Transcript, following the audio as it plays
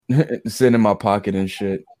Sitting in my pocket and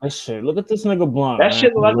shit. That shit. Look at this nigga blunt. That man.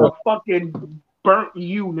 shit look like a fucking burnt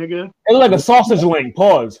you, nigga. It look like a sausage link.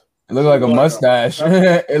 Pause. It looked like a mustache.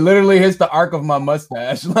 It literally hits the arc of my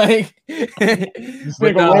mustache. Like this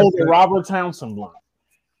nigga rolled a Robert Townsend blunt.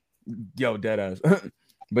 Yo, dead ass.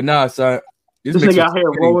 But nah, son. This nigga out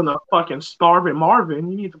here rolling a fucking starving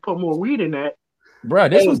Marvin. You need to put more weed in that. Bro,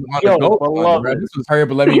 this was on the goat, bro. This was hurry up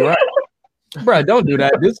and let me ride. Bro, don't do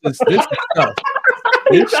that. This is stuff.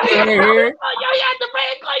 This shit right here.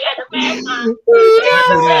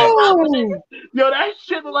 Yo, that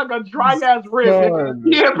shit look like a dry ass rib.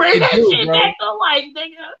 Yeah, bring that shit back to life,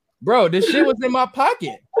 nigga. Bro, this shit was in my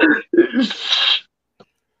pocket.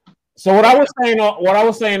 So what I was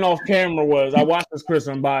saying off camera was I watched this Chris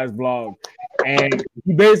Mbaye's blog, and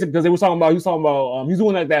he basically because he was talking about he's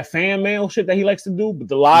doing like that fan mail shit that he likes to do, but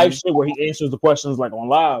the live shit where he answers the questions like on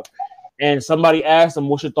live. And somebody asked him,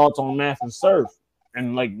 "What's your thoughts on Math and Surf?"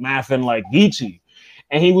 And like Math and like Geechee,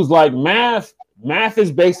 and he was like, "Math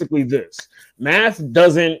is basically this. Math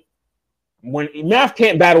can't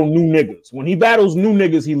battle new niggas. When he battles new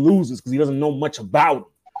niggas, he loses because he doesn't know much about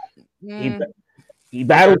them. He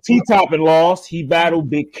battled T-Top and lost. He battled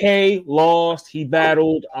Big K, lost. He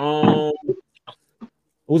battled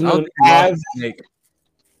who's another Av?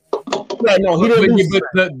 Yeah, no, he didn't lose.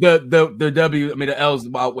 The W, I mean the L's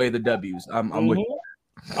outweigh the W's. I'm with you.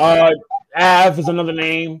 Av is another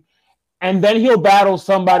name. And then he'll battle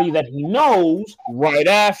somebody that he knows right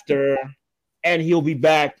after, and he'll be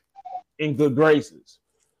back in good graces.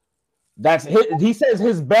 He says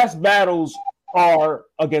his best battles are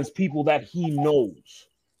against people that he knows.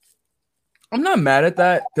 I'm not mad at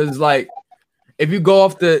that because, like, if you go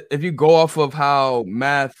off of how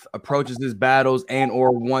Math approaches his battles and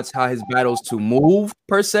or wants how his battles to move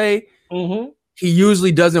per se, he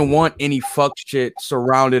usually doesn't want any fuck shit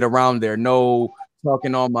surrounded around there. No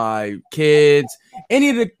talking on my kids, any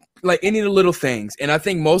of the little things. And I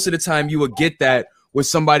think most of the time you would get that with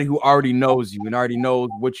somebody who already knows you and already knows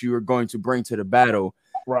what you are going to bring to the battle.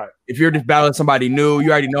 Right. If you're just battling somebody new,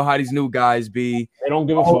 you already know how these new guys be. They don't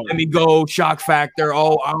give a fuck. Let me go, shock factor.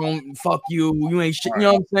 Oh, I don't fuck you. You ain't shit. You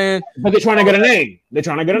know what I'm saying? But they're trying to get a name.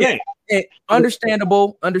 Name.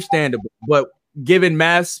 Understandable. But given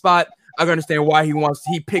Math's spot, I can understand why he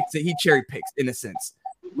picks it. He cherry picks in a sense.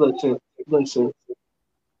 Listen.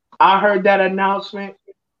 I heard that announcement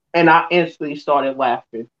and I instantly started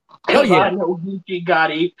laughing. Oh yeah, I know Geechee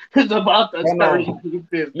Gotti is about to start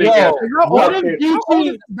this. What is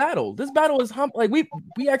this battle? This battle is like we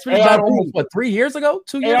actually battled almost 3 years ago,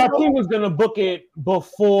 2 years ARP ago. was gonna book it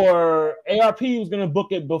before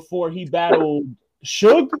he battled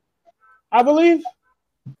Suge, I believe.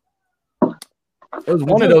 It was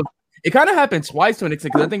one of those. It kind of happened twice to an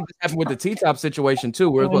extent because I think this happened with the T-Top situation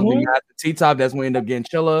too, where it was supposed to be the T-Top that's when we ended up getting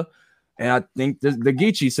Chilla, and I think the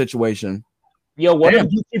Geechee situation. Yo, what if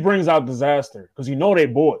Geechee brings out Disaster? Because you know they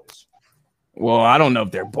boys. Well, I don't know if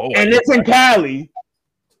they're boys. And it's in Cali.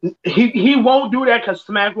 He won't do that because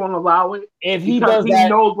Smack won't allow it. If he does that,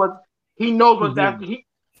 he knows what's that.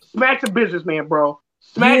 Smack's a businessman, bro.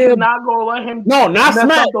 Smack is not gonna let him. No, not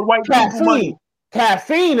Smack. The white Caffeine.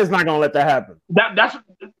 Caffeine is not gonna let that happen. That's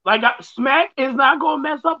like Smack is not gonna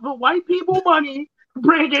mess up the white people money.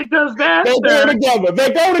 Bring it Disaster. They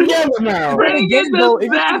go together now. Bring it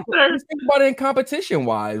Disaster. Think about it in competition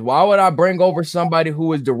wise. Why would I bring over somebody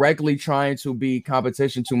who is directly trying to be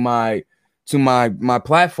competition to my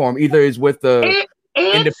platform? Either is with the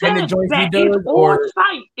independent joints he does, or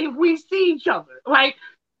site if we see each other. Like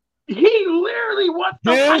he literally wants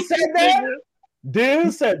to fight said that.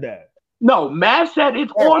 Dude said that. No, Matt said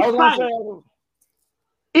it's on site.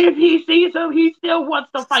 If he sees him, he still wants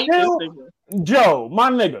to fight this nigga. Joe, my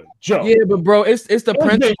nigga, Joe. Yeah, but bro, it's the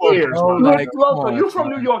principle. Like, you from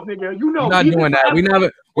New York, nigga. You know. We're not doing that.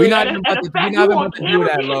 We're not even about to do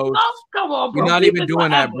that, Los. Come on, bro. We're not even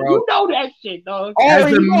doing that, bro. You know that shit, dog. As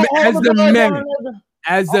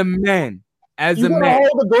a man. Hold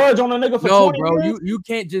the grudge on a nigga for 20 bro. years? You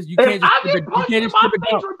can't just repeatedly,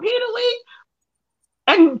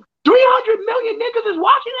 and 300 million niggas is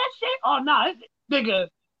watching that shit. Oh no, nigga.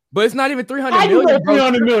 But it's not even 300 million.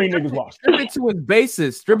 300 million niggas watch. Strip it to his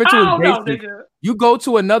basis. You go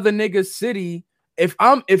to another nigga's city. If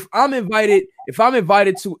I'm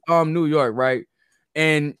invited to New York, right?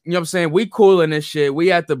 And you know what I'm saying, we cool in this shit.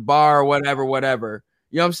 We at the bar or whatever.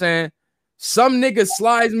 You know what I'm saying? Some nigga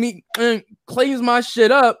slides me and cleans my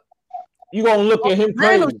shit up. You gonna look at him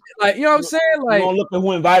crazy. Like, you know what I'm saying? Like, you gonna look at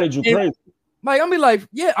who invited you crazy. Like, I'm be like,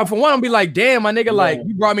 yeah, for one, I'm be like, damn, my nigga, like,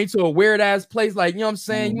 you brought me to a weird ass place. Like, you know what I'm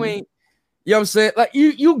saying? You ain't, you know what I'm saying? Like,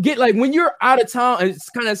 you get, like, when you're out of town, and it's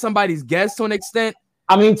kind of somebody's guest to an extent,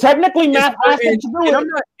 I mean, technically, Math asked him to do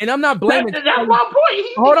it. I'm not blaming. That's my point.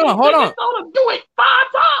 Hold on. Told him do it 5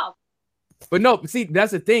 times. But no, see,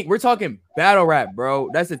 that's the thing. We're talking battle rap, bro.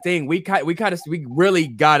 That's the thing. We really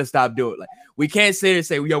gotta stop doing it. Like, we can't sit and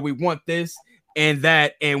say, yo, we want this and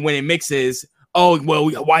that, and when it mixes, oh well,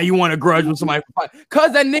 why you want to grudge with somebody?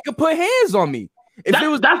 Cause that nigga put hands on me. If it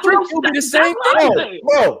was trick, it would be the same thing.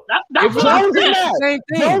 Bro, that's the same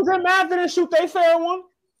thing. Jones and Math didn't shoot their fair one.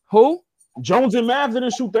 Who? Jones and Math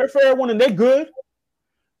didn't shoot their fair one, and they good.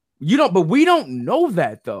 You don't, but we don't know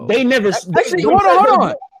that though. They never. Actually, hold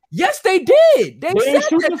on. Yes, they did. They said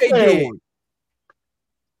that they did.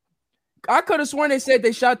 I could have sworn they said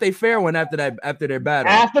they shot their fair one after their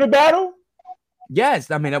battle. After the battle?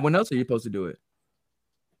 Yes. I mean, when else are you supposed to do it?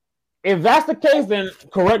 If that's the case, then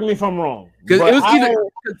correct me if I'm wrong. Because it was either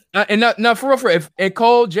and for real, if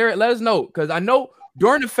Cole, Jarrett, let us know. Because I know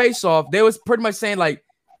during the face-off, they was pretty much saying like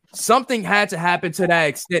something had to happen to that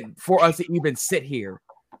extent for us to even sit here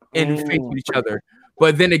and face with each other.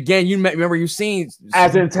 But then again, you remember you seen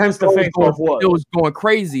as intense the face-off was. It was going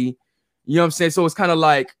crazy. You know what I'm saying? So it's kind of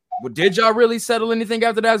like, well, did y'all really settle anything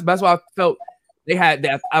after that? That's why I felt they had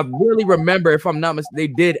that. I really remember, if I'm not mistaken, they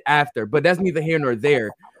did after. But that's neither here nor there.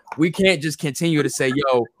 We can't just continue to say,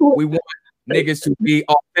 yo, we want niggas to be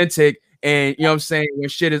authentic. And, you know what I'm saying, when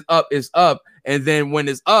shit is up, it's up. And then when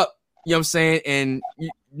it's up, you know what I'm saying, and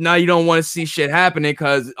now you don't want to see shit happening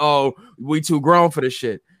because, oh, we too grown for this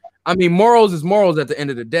shit. I mean, morals is morals at the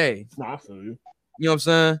end of the day. I feel you. You know what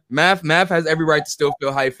I'm saying? Math has every right to still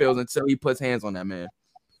feel how he feels until he puts hands on that man.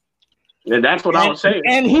 And that's what I was saying.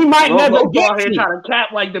 And he might never get here trying to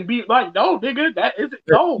cap like the beat. Like, no, nigga, that isn't.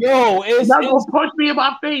 No, yo, it's not gonna punch me in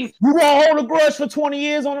my face. You gonna hold a grudge for 20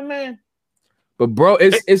 years on a man? But bro,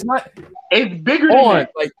 it's not. It's bigger than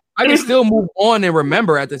that. Like, I can still move on and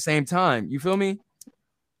remember at the same time. You feel me?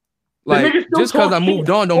 Like, just because I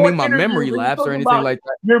moved on don't mean my memory lapsed or anything like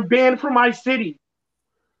that. You're banned from my city.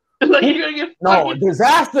 Like, no,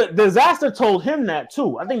 disaster told him that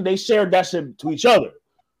too. I think they shared that shit to each other.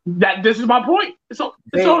 This is my point. So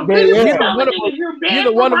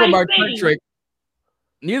neither one of them are trick.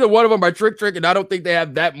 Neither one of them are trick, and I don't think they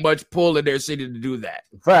have that much pull in their city to do that.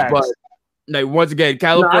 Facts. But like, once again,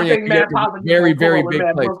 California is a very, very big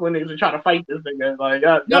place. Brooklyn niggas are trying to fight this nigga. Like,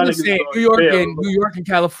 I'm just saying, New York and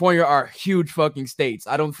California are huge fucking states.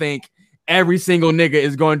 I don't think every single nigga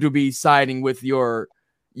is going to be siding with your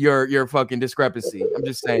fucking discrepancy. I'm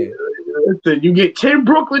just saying. Listen, you get 10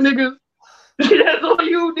 Brooklyn niggas. That's all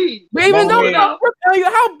you need. But even though, how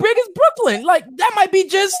big is Brooklyn? Like, that might be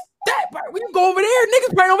just that. We can go over there.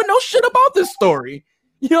 Niggas probably don't know shit about this story.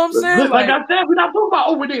 You know what I'm saying? Like I said, we're not talking about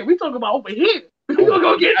over there. We talking about over here. We're gonna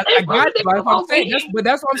go get. I got you. That's what I'm saying.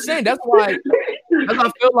 That's what I'm saying. That's why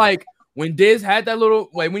I feel like when Diz had that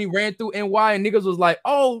little, like when he ran through NY and niggas was like,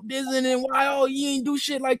 "Oh, Diz in NY. Oh, you ain't do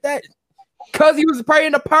shit like that." Cause he was probably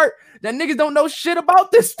in the part that niggas don't know shit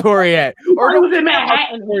about this story at. Or he was in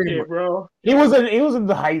Manhattan, shit, bro. He was in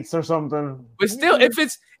the Heights or something. But still, if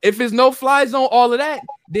it's no fly zone, all of that,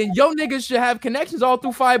 then yo niggas should have connections all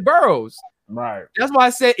through 5 boroughs. Right. That's why I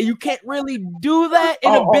said you can't really do that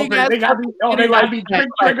in a big ass. They gotta be trick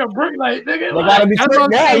or brick, like nigga. They gotta be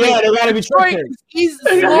trick. Yeah, they gotta be trick. He's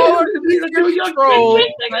smaller, easier to control.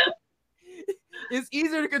 It's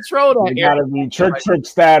easier to control that. They gotta be trick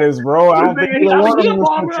status, bro. I don't think either one of them is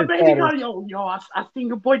trick status. Yo, I seen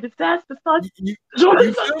your boy Disaster, son.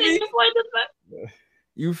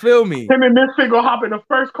 You feel me? Him and Misfit go hop in the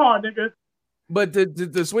first car, nigga. But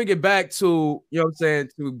to swing it back to, you know what I'm saying,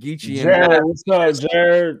 to Geechee and Jared, Math, what's up,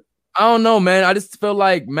 Jared? I don't know, man. I just feel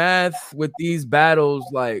like Math with these battles,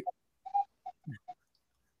 like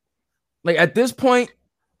at this point,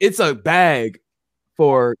 it's a bag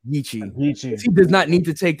for Geechee. He does not need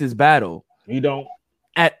to take this battle. He don't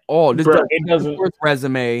at all. This it doesn't worth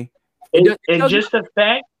resume. And just the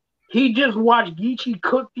fact he just watched Geechee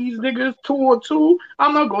cook these niggas 2-on-2.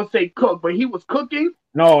 I'm not gonna say cook, but he was cooking.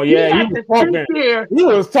 No, yeah, he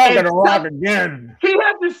was talking to Rock again. He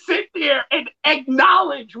had to sit there and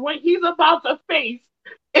acknowledge what he's about to face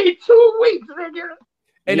in 2 weeks, nigga.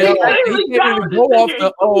 And he can't even go off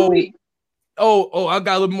the I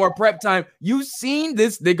got a little more prep time. You seen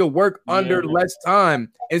this nigga work under less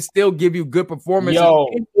time and still give you good performances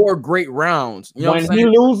in 4 great rounds. You know when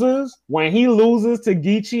he loses to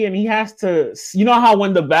Geechee and he has to, you know how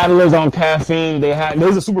when the battlers on caffeine,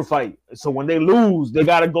 there's a super fight. So when they lose, they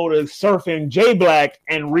gotta go to Surf and J Black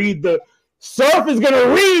and read Surf is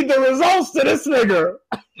gonna read the results to this nigga.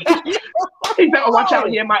 He said, watch out,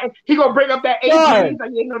 he gonna bring up that AP. He's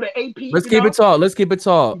like, the AP. Let's keep it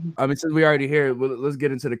tall. I mean, since we already here, let's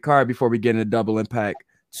get into the card before we get into Double Impact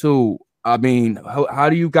 2. I mean, how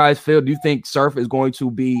do you guys feel? Do you think Surf is going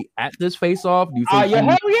to be at this face-off? Do you think? Yeah,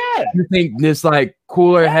 hell yeah. You think this like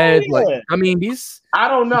cooler head? Yeah. Like, I mean, these. I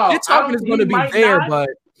don't know. Shit talking is going to be there, but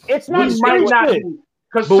it's not he might not shit. be.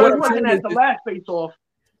 Because Surf wasn't at the last face-off.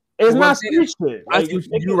 It's not street shit. Like,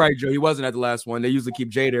 you're right, Joe. He wasn't at the last one. They usually keep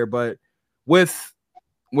Jay there, but with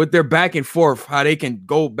their back and forth, how they can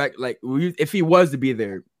go back, like if he was to be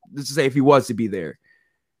there, let's just say if he was to be there,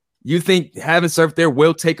 you think having Surf there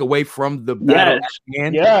will take away from the battle?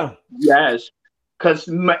 Yes. Yeah. Yes. Because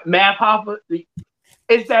Math Hoffa,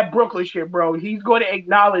 it's that Brooklyn shit, bro. He's going to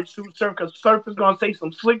acknowledge Surf because Surf is going to say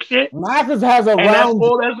some slick shit. Math has a and round.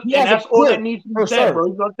 that's all that needs to be said, bro.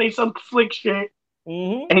 He's going to say some slick shit.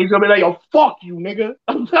 Mm-hmm. And he's going to be like, yo, fuck you, nigga.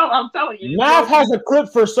 I'm telling you. Math has a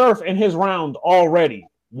clip for Surf in his round already.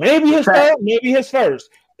 Maybe his third, maybe his first.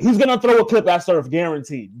 He's going to throw a clip at Surf,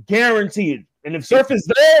 guaranteed. Guaranteed. And if Surf is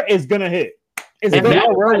there, it's going to hit. That's a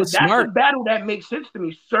battle that makes sense to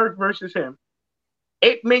me, Surf versus him.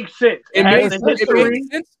 It makes sense.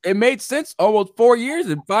 It made sense almost 4 years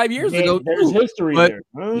and 5 years ago. There's history but there.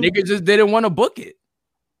 Niggas just didn't want to book it.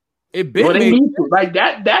 It been they need to. Like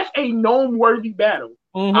that's a known worthy battle.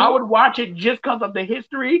 Mm-hmm. I would watch it just because of the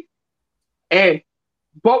history. And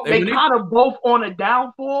both they kind of both on a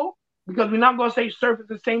downfall because we're not gonna say Surf is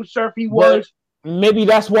the same Surf he was. Maybe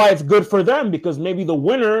that's why it's good for them because maybe the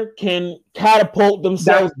winner can catapult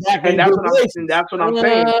themselves back. And that's what I'm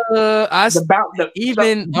saying.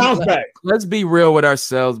 Let's be real with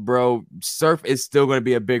ourselves, bro. Surf is still going to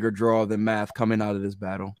be a bigger draw than Math coming out of this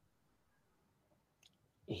battle.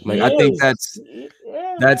 Like I think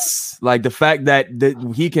that's like the fact that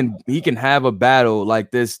he can have a battle like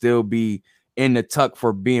this still be in the tuck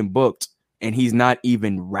for being booked, and he's not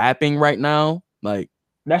even rapping right now. Like.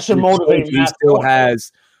 That should motivate. He still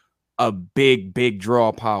has a big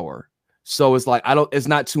draw power. So it's like it's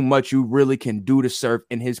not too much you really can do to Surf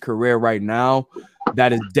in his career right now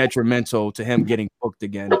that is detrimental to him getting booked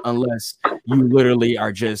again, unless you literally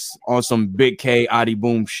are just on some big K Adi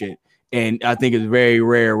Boom shit. And I think it's very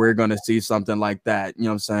rare we're gonna see something like that. You know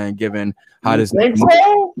what I'm saying? Given how this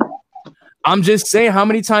I'm just saying how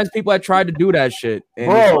many times people have tried to do that shit.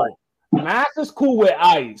 And bro. Math is cool with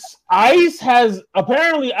Ice. Ice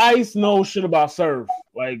knows shit about Surf.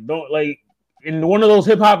 Like, don't like in one of those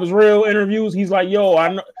hip hop is real interviews, he's like, yo,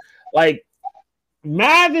 I know like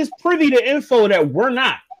Math is privy to info that we're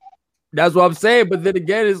not. That's what I'm saying. But then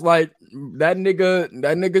again, it's like that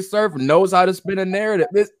nigga Surf knows how to spin a narrative.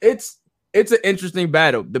 It's an interesting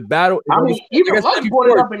battle. The battle, I mean, even Lux brought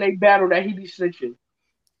it up in a battle that he be snitching.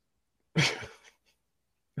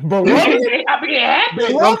 But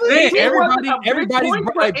everybody's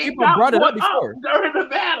people brought it up before during the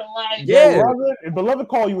battle. Like, if Beloved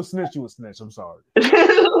call you a snitch, you a snitch. I'm sorry.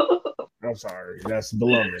 I'm sorry. That's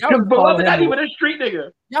Beloved. Because Beloved not even a street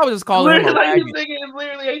nigga. Y'all was just calling him a this nigga is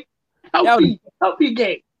literally healthy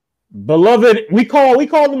game. Beloved, we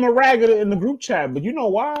call him a ragged in the group chat, but you know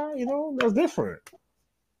why? You know that's different.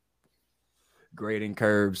 Grading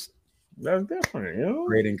curves. That's different. You know,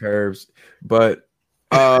 grading curves, but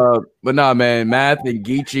nah, man, Math and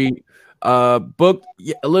Geechee booked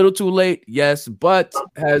a little too late, yes, but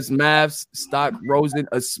has Math's stock risen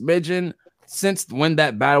a smidgen since when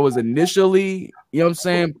that battle was initially, you know what I'm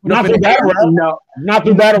saying? Not through battle rap. No, not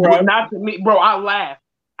through battle rap. Not to me, bro. I laugh.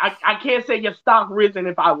 I can't say your stock risen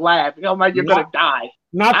if I laugh. You know, like you're gonna die.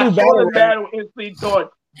 Not through battle instantly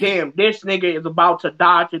thought, damn, this nigga is about to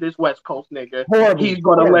die to this West Coast nigga. He's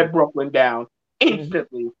gonna let Brooklyn down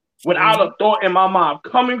instantly. Without a thought in my mind,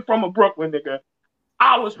 coming from a Brooklyn nigga,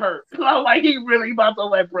 I was hurt. Like he really about to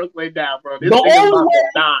let Brooklyn down, bro. This nigga about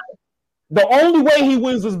to die. The only way he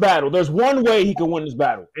wins this battle, there's one way he can win this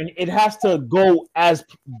battle, and it has to go as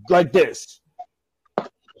like this.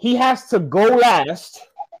 He has to go last.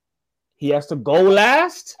 He has to go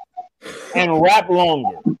last and rap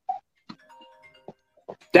longer.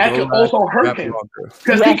 That could also hurt him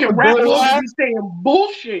because he can rap longer and saying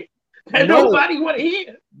bullshit that nobody want to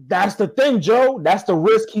hear. That's the thing, Joe. That's the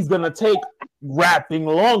risk he's gonna take rapping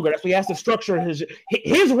longer. That's why he has to structure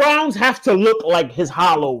his rounds have to look like his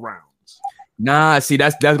hollow rounds. Nah, see,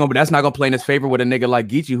 that's not gonna play in his favor with a nigga like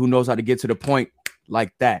Geechee who knows how to get to the point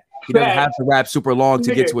like that. He doesn't have to rap super long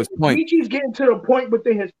to get to his point. Geechee's getting to the point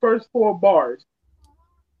within his first four bars.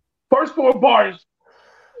 Because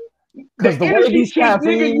the energy shit,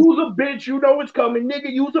 nigga, use a bitch. You know it's coming.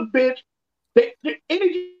 Nigga, use a bitch. The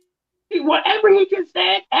energy, whatever he just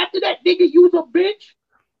said after that, nigga, use a bitch.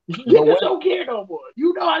 Niggas don't care no more.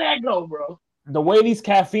 You know how that go, bro. the way these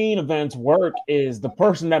caffeine events work is the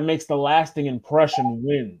person that makes the lasting impression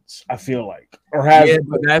wins. I feel like, or has. Yeah,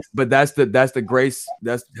 but that's the grace.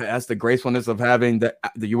 That's the gracefulness of having the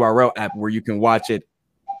URL app where you can watch it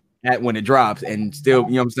at when it drops, and still,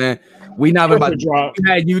 you know what I'm saying. We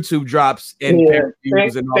had YouTube drops and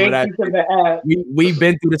reviews and all of that. We've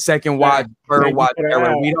been through the second watch, third watch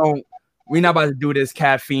era. We're not about to do this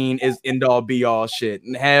caffeine is end all be all shit.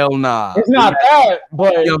 Hell nah. It's not that,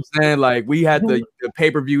 but you know what I'm saying? Like we had the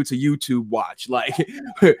pay-per-view to YouTube watch. Like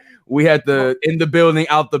we had the in the building,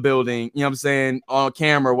 out the building, you know what I'm saying, on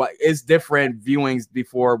camera. It's different viewings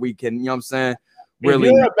before we can, you know what I'm saying? Really,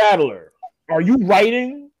 if you're a battler, are you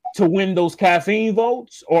writing to win those caffeine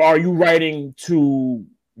votes, or are you writing to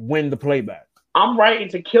win the playback? I'm writing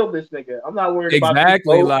to kill this nigga. I'm not worried about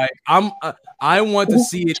exactly. Like I want to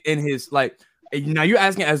see it in his like. Now you're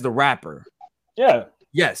asking as the rapper. Yeah.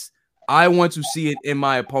 Yes, I want to see it in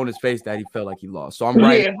my opponent's face that he felt like he lost. So I'm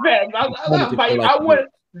right. Yeah, I want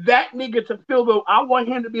that nigga to feel though. I want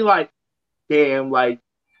him to be like, damn, like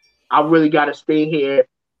I really got to stay here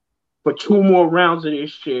for 2 more rounds of this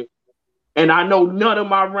shit, and I know none of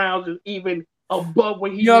my rounds is even above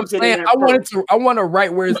what he. You know what I'm saying? I want to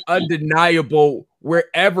write where it's undeniable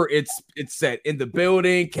wherever it's set in the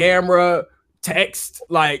building, camera, text,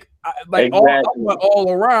 like exactly. all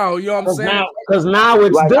around. You know what I'm saying? Because now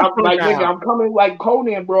it's like, different. Nigga, I'm coming like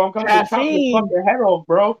Conan, bro. I'm coming to chop your fucking head off,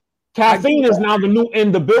 bro. Caffeine is now the new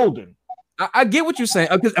in the building. I get what you're saying.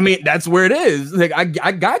 I mean, that's where it is. Like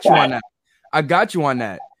I got you on that. I got you on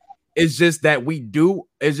that. It's just that we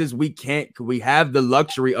can't. We have the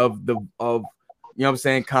luxury of you know what I'm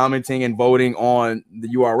saying, commenting and voting on the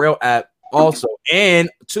URL app also, and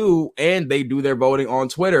they do their voting on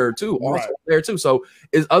Twitter too, also there too. So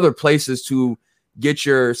is other places to get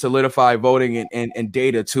your solidified voting and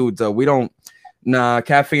data too. So we don't. Nah,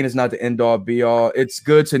 caffeine is not the end all be all. It's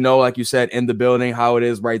good to know, like you said, in the building how it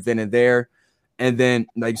is right then and there, and then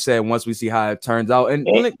like you said, once we see how it turns out, and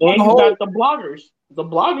you got the bloggers. The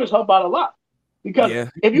bloggers help out a lot because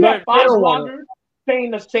if you have 5 bloggers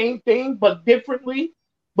saying the same thing but differently,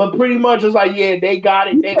 but pretty much it's like, yeah, they got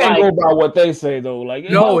it. They can't go by what they say though. Like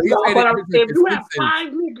no, if you have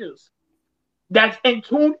 5 niggas that's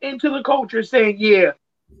tuned into the culture saying, yeah,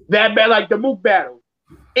 that bad, like the Mook battle.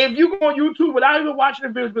 If you go on YouTube without even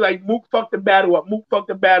watching the videos, be like, Mook fucked the battle up. Mook fucked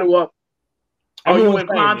the battle up. Are you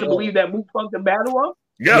inclined to believe that Mook fucked the battle up?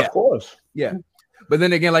 Yeah, of course. Yeah. But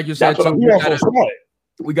then again, like you said,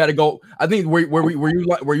 we got to go. I think where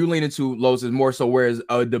you lean into, Los, is more so where is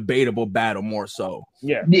a debatable battle more so.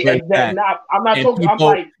 Yeah. I'm not talking. I'm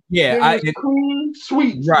like, clean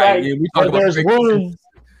sweeps. Right. Like, yeah, we talk about there's room.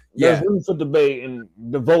 There's room for debate, and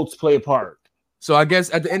the votes play a part. So I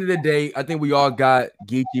guess at the end of the day, I think we all got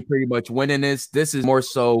Geechee pretty much winning this. This is more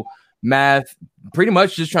so Math pretty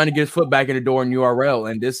much just trying to get his foot back in the door in URL.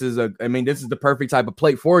 And this is the perfect type of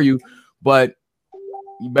plate for you, but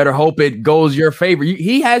you better hope it goes your favor.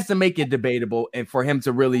 He has to make it debatable, and for him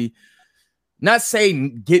to really not say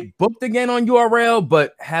get booked again on URL,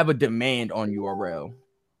 but have a demand on URL.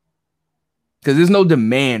 Because there's no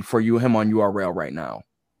demand for him on URL right now.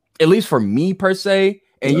 At least for me per se.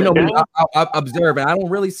 And you know, I observe, and I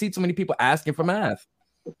don't really see too many people asking for Math.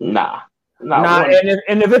 Nah.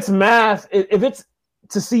 And if it's Math, if it's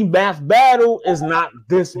to see Math battle, is not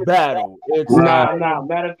this battle. It's nah.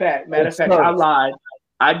 Matter of fact, I lied.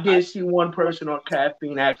 I did see one person on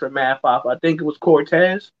caffeine ask for Math off. I think it was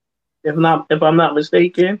Cortez, if I'm not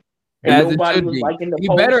mistaken. And nobody was liking the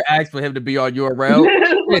post. Better ask for him to be on URL.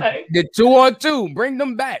 The 2-on-2, bring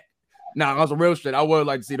them back. Nah, on some real shit, I would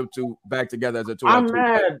like to see them two back together as a 2-on-2. I'm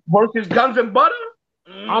mad versus Guns and Butter.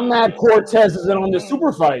 I'm mad Cortez isn't on this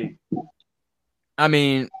super fight. I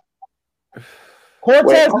mean,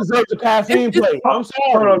 Cortez deserves a caffeine plate. I'm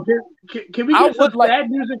sorry. Can we get some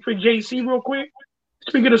bad music for JC real quick?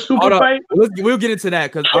 Speaking of super fight, we'll get into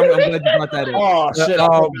that because I'm glad you brought that in. Oh shit!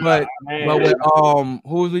 But with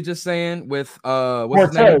who was we just saying with what's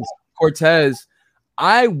his name? Cortez.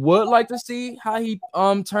 I would like to see how he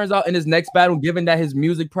turns out in his next battle, given that his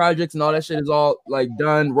music projects and all that shit is all like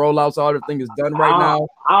done, rollouts, all the thing is done right now.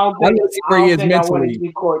 I don't think where he is mentally.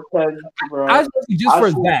 Just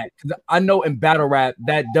for that, because I know in battle rap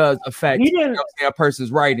that does affect a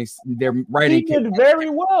person's writing. Their writing. He did very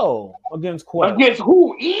well against Quest. Against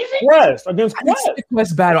who? Easy. Quest against Quest.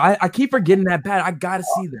 Quest battle. I keep forgetting that battle. I gotta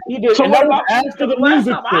see that. He did. So and that was after the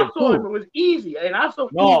music. I saw him. It was easy, and I saw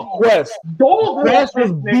Quest. Quest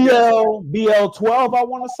was BL12. I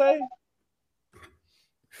want to say.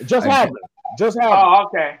 Just happened. Oh,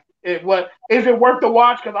 okay. Is it worth the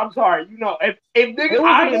watch? Because I'm sorry, if niggas,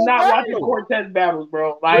 I am not watching Cortez battles,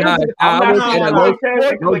 bro. Like I'm not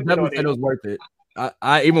watching Cortez. It was worth it.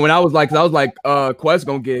 I even when I was like, Quest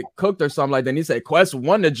gonna get cooked or something like that. And he said Quest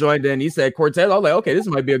won the joint, then he said Cortez. I was like, okay, this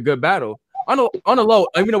might be a good battle. On the low,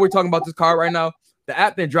 even though we're talking about this card right now, the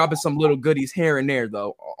app been dropping some little goodies here and there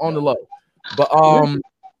though on the low. But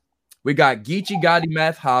we got Geechee Gotti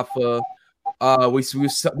Math Hoffa. We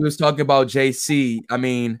was talking about JC. I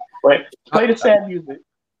mean, wait, play the sad music.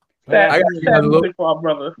 Sad music for our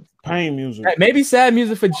brother. Pain music. Maybe sad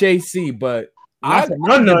music for JC, but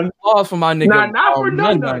none. Pause for my nigga. Not for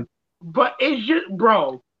none. But it's just,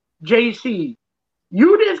 bro, JC,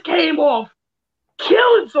 you just came off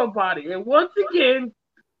killing somebody, and once again,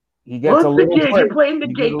 you're playing the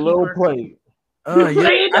gatekeeper. You're playing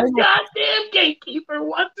the goddamn gatekeeper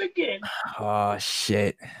once again. Oh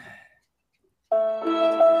shit.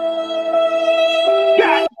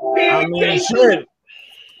 Shit.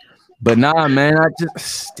 But nah, man,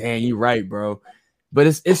 damn, you right, bro. But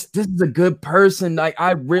this is a good person. Like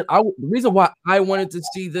the reason why I wanted to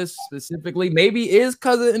see this specifically maybe is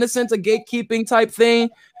because in a sense a gatekeeping type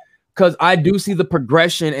thing. Because I do see the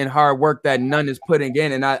progression and hard work that Nunn is putting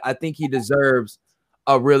in, and I think he deserves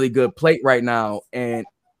a really good plate right now. And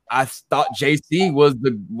I thought JC was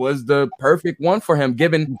the perfect one for him,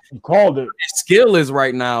 given called it. His skill is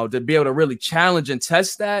right now to be able to really challenge and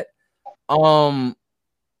test that.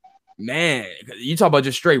 Man, you talk about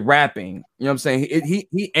just straight rapping. You know what I'm saying?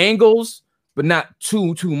 He angles, but not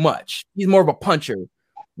too much. He's more of a puncher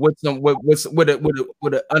with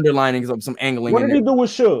an underlining of some angling. What did he do with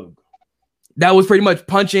Suge? That was pretty much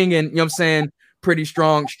punching and, you know what I'm saying, pretty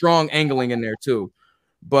strong angling in there too.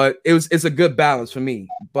 But it's a good balance for me.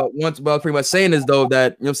 But what I was pretty much saying is though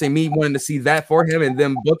that, you know what I'm saying, me wanting to see that for him and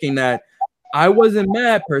them booking that, I wasn't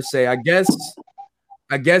mad per se. I guess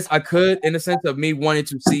I could, in the sense of me wanting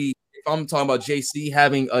to see, if I'm talking about JC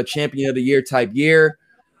having a champion of the year type year,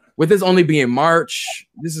 with this only being March,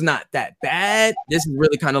 this is not that bad. This is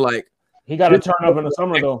really kind of like he got to turn up in the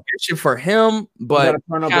summer though. For him, but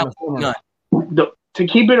turn up in the summer. To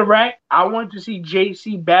keep it a rack, I want to see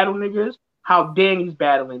JC battle niggas how Danny's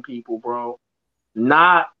battling people, bro.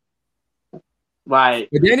 Not like.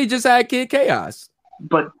 But Danny just had Kid Chaos.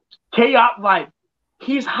 But Chaos, like,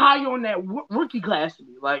 he's high on that rookie class to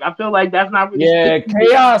me. Like, I feel like that's not really. Yeah,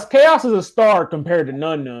 Chaos is a star compared to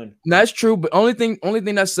Nunn. That's true, but only thing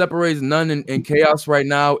that separates Nunn and Chaos right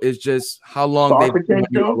now is just how long they've been on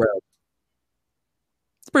URL.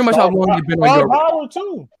 It's pretty much how long they've been on URL. Star power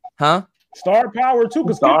too. Huh? Star power too,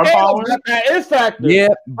 because Star power that is factor.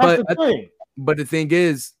 Yeah, but the thing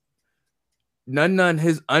is, Nunn,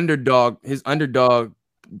 his underdog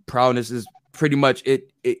prowess is pretty much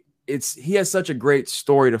it. He has such a great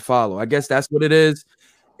story to follow. I guess that's what it is.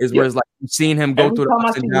 Where it's like you've seen him go through the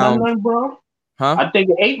ups and downs, bro. Huh? I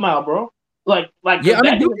think 8 Mile, bro. Like yeah,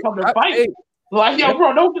 I mean, come to fight. Like, yo,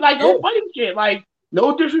 bro, don't fight shit. Like,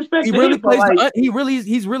 no disrespect. He really plays.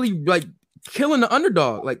 He's really like killing the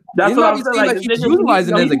underdog. Like that's what I'm saying. Like, he's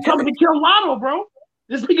utilizing it as a coming to kill Lotto, bro.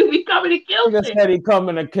 This nigga be coming to kill. Nigga said he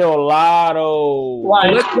coming to kill Lotto.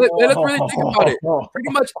 Like, let's really think about it. Pretty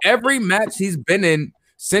much every match he's been in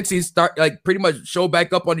since he pretty much show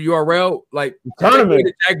back up on the URL, like tournament,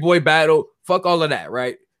 the Jack Boy battle, fuck all of that,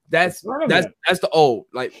 right? That's the old.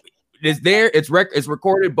 Like it's there, it's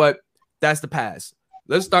recorded, but that's the past.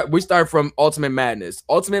 We start from Ultimate Madness.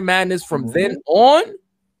 Ultimate Madness from then on,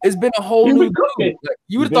 it's been a whole new dude. Like,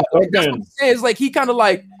 you would have thought that's what I'm saying. It's like he kind of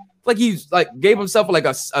like he's like gave himself like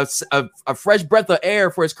a fresh breath of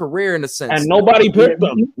air for his career in a sense. And nobody picked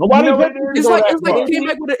him. It's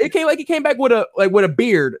like he came back with a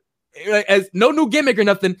beard. Like, as no new gimmick or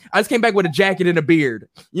nothing. I just came back with a jacket and a beard.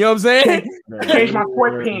 You know what I'm saying? Changed my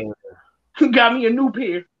sweatpants. Got me a new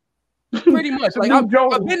pair. Pretty much. Like I've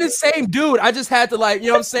been the same dude. I just had to, like, you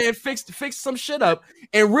know what I'm saying, fix some shit up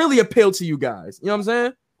and really appeal to you guys. You know what I'm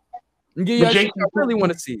saying? I really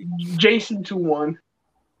want to see JC 2-1.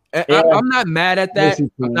 I'm not mad at that.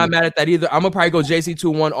 I'm not mad at that either. I'm gonna probably go JC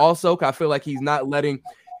 2-1 also, because I feel like he's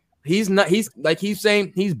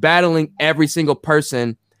saying he's battling every single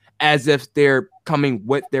person as if they're coming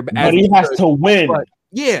with their. But he has to win. But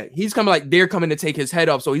yeah, he's coming like they're coming to take his head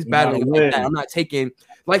off, so he's battling like that. I'm not taking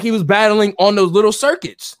like he was battling on those little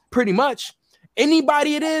circuits, pretty much.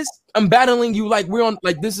 Anybody it is, I'm battling you like we're on,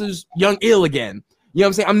 like this is Young Ill again. You know what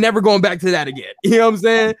I'm saying? I'm never going back to that again. You know what I'm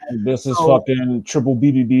saying? This is fucking triple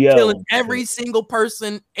BBBL. Killing every single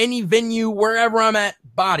person, any venue, wherever I'm at,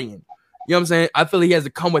 bodying. You know what I'm saying? I feel he has to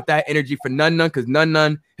come with that energy for Nunn, because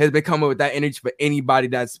Nunn has been coming with that energy for anybody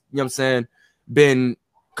that's, you know what I'm saying, been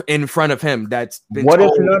in front of him that's been what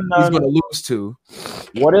told if Nun he's going to lose to.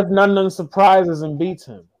 What if Nun Nun surprises and beats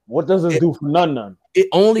him? What does this do for Nun Nun? It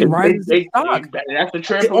only rises his stock. That's a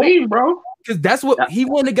trampoline, bro. Because that's what he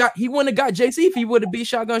wouldn't have got. He wouldn't have got JC if he would have beat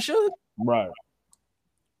Shotgun Suge. Right.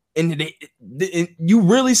 And you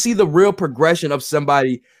really see the real progression of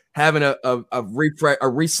somebody having a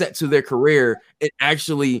reset to their career and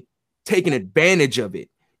actually taking advantage of it.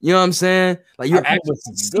 You know what I'm saying? Like you're actually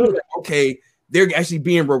seeing, okay, they're actually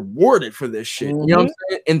being rewarded for this shit. You know what I'm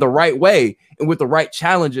saying? In the right way and with the right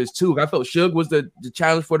challenges too. I felt Suge was the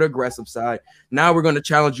challenge for the aggressive side. Now we're going to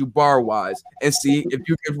challenge you bar wise and see if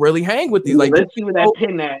you can really hang with these. Like, let's see where that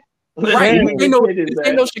pin at. Right,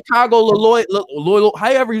 ain't no Chicago Loyola.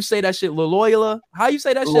 However you say that shit, Loyola. How you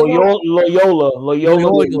say that shit? Loyola,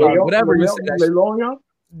 whatever you say that shit.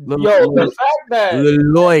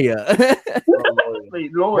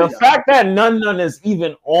 The fact that Nun is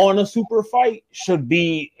even on a super fight should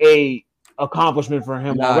be a accomplishment for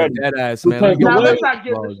him already. That ass, man. Let's not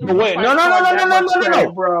get this. No,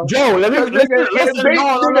 bro. Joe, listen.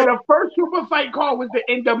 The first super fight card was the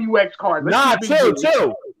NWX card. Nah, chill.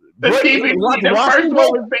 The first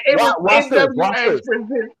one was the NWX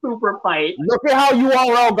present super fight. Look at how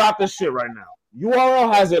URL got this shit right now.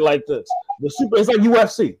 URL has it like this. It's like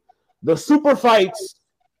UFC. The super fights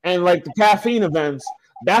and like the caffeine events,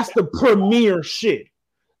 that's the premier shit.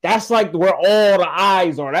 That's like where all the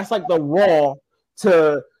eyes are. That's like the Raw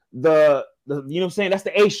to the you know what I'm saying? That's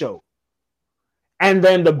the A show. And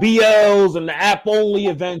then the BLs and the app only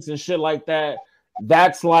events and shit like that.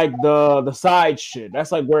 That's like the side shit.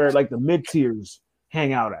 That's like where like the mid tiers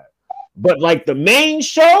hang out at. But like the main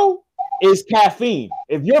show is caffeine.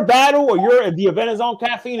 If your battle or if the event is on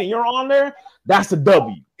caffeine and you're on there, that's a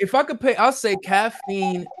W. If I could pay, I'll say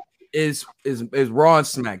caffeine is Raw and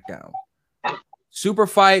SmackDown. Super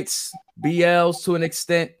fights, BLs to an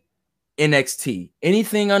extent, NXT.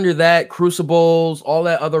 Anything under that, Crucibles, all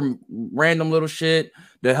that other random little shit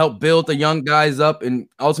to help build the young guys up and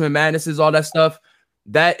Ultimate Madnesses, all that stuff.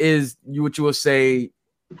 That is what you would say. You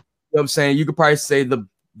know what I'm saying? You could probably say the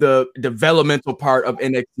developmental part of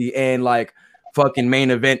NXT and like fucking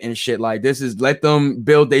main event and shit. Like this is let them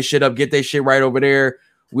build their shit up, get their shit right over there.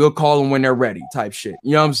 We'll call them when they're ready, type shit.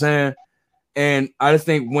 You know what I'm saying? And I just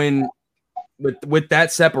think when with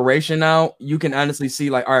that separation now, you can honestly see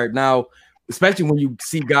like, all right, now, especially when you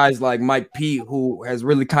see guys like Mike P, who has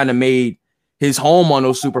really kind of made his home on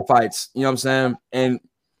those super fights. You know what I'm saying? And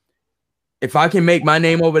if I can make my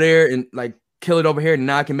name over there and like kill it over here,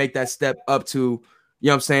 now I can make that step up to, you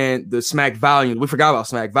know what I'm saying, the Smack Volume. We forgot about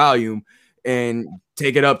Smack Volume and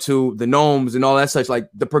take it up to the Gnomes and all that such. Like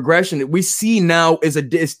the progression that we see now is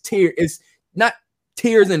tier. It's not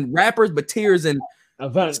tiers and rappers, but tiers and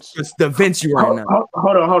events. It's the events you are now.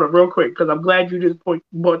 Hold on, real quick, because I'm glad you just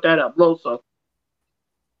brought that up, Losa.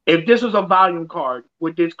 If this was a volume card,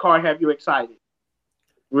 would this card have you excited?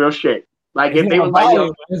 Real shit. Like if they was like,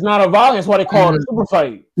 yo, it's not a volume. That's why they call it a super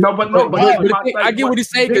fight. No, but I get what he's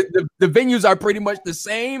saying. Because the venues are pretty much the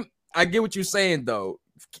same. I get what you're saying though.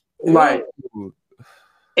 Right.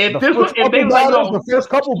 If they was like, the first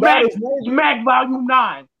couple battles, Smack Volume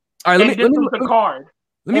 9. All right, let me the card.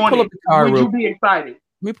 Let me pull up the card. Would you be excited?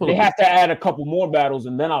 They have to add a couple more battles,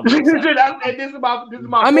 and then I'll be this is my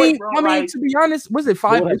point, bro. I mean, to be honest, was it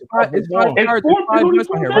 5? It's 5 cards.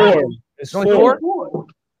 It's 4.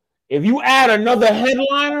 If you add another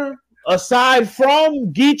headliner aside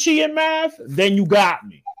from Geechee and Math, then you got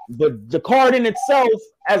me. But the card in itself,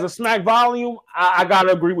 as a Smack Volume, I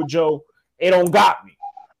gotta agree with Joe. It don't got me.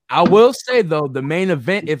 I will say though, the main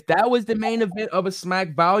event, if that was the main event of a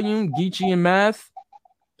Smack Volume, Geechee and Math,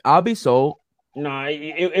 I'll be sold. Nah,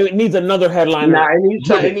 it needs another headliner. Nah,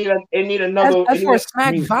 it need another. That's for a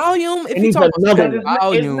Smack Volume. If you talk about Smack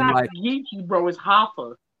Volume, it's not like Geechee, bro. It's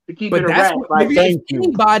Hoffa. To keep it that's around. Like,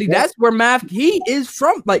 anybody. That's where Math he is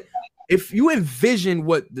from. Like, if you envision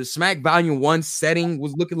what the Smack Volume 1 setting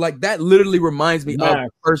was looking like, that literally reminds me of the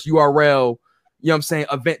first URL. You know what I'm saying?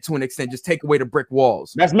 Event to an extent. Just take away the brick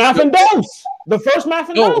walls. That's Math and Dose. The first Math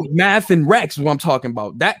and Dose. Math and Rex is what I'm talking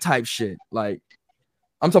about. That type shit. Like,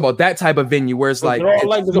 I'm talking about that type of venue where it's like,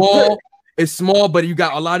 it's small, but you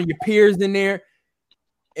got a lot of your peers in there.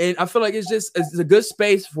 And I feel like it's a good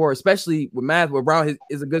space for, especially with Math, where Brown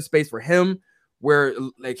is a good space for him, where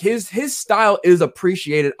like his style is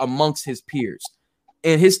appreciated amongst his peers.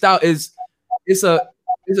 And his style it's a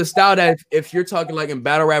style that if you're talking like in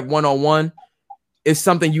battle rap 1-on-1, it's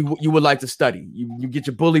something you would like to study. You get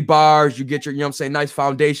your bully bars, you get your, you know what I'm saying, nice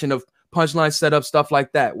foundation of punchline setup, stuff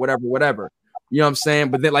like that, whatever. You know what I'm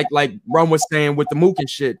saying? But then like Rum was saying with the Mook and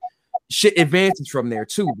shit, shit advances from there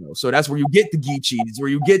too, though. So that's where you get the Geechees, where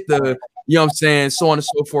you get the, you know what I'm saying, so on and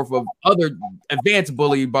so forth of other advanced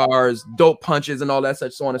bully bars, dope punches, and all that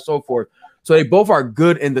such, so on and so forth. So they both are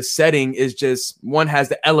good in the setting. Is just one has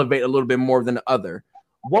to elevate a little bit more than the other.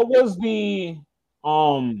 What was the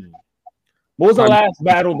last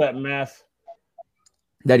battle that Math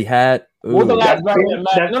that he had? What was the last battle that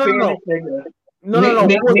Math? No. What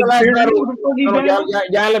was the last battle?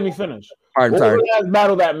 Yeah, let me finish. What was the last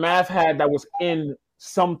battle that Math had that was in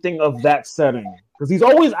something of that setting? Because he's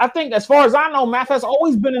always, I think, as far as I know, Math has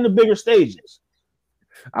always been in the bigger stages.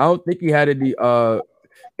 I don't think he had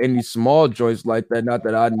any small joints like that, not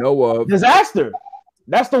that I know of. Disaster.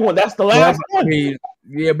 That's the one. That's the last one. I mean,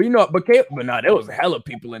 yeah, but no, there was a hell of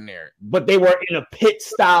people in there. But they were in a pit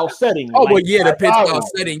style setting. Oh, well, yeah, the pit style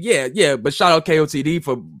setting. Yeah. But shout out KOTD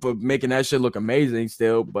for making that shit look amazing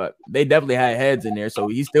still. But they definitely had heads in there, so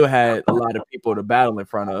he still had a lot of people to battle in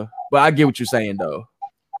front of. But I get what you're saying though.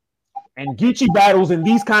 And Geechee battles in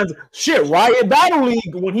these kinds of shit. Riot Battle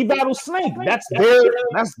League when he battles Snake, that's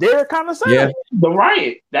their kind of setting. Yeah. The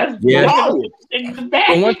Riot. That's Riot.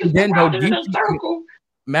 But once again, though,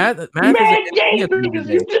 Math is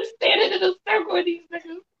just standing in a circle with these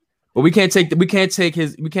niggas. But we can't take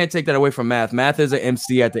that away from Math. Math is an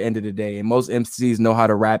MC at the end of the day, and most MCs know how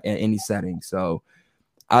to rap in any setting. So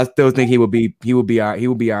I still think he would be all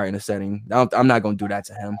right in a setting. I'm not gonna do that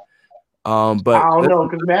to him. But I don't know,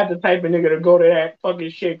 because Matt the type of nigga to go to that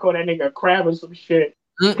fucking shit, call that nigga crab or some shit.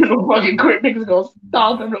 The fucking quick niggas gonna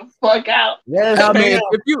stomp him the fuck out. I mean,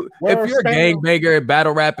 if you're a gangbanger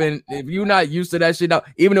battle rapping, if you're not used to that shit now,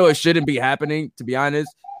 even though it shouldn't be happening, to be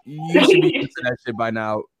honest, you should be used to that shit by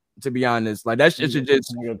now. To be honest, like that shit should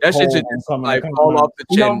just like fall off the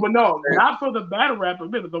chin. No, not for the battle rapper.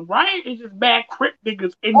 The Riot is just bad crip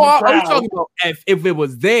niggas in the crowd. I'm talking about if it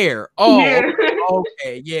was there. Oh, yeah.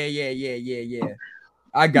 Okay, yeah.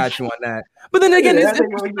 I got you on that. But then again,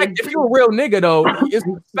 if you're a real nigga though, it's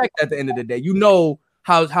respect at the end of the day. You know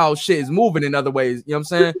how shit is moving in other ways. You know what I'm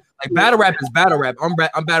saying? Like battle rap is battle rap. I'm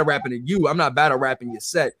battle rapping at you. I'm not battle rapping your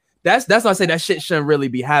set. That's why I say that shit shouldn't really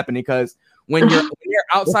be happening, because when you're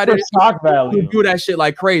outside of shock value, you do that shit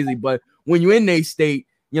like crazy. But when you're in their state,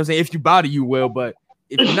 you know what I'm saying? If you bother, you will. But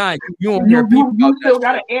if you're not, you don't hear people about still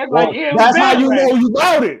gotta act like that's how you know you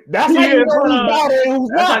about it. That's how you know you about it. Who's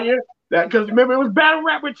not? Because remember, it was battle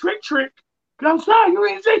rap with Trick. I'm sorry, you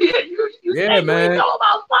ain't say it. You man. Know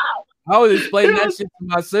about wow. I was explaining that shit to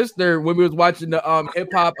my sister when we was watching the hip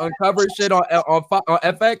hop uncovered shit on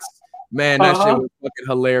FX. Man, that shit was fucking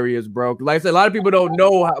hilarious, bro. Like I said, a lot of people don't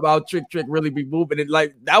know about Trick really be moving it.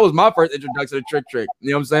 Like that was my first introduction to Trick. You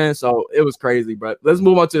know what I'm saying? So it was crazy, but let's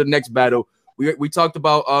move on to the next battle. We talked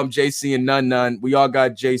about JC and None. We all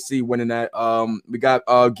got JC winning that. We got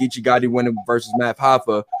Geechee Gotti winning versus Math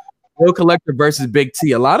Hoffa. Bill Collector versus Big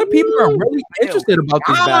T. A lot of people are really interested about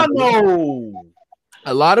this battle.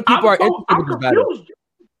 A lot of people are interested in this battle.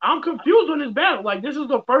 I'm confused on this battle. Like this is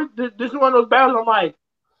the first. This is one of those battles. I'm like,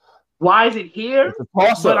 why is it here?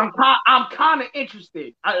 But I'm kind of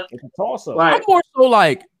interested. It's a toss-up. I'm more so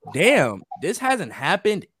like, damn, this hasn't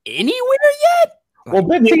happened anywhere yet. Well,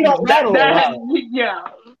 Big T don't battle. Yeah.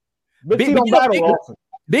 Big T don't battle.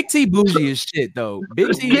 Big T bougie as shit though. Big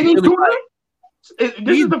T Skinny Tuna. This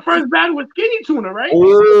is the first battle with Skinny Tuna, right?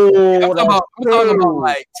 I'm talking about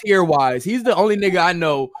like tier wise. He's the only nigga I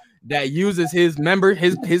know that uses his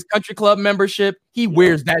country club membership. He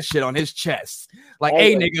wears that shit on his chest. Like,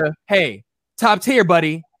 hey nigga, hey, top tier,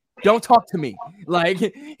 buddy. Don't talk to me. Like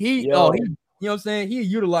he you know what I'm saying? He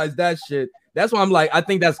utilized that shit. That's why I'm like, I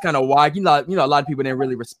think that's kind of why a lot of people didn't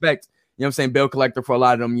really respect, you know what I'm saying, Bill Collector for a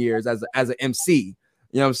lot of them years as an MC.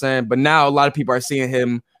 You know what I'm saying? But now a lot of people are seeing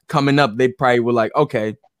him coming up. They probably were like,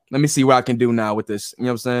 okay, let me see what I can do now with this. You know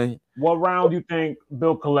what I'm saying? What round do you think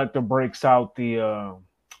Bill Collector breaks out the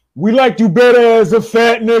we liked you better as a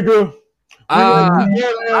fat nigga?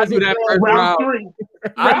 I do that first round.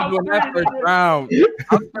 I'm doing that first round.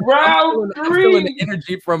 Round 3. I'm feeling the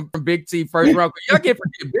energy from Big T first round. Y'all can't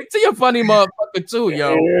forget Big T a funny motherfucker too,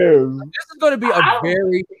 yo. This is going to be a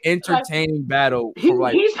very entertaining battle.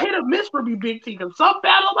 He's hit or miss for me, Big T. Because some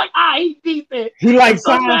battles like, he's decent. He likes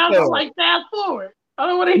some battles like fast forward. I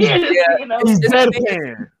don't want to hear this. You know? He's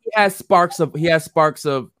deadpan. He has sparks of, you know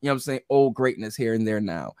what I'm saying, old greatness here and there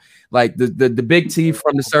now. Like the Big T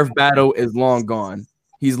from the surf battle is long gone.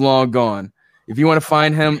 He's long gone. If you want to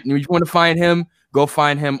find him, go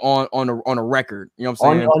find him on a record. You know what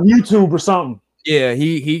I'm saying? On YouTube or something. Yeah,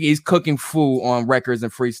 he's cooking food on records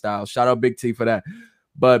and freestyle. Shout out Big T for that.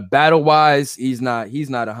 But battle wise, he's not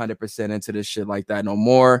 100% into this shit like that no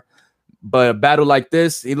more. But a battle like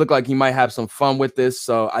this, he looked like he might have some fun with this.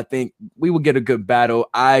 So I think we will get a good battle.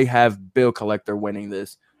 I have Bill Collector winning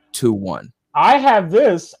this 2-1. I have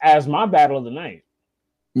this as my battle of the night.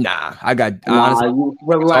 Nah, I got honestly.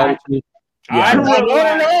 Relax. Yeah, I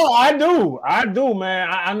do, man.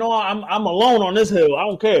 I know I'm alone on this hill. I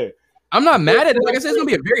don't care. I'm not mad at it. Like I said, it's gonna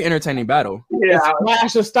be a very entertaining battle. Yeah, it's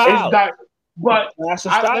Clash of Style. But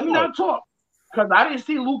let me not talk because I didn't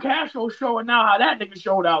see Lou Castro showing out how that nigga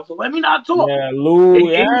showed out. So let me not talk. Yeah, Lou.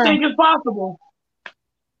 Anything is possible.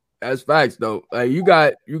 That's facts, though. Like you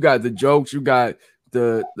got the jokes, you got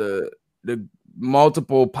the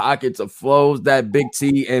multiple pockets of flows that Big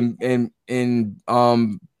T and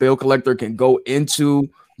Bill Collector can go into.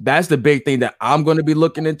 That's the big thing that I'm going to be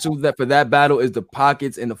looking into that for that battle is the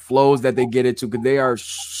pockets and the flows that they get into because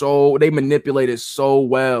they manipulate it so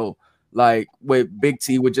well. Like with Big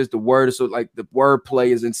T with just the word, so like the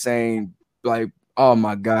wordplay is insane. Like, oh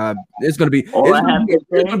my god, it's gonna be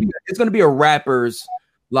a rappers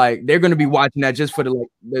like they're gonna be watching that just for the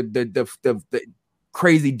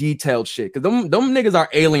crazy detailed shit because them niggas are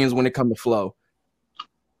aliens when it comes to flow.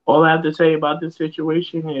 All I have to say about this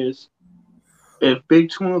situation is if Big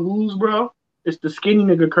Twin lose, bro, it's the skinny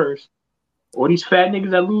nigga curse. Or these fat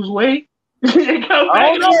niggas that lose weight.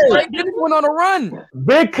 Oh no, this one on a run.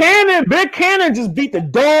 Big Cannon just beat the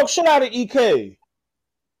dog shit out of EK.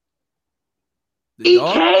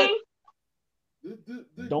 EK?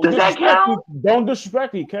 Don't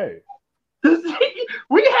disrespect EK.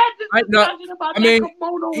 We had this discussion about that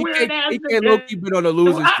kimono weird ass EK low-key been on a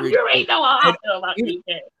losing streak. You ain't know how I feel about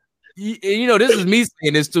EK. You know, this is me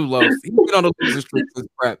saying this too low. He's been on a losing streak since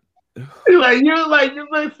prep. You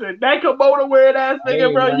listen, that kimono wearing ass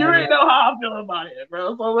nigga, bro. You ain't know how I feel about it,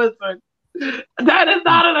 bro. So listen, that is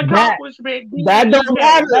not an accomplishment. That don't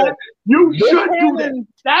matter. You should do that.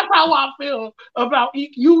 That's how I feel about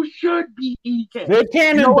EK. You should be EK. Big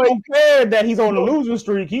Cannon don't care that he's on a losing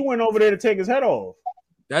streak. He went over there to take his head off.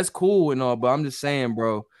 That's cool and all, but I'm just saying,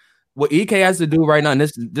 bro. What EK has to do right now, and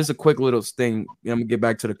this is a quick little thing. I'm gonna get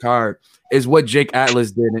back to the card. Is what Jake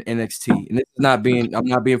Atlas did in NXT, and this is I'm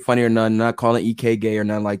not being funny or nothing. Not calling EK gay or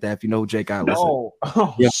nothing like that. If you know who Jake Atlas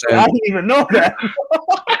is, I didn't even know that.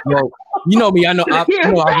 Yo, you know me. I know. I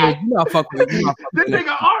fuck with you. This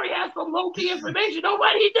nigga already has some low key information on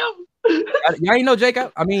what he do. Y'all ain't know Jake.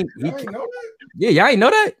 I mean, y'all ain't know that? Yeah, y'all ain't know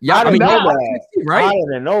that. I didn't know that. Right? I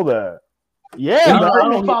didn't know that. Yeah,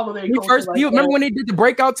 you remember when they did the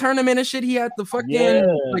breakout tournament and shit? He had the fucking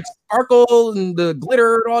like sparkle and the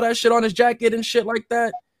glitter and all that shit on his jacket and shit like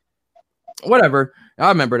that. Whatever, I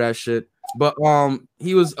remember that shit. But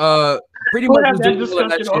he was pretty much have that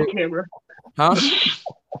discussion on camera. Huh?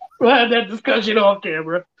 We'll have that discussion on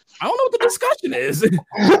camera. I don't know what the discussion is.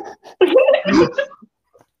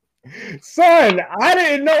 Son, I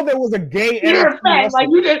didn't know there was a gay. You're a fact. Like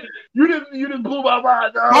you didn't blew my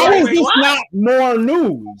mind. How is this not more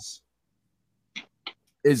news?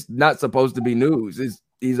 It's not supposed to be news.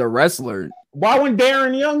 He's a wrestler. Why when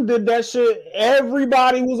Darren Young did that shit,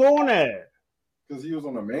 everybody was on that? Because he was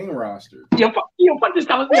on the main roster. Fuck this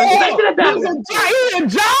conversation. He's a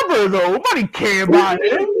jobber though. Nobody care about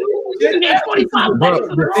it.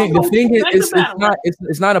 The thing is,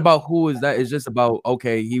 it's not about who is that. It's just about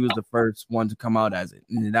he was the first one to come out as it,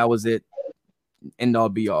 and that was it. End all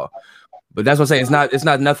be all. But that's what I'm saying. It's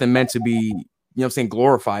not nothing meant to be,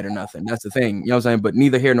 glorified or nothing. That's the thing. You know what I'm saying? But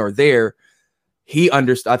neither here nor there. He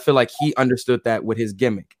understood. I feel like he understood that with his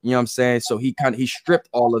gimmick. You know what I'm saying? So he stripped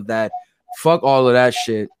all of that. Fuck all of that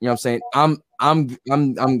shit. You know what I'm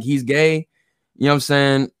saying? He's gay. You know what I'm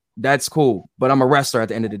saying? That's cool, but I'm a wrestler at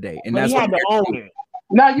the end of the day, and that's he had to own it.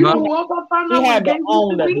 Now you know what I found out. He had to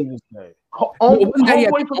own that he was gay.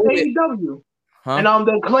 Homeboy from AEW, and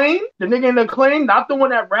the nigga in the claim, not the one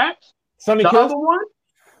that raps, Sonny Kiss? Other one,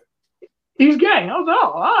 he's gay. I was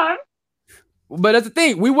all right. But that's the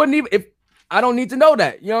thing. We wouldn't even if I don't need to know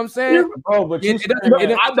that. You know what I'm saying? Oh, but it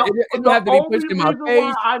doesn't have to be pushed in my face.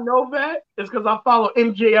 Why I know that is because I follow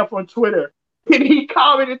MJF on Twitter. And he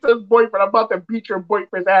commented to his boyfriend, "I'm about to beat your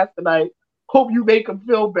boyfriend's ass tonight. Hope you make him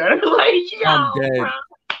feel better." Like, I'm dead. Bro.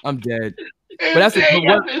 I'm dead. But that's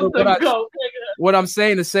what I'm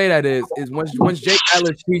saying to say that is once Jake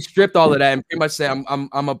Atlas he stripped all of that and pretty much say I'm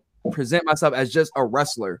gonna present myself as just a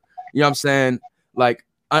wrestler. You know what I'm saying? Like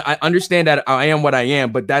I understand that I am what I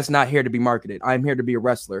am, but that's not here to be marketed. I'm here to be a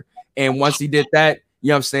wrestler. And once he did that, you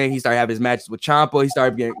know what I'm saying? He started having his matches with Ciampa. He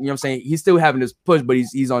started getting, you know what I'm saying? He's still having his push, but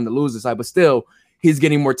he's on the loser side. But still, he's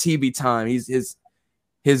getting more TV time. His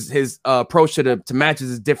approach to matches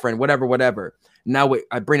is different. Whatever. Now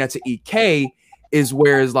I bring that to EK is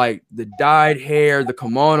where it's like the dyed hair, the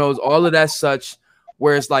kimonos, all of that such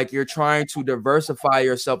where it's like you're trying to diversify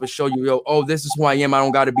yourself and show you, yo, oh, this is who I am. I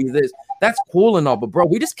don't got to be this. That's cool and all, but bro,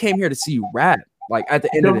 we just came here to see you rap. Like at the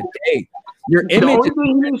end of the day, your image. The only thing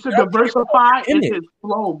he needs to diversify is his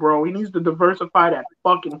flow, bro. He needs to diversify that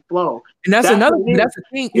fucking flow. And that's another. That's the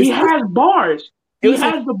thing. He has bars. He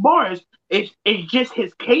has the bars. It's just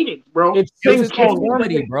his cadence, bro. It's his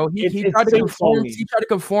conformity, bro. He tried to conform. He tried to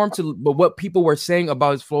conform to what people were saying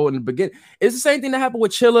about his flow in the beginning. It's the same thing that happened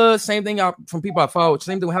with Chilla. Same thing from people I follow.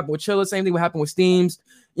 Same thing that happened with Chilla. Same thing that happened with Steams.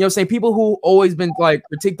 You know, saying people who always been like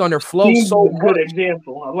critiqued on their flow. He's so good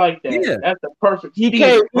example. I like that. Yeah. That's the perfect. He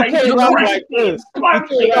came like this. He came like that.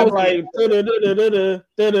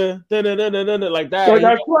 So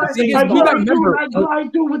that's what I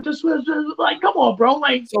do with the Swiss. Like, come on, bro.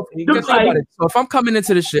 Like, so if I'm coming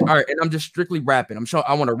into this shit, all right, and I'm just strictly rapping. I'm sure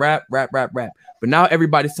I want to rap. But now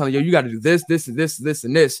everybody's telling you got to do this,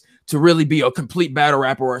 and this to really be a complete battle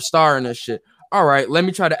rapper or a star in this shit. All right, let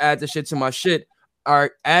me try to add this shit to my shit. All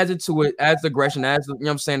right, adds it to it, adds the aggression, adds the, you know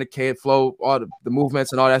what I'm saying, the K flow, all the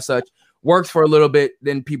movements and all that such. Works for a little bit,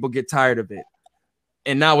 then people get tired of it.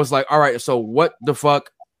 And now it's like, all right, so what the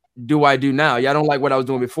fuck do I do now? Y'all don't like what I was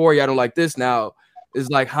doing before. Y'all don't like this now. It's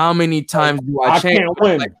like, how many times do I change? Can't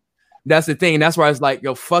win. Like, that's the thing. That's why it's like,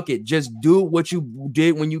 yo, fuck it. Just do what you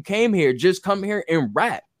did when you came here. Just come here and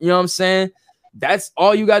rap. You know what I'm saying? That's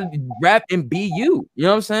all you got to rap and be you. You know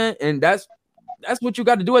what I'm saying? And that's what you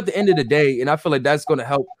got to do at the end of the day. And I feel like that's going to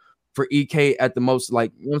help for EK at the most.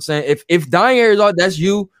 Like, you know what I'm saying? If Dying Air is all, that's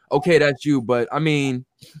you. Okay, that's you. But I mean,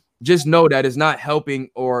 just know that it's not helping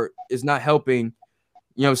you know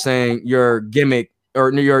what I'm saying, your gimmick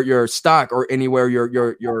or your stock or anywhere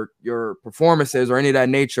your performances or any of that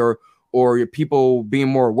nature or your people being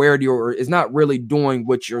more aware of you, or it's not really doing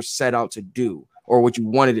what you're set out to do or what you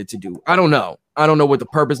wanted it to do. I don't know what the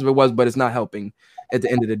purpose of it was, but it's not helping. At the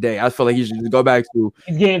end of the day, I feel like he should just go back to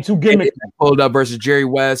he's getting too gimmicky. Pulled up versus Jerry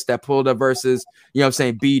West, that pulled up versus, you know what I'm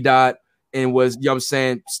saying, B Dot, and was, you know what I'm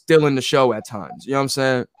saying, still in the show at times. You know what I'm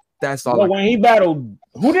saying? That's all. But when he battled,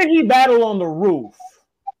 who did he battle on the roof?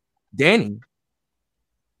 Danny.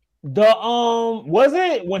 Was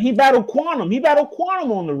it when he battled Quantum? He battled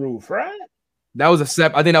Quantum on the roof, right? That was I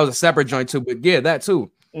think that was a separate joint too, but yeah, that too.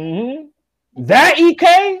 Mm-hmm. That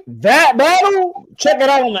EK, that battle, check it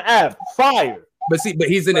out on the app. Fire. But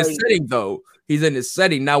he's in his setting though. He's in his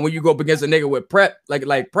setting. Now, when you go up against a nigga with Prep,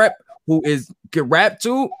 like Prep, who can rap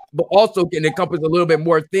too, but also can encompass a little bit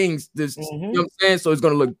more things. You know what I'm saying? So it's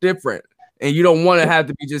gonna look different. And you don't want to have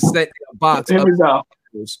to be just set in a box. Here we go.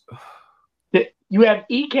 You have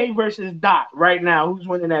EK versus Dot right now. Who's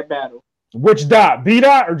winning that battle? Which Dot? B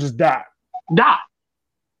Dot or just Dot? Dot.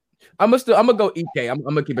 I'm gonna go EK. I'm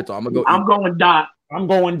gonna keep it tall. I'm going Dot. I'm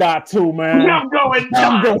going Dot too, man. I'm going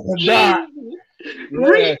Dot. Yeah.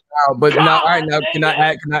 But now, all right. Now, can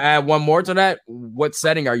I add one more to that? What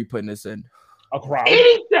setting are you putting this in? A crowd.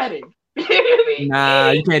 Any setting. Nah,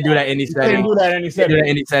 you can't do that any setting. You can't do that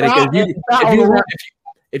any setting.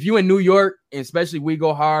 If you in New York, and especially We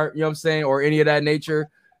Go Hard, you know what I'm saying, or any of that nature,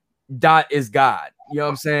 Dot is God. You know what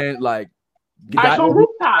I'm saying? Like, Dot,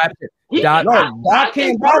 rooftop. Dot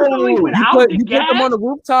can't battle on the roof. You put them on the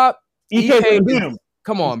rooftop. EK can beat him.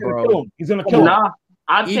 Come on, bro. He's gonna kill him. Nah.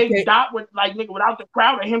 I take Dot with without the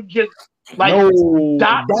crowd and him just like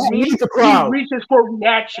Dot needs the crowd. He reaches for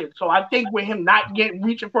reaction. So I think with him not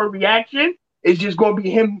reaching for reaction, it's just gonna be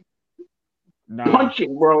him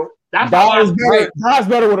punching, bro. That's Dot's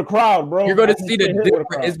better with a crowd, bro. You're gonna see the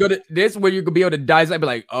difference. This where you could be able to dissect, be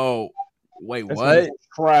like, oh, wait, what?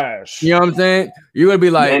 Trash. You know what I'm saying? You're gonna be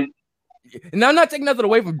like, and I'm not taking nothing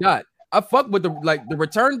away from Dot. I fuck with the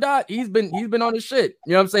return Dot. He's been on his shit.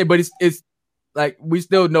 You know what I'm saying? But it's like we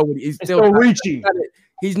still know what he's still reachy.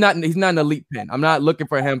 He's not an elite pen. I'm not looking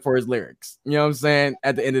for him for his lyrics. You know what I'm saying?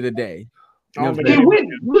 At the end of the day, you know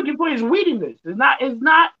looking for his wittiness. It's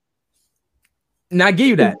not. And I give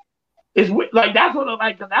you that. It's like that's what I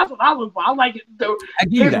like. That's what I look for. I like it.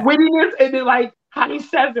 His that. wittiness and then like how he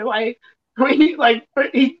says it. Like when he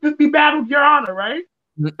battled Your Honor, right?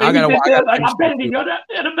 I gotta watch. I'm better than you're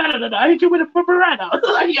better than I hit you with a Beretta.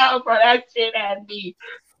 Like yo, bro, that shit had me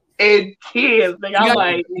in tears. Like I'm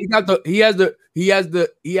like, he has the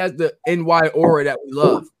NY aura that we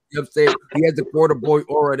love. You know what I'm saying? He has the quarter boy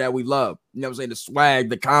aura that we love. You know what I'm saying? The swag,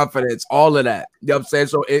 the confidence, all of that. You know what I'm saying?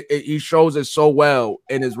 So he shows it so well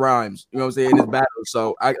in his rhymes. You know what I'm saying? In his battles.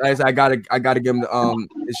 So I gotta give him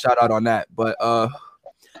his shout out on that. But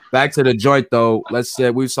back to the joint though. Let's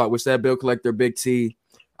say we said Bill Collector, Big T.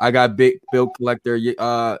 I got Big Bill Collector.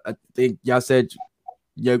 I think y'all said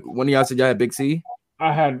one of y'all said y'all had Big C.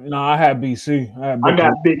 I had BC.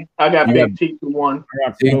 I got Big T for one. I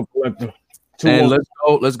got Bill Collector. And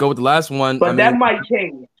let's go with the last one. But that might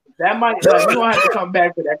change. That might like we don't have to come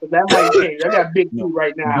back to that because that might change. I got Big Two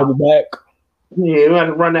right now. Back. Yeah, we have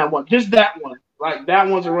to run that one. Just that one. Like that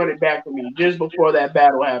one's a run it back for me just before that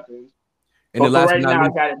battle happens. And but for right now, I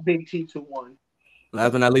got a Big T 2-1.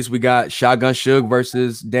 Last but not least, we got Shotgun Suge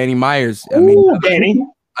versus Danny Myers. I mean, Ooh, Danny.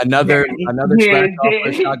 Another scratch off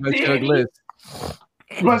the Shotgun Suge list.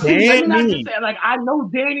 But see, not to say, like I know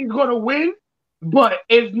Danny's gonna win, but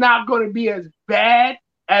it's not gonna be as bad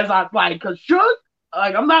as I like. Cause Suge,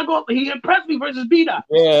 like I'm not going. He impressed me versus B-Dot.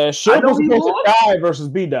 Yeah, Suge was supposed to die versus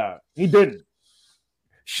B-Dot. He didn't.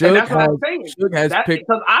 Suge has picked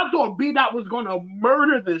because I thought B-Dot was gonna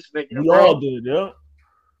murder this nigga. We all did, yeah.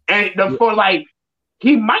 And for like,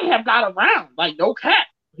 he might have got a round. Like no cap,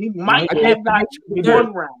 he might have got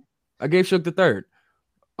one round. I gave Suge the third.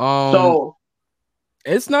 So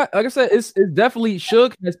it's not like I said. It's definitely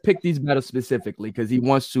Suge has picked these battles specifically because he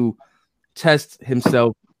wants to test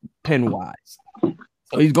himself pin wise.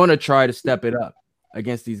 So he's going to try to step it up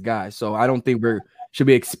against these guys. So I don't think should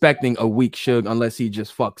be expecting a weak Suge unless he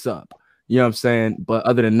just fucks up. You know what I'm saying? But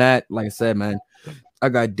other than that, like I said, man, I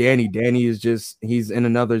got Danny. Danny is just he's in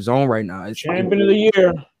another zone right now. It's champion of the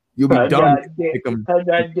year. You'll be dumb. I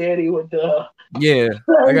got Danny with the 30.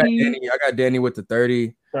 I got Danny with the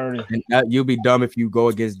 30. And you'll be dumb if you go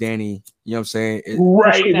against Danny. You know what I'm saying?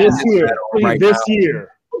 This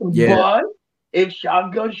year. Yeah. But if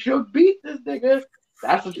Shotgun Suge beat this nigga,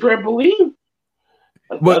 that's a trampoline.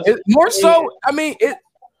 But more so, I mean, it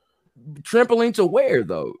trampoline to where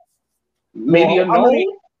though? Maybe a known.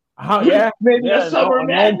 Maybe a summer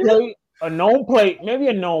plate. A known plate, maybe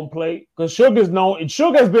a known plate, because Suge is known. And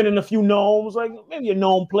Suge has been in a few gnomes, like maybe a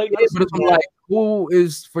known plate. Yeah, but I'm like, who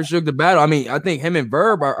is for Suge to battle? I mean, I think him and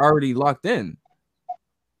Verb are already locked in.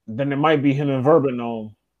 Then it might be him and Verb and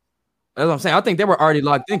gnome. That's what I'm saying. I think they were already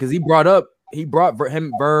locked in because he brought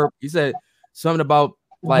him Verb. He said something about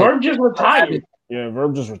like Verb just retired. Yeah,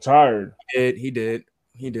 Verb just retired. He did.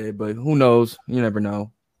 But who knows? You never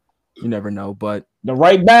know. But the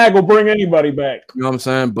right bag will bring anybody back. You know what I'm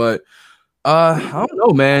saying? But I don't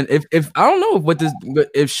know, man. If I don't know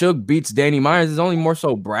if Suge beats Danny Myers, it's only more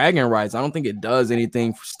so bragging rights. I don't think it does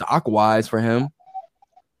anything stock wise for him.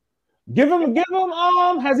 Give him.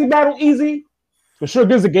 Has he battled easy? For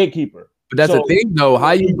Suge is a gatekeeper. But that's the thing, though.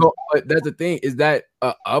 How you go? But that's the thing. Is that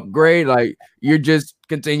an upgrade? Like you're just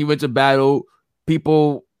continuing to battle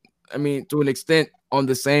people. I mean, to an extent, on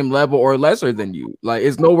the same level or lesser than you. Like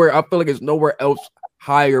it's nowhere. I feel like it's nowhere else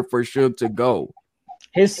higher for Suge to go.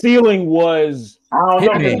 His ceiling was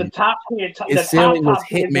Hitman. The top tier. His ceiling was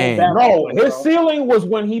Hitman. No, his ceiling was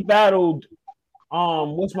when he battled.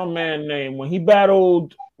 What's my man name? When he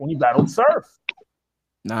battled Surf.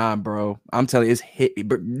 Nah, bro. I'm telling you, it's hit.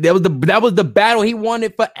 That was the battle he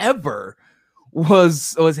wanted forever.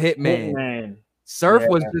 Was Hitman. Surf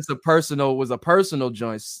was just a personal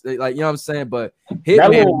joint. Like, you know what I'm saying? But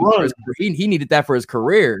Hitman, he needed that for his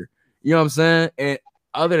career. You know what I'm saying? And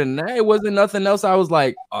other than that, it wasn't nothing else. I was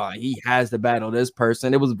like, oh, he has to battle this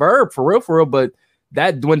person. It was Verb for real. But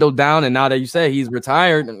that dwindled down. And now that you say he's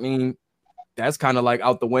retired, I mean, that's kind of like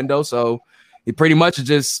out the window. So he pretty much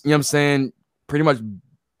just, you know what I'm saying, pretty much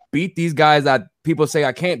beat these guys that people say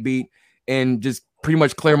I can't beat and just pretty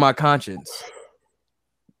much clear my conscience.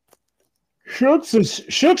 Suge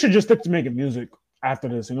should just stick to making music after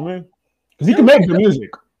this, you know what I mean? Because he can make the music.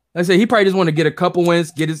 I say he probably just want to get a couple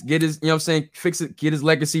wins, get his, you know what I'm saying, fix it, get his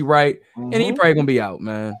legacy right, and he probably gonna be out,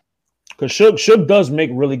 man. Because Suge does make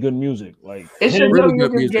really good music. Like it's a really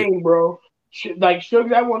good music game, bro. Like Suge's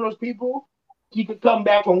that one of those people. He could come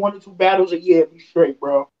back from 1 or 2 battles a year and be straight,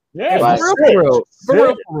 bro. Yeah, like,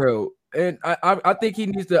 for real. And I think he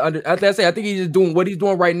needs to I think he's just doing what he's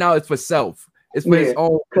doing right now is for self. It's for his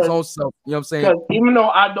own self. You know what I'm saying? Because even though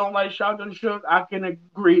I don't like Shotgun Suge, I can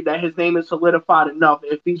agree that his name is solidified enough.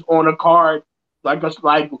 If he's on a card,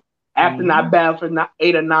 after not battle for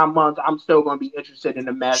 8 or 9 months, I'm still going to be interested in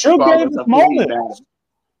the match. Suge gave us moments.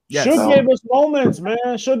 Suge gave us moments, man.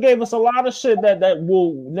 Suge gave us a lot of shit that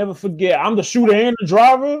we'll never forget. I'm the shooter and the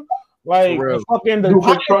driver. Like the fucking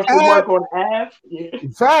work on ass. Yeah.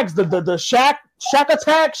 Facts, the Shaq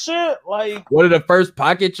attack shit. Like one of the first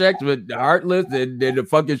pocket checks with Heartless and the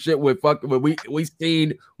fucking shit with we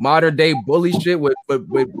seen modern day bully shit with Bill.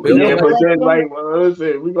 Yeah, but then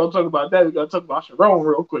listen, we gonna talk about that. We gotta talk about Sharon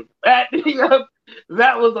real quick. That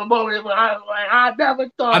was a moment where I was like, I never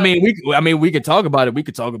thought. I mean, we could talk about it. We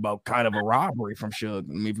could talk about kind of a robbery from Suge.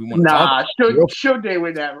 I mean, if we want to talk. Suge did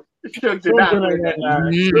with that. Suge did not win that.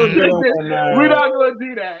 We're not gonna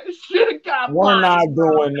do that. Suge got. We're not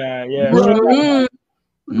doing that. Yeah.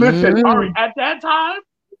 Listen, Ari, at that time,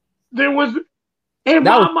 there was In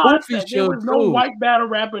That my was mindset, Kofi there was Shug, no too. white battle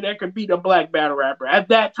rapper that could beat a black battle rapper at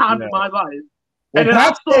that time in my life. Well, And then I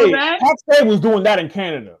saw that. Pat Stay was doing that in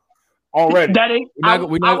Canada already. That ain't.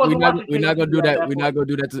 We're not gonna do that. We're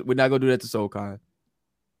not gonna do that to Soul Khan.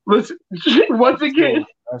 Listen, once again.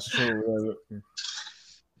 That's true.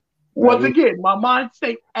 Once again, my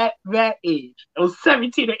mindset at that age, I was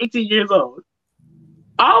 17 or 18 years old.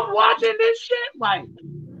 I'm watching this shit like,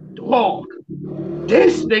 dog,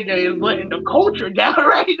 this nigga is letting the culture down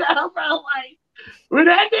right now, bro. Like, when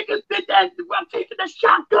that nigga did that, I'm taking the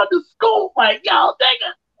shotgun to school, like, yo,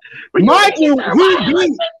 nigga. Mind you,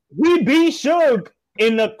 we beat Suge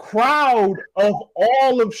in the crowd of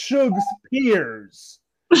all of Suge's peers.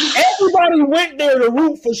 Everybody went there to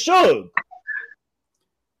root for Suge.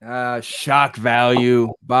 Shock value.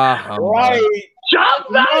 Right. Shock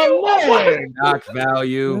value. Shock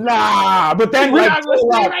value. Nah, but then like That's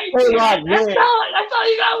how you got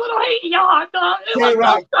a little hate in your heart, dog.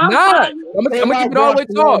 Nah, I'm gonna keep it all the way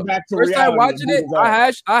tall. First time watching it,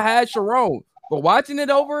 I had Sharon. But watching it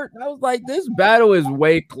over, I was like, this battle is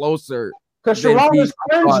way closer. Because Sharon is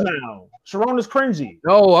cringe now. Sharon is cringy.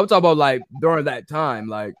 No, I'm talking about like during that time,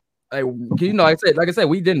 like you know, like I said,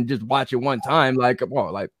 we didn't just watch it one time. Like, come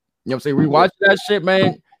on, like, you know what I'm saying? We watched that shit,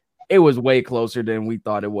 man. It was way closer than we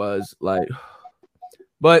thought it was. Like,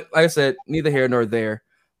 but like I said, neither here nor there.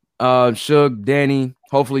 Suge, Danny,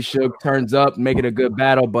 hopefully Suge turns up, make it a good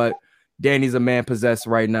battle, but Danny's a man possessed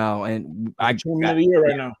right now, and I got the year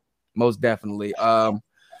right now. Most definitely.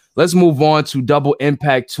 Let's move on to Double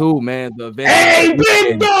Impact 2, man. The event. Hey,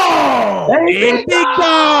 big dog! Hey, big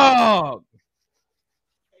dog!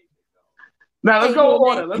 Now let's go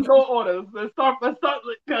order. Let's start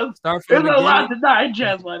because there's a lot to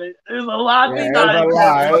digest on it. There's a lot to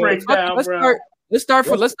digest. Break down, bro. Let's start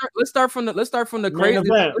from the crazy. Let's start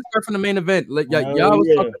from the main event. Like, y'all was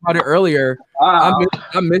talking about it earlier. I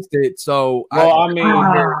missed it. So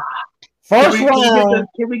first round.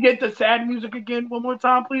 Can we get the sad music again one more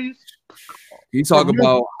time, please? You talk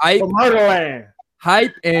about hype, Murderland,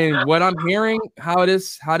 hype, and what I'm hearing, how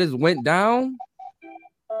this went down.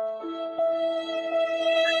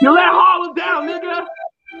 You let Harlem down, nigga.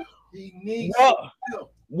 He needs.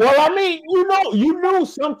 Well, I mean, you knew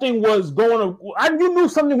something was going to. You knew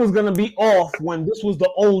something was going to be off when this was the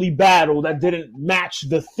only battle that didn't match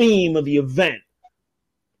the theme of the event.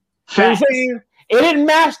 You know what I'm saying? It didn't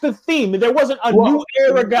match the theme. There wasn't a new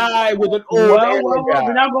era guy with an old era guy.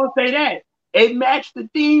 We're not going to say that. It matched the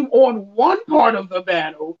theme on one part of the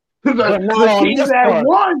battle. The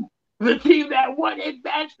team that won, it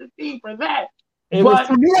matched the theme for that. It was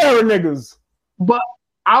two new era niggas. But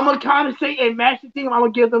I'm going to kind of say it matched the team. I'm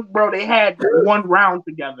going to give them, bro, they had one round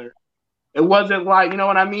together. It wasn't like, you know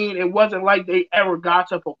what I mean? It wasn't like they ever got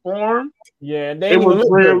to perform. Yeah, it was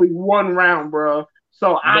literally one round, bro.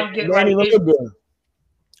 So I get like good.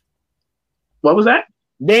 What was that?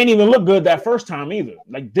 They didn't even look good that first time either.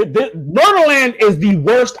 Like, Murderland is the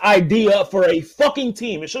worst idea for a fucking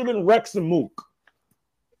team. It should have been Rex and Mook.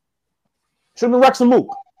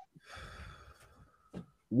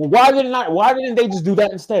 Why didn't they just do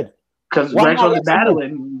that instead? Because Rex was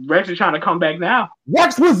battling. Rex is trying to come back now.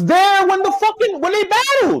 Rex was there when they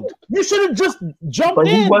battled. You should have just jumped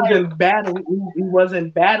in. He wasn't battling. He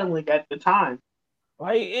wasn't battling at the time.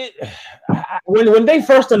 Like when they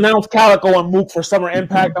first announced Calico and Mook for Summer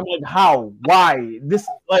Impact, I'm like, how? Why? This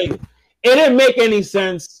it didn't make any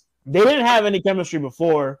sense. They didn't have any chemistry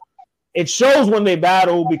before. It shows when they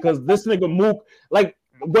battle because this nigga Mook, like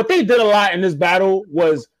what they did a lot in this battle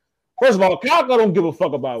was, first of all, Calico don't give a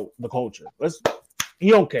fuck about the culture. He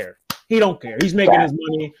don't care. He's making his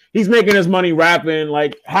money. He's making his money rapping.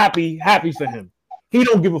 Like happy for him. He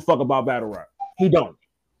don't give a fuck about battle rap. He don't.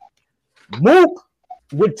 Mook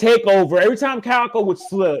would take over every time Calico would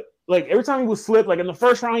slip. Like every time he would slip, like in the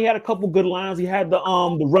first round, he had a couple good lines. He had the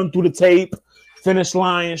run through the tape, finish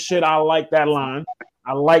line and shit. I like that line.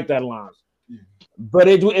 But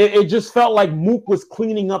it just felt like Mook was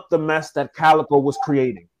cleaning up the mess that Calico was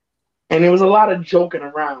creating. And there was a lot of joking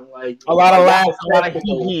around, like a lot of laughs, a lot of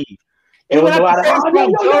hee. It was a lot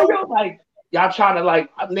of like y'all trying to like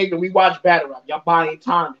nigga. We watch battle rap. Y'all buying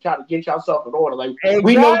time to try to get yourself in order. Like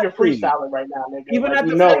we know you're freestyling right now, nigga. Even like, at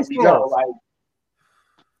the face-off, like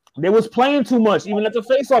they was playing too much. Even at the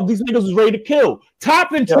face-off, these niggas was ready to kill.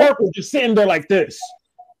 Top and Twerk was just sitting there like this,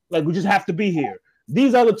 like we just have to be here.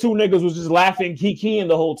 These other two niggas was just laughing, keying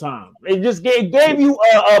the whole time. It just gave you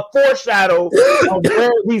a foreshadow of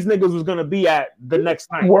where these niggas was gonna be at the next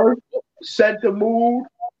time. Work set the mood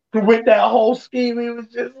with that whole scheme. It was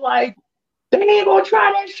just like they ain't gonna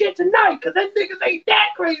try that shit tonight because that niggas ain't that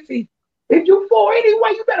crazy. If you fall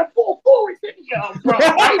anyway, you better fall forward. Yo, bro.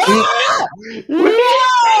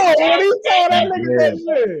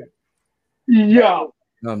 Yo.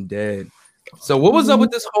 I'm dead. So what was up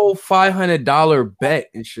with this whole $500 bet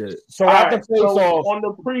and shit? So after face-off on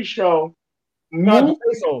the pre-show, not the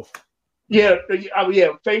face-off. Yeah,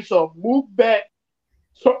 face-off. Mook bet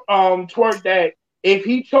Twerk that if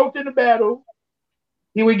he choked in the battle,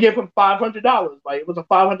 he would give him $500. Like it was a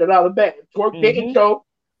 $500 bet. If Twerk didn't choke,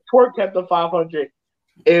 Twerk kept the $500.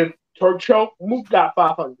 If Twerk choked, Mook got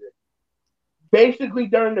 $500. Basically,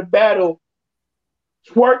 during the battle,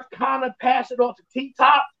 Twerk kind of passed it off to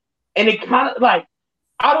T-Top, and it kind of like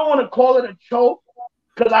I don't want to call it a choke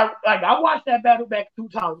because I watched that battle back 2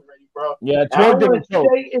 times already, bro. Yeah, Twerk didn't choke.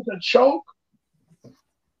 Say it's a choke.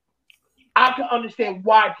 I can understand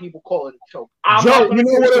why people call it a choke. Joe, you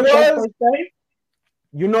know what it was?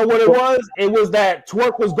 You know what it was? It was that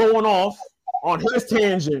Twerk was going off on his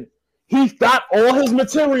tangent. He got all his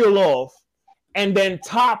material off, and then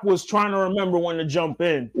Top was trying to remember when to jump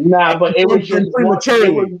in. Nah, but it was just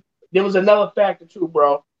prematurely. There was another factor too,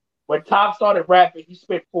 bro. When Top started rapping, he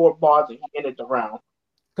spit 4 bars and he ended the round.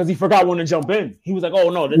 Because he forgot when to jump in. He was like, "Oh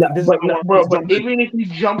no, this bro." But even if he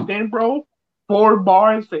jumped in, bro, 4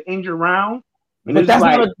 bars to end your round. But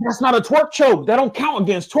that's not a Twerk choke. That don't count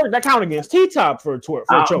against Twerk. That count against T-Top for a choke.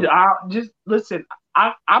 Just listen.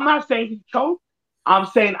 I'm not saying he choked. I'm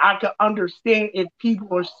saying I can understand if people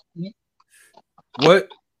are. What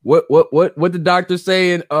the doctor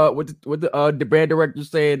saying? What the brand director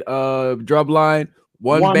saying? Drum line.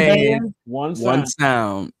 One band, one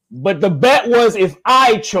sound. But the bet was if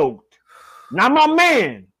I choked, not my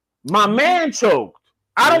man. My man choked.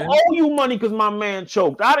 I don't owe you money because my man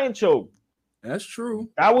choked. I didn't choke. That's true.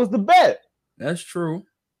 That was the bet. That's true.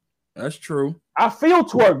 That's true. I feel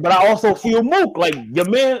Twerk, but I also feel Mook. Like your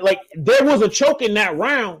man, like there was a choke in that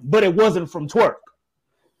round, but it wasn't from Twerk.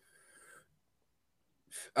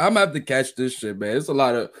 I'm gonna have to catch this shit, man. It's a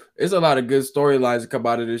lot of good storylines that come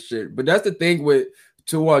out of this shit. But that's the thing with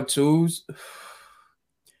 2-on-2s.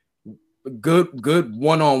 Good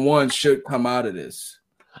 1-on-1 should come out of this.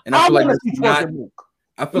 And I feel like that's not.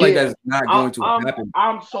 I feel like that's not going to happen.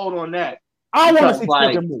 I'm sold on that. I want to see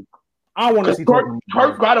Twerk and Mook. I want to see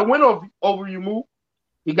Twerk got a win over you, Mook.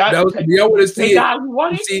 He got. They want to see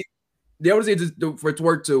it. They want to see it for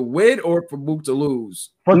Twerk to win or for Mook to lose.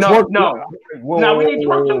 No. Now we need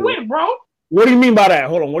Twerk to win, bro. What do you mean by that?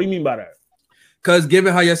 Hold on. What do you mean by that? Because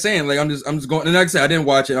given how you're saying, like I'm just going. And like I said, I didn't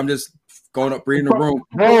watch it. I'm just going up, reading the room.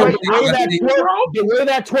 Bro, the way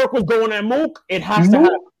that Twerk was going at Mook, it has to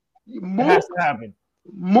happen. It has to happen.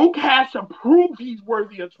 Mook has to prove he's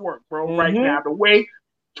worthy of Twerk, bro. Right now, the way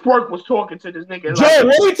Twerk was talking to this nigga. Joe,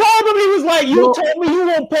 when he told him, he was like, "You told me you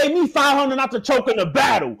won't pay me $500 not to choke in the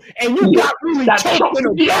battle, and you got really choked in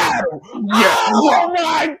the battle." Yeah. Oh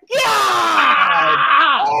my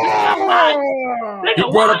god! He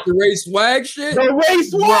brought up the Ray Swag shit. The Ray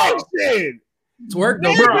Swag shit.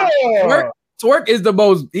 Twerk is the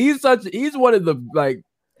most. He's one of the like.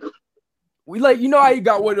 We like, you know how you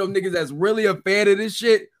got one of them niggas that's really a fan of this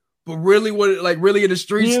shit, but really really in the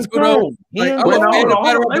streets too, though. Like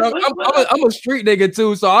I'm a street nigga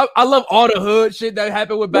too, so I love all the hood shit that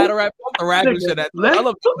happened with battle rap. The rapping shit. I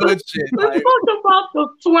love the hood shit. Let's talk about the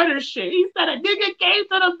sweater shit. He said a nigga came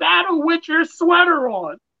to the battle with your sweater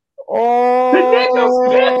on. Oh, the nigga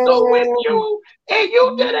pistol with you, and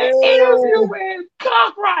you did an interview with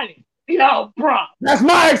cock riding. Yo, bro. That's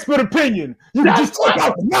my expert opinion. You can just take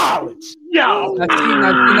out the knowledge. Yo.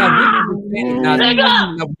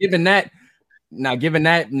 Given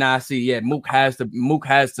that, Mook has to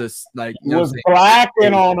like, you was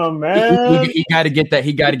blacking on him, man. He got to get that.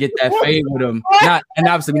 He got to get that fade with him. And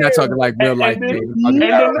obviously, we're not talking like real life. And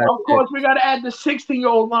then, of course, we got to add the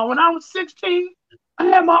 16-year-old line. When I was 16, I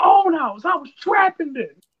had my own house. I was trapping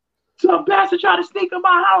it. So a bastard tried to sneak in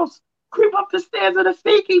my house. Creep up the stairs in a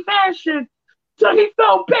sneaky fashion till he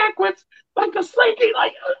fell backwards like a slinky.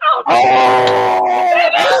 Like, he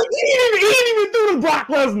didn't even do the Brock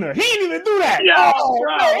Lesnar. He didn't even do that. He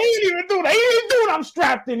didn't even do that. He didn't do it. I'm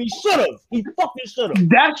strapped in. He should have. He fucking should have.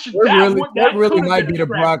 That really might be the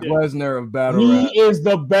Brock Lesnar of battle rap. He is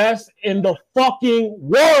the best in the fucking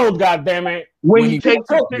world. Goddammit. When he takes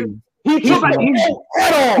it. He's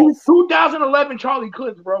 2011 Charlie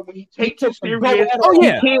Clips, bro. When he takes it serious,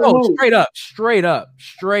 straight up.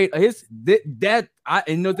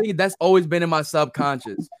 That's always been in my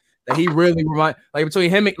subconscious. That he really between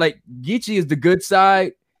him and like Geechee is the good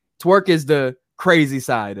side, Twerk is the crazy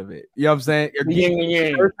side of it. You know what I'm saying?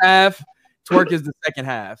 Yeah. First half, Twerk is the second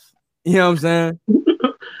half. You know what I'm saying?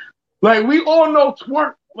 Like we all know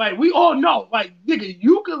Twerk. Like we all know, like nigga,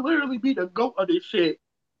 you could literally be the GOAT of this shit.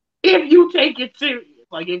 if you take it serious.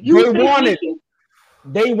 Like if you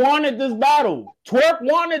they wanted this battle. Twerk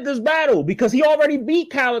wanted this battle because he already beat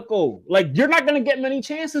Calico. Like you're not gonna get many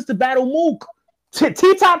chances to battle Mook.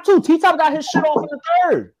 T-Top too. T-Top got his shit off in the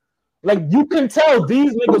third. Like you can tell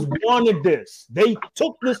these niggas wanted this. They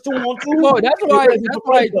took this 2-on-2. Oh, that's why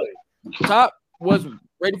Top was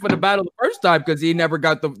ready for the battle the first time because he never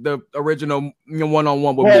got the original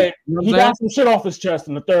one-on-one with me. You know he got some shit off his chest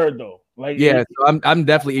in the third though. Like yeah, so I'm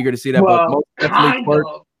definitely eager to see that. Well, but most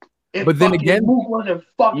definitely but then again, wasn't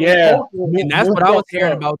fucking and that's what I was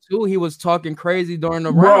hearing about too. He was talking crazy during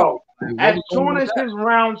the round. As soon as his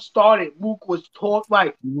round started, Mook was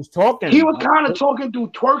talking. He was talking. He was kind of talking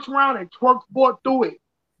through Twerk's round, and Twerk fought through it.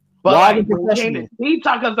 But like, he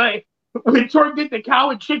talking like when Twerk did the cow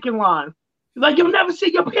and chicken line, he's like, "You'll never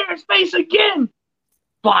see your parents' face again."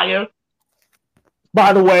 Fire.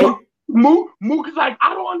 By the way, Mook is like,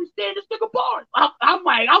 "I don't understand this nigga bars."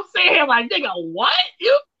 I'm saying here like, "Nigga, what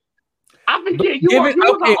you?" I forget you was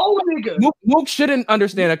an old nigga. Mook shouldn't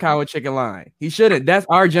understand a cow and chicken line. He shouldn't. That's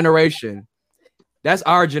our generation.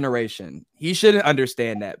 He shouldn't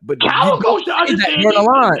understand that. But Calico should understand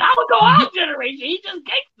that. Calico our generation. He just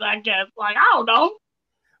gangsta, I guess. Like, I don't know.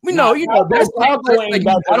 That's like,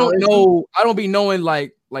 I don't know. I don't be knowing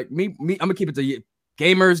like me. I'm gonna keep it to you.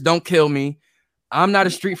 Gamers, don't kill me. I'm not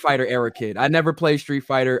a Street Fighter era kid. I never played Street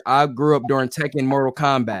Fighter. I grew up during Tekken, Mortal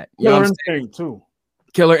Kombat. You know what I'm saying? Too.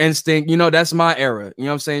 Killer Instinct, that's my era. You know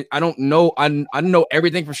what I'm saying? I don't know. I know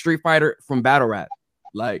everything from Street Fighter from battle rap.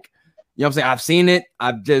 Like, you know what I'm saying? I've seen it.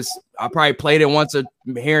 I probably played it once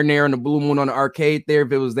here and there in the Blue Moon on the arcade there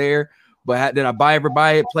if it was there. But did I buy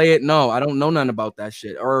it, play it? No, I don't know nothing about that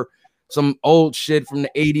shit. Or some old shit from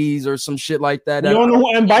the 80s or some shit like that. You don't know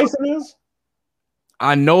who M. Bison is?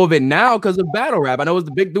 I know of it now because of battle rap. I know it's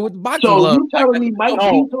the big dude with the boxing glove. You telling me Mike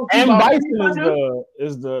M. Bison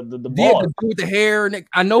is the boss. The dude with the hair.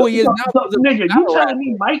 I know he is now. Nigga, you telling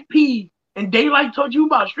me Mike P and Daylight told you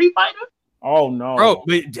about Street Fighter? Oh no, bro!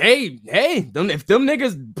 But hey, if them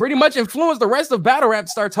niggas pretty much influenced the rest of battle rap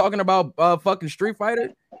to start talking about fucking Street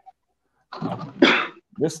Fighter.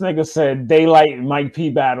 This nigga said Daylight and Mike P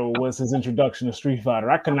battle was his introduction to Street Fighter.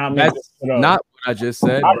 I cannot make this shit up. Not what I just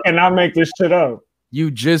said. I cannot make this shit up. You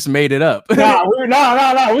just made it up. No.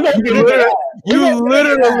 You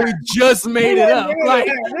literally just made it up. Like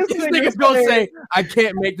this nigga's gonna say, "I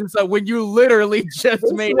can't make this up" when you literally just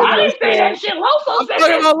made it up. I didn't say that shit. Loso said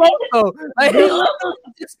that.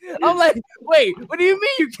 I'm like, wait, what do you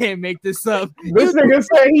mean you can't make this up? This nigga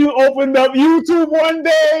said he opened up YouTube one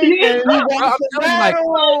day and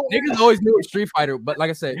niggas always knew Street Fighter, but like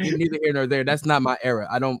I said, neither here nor there. That's not my era.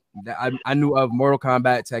 I knew of Mortal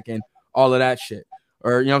Kombat, Tekken, all of that shit.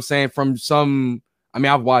 Or you know what I'm saying? From some, I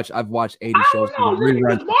mean, I've watched 80 shows. Marvel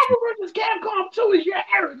vs. Capcom 2 is your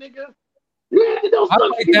era, nigga.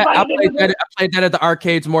 I played that at the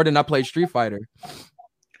arcades more than I played Street Fighter.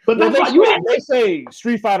 But they say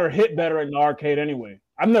Street Fighter hit better in the arcade anyway.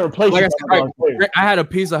 I've never played. Like I had a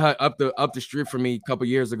Pizza Hut up the street from me a couple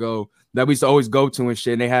years ago that we used to always go to and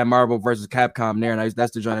shit. And they had Marvel vs. Capcom there, and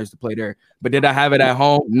that's the joint I used to play there. But did I have it at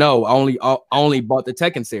home? No, I only bought the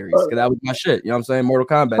Tekken series because that was my shit. You know what I'm saying? Mortal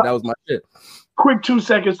Kombat, that was my shit. Quick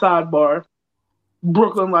 2-second sidebar.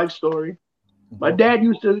 Brooklyn life story. My dad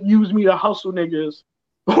used to use me to hustle niggas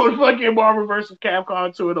on fucking Marvel vs.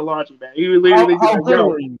 Capcom 2 in the launching man. He would literally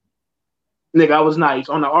be nigga, I was nice.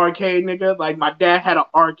 On the arcade, nigga, like my dad had an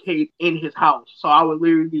arcade in his house. So I would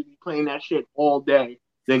literally be playing that shit all day.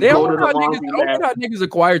 Then go to the how niggas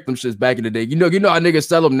acquired them shits back in the day. You know how niggas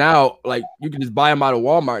sell them now. Like you can just buy them out of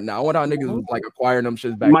Walmart now. I wonder how niggas was like acquiring them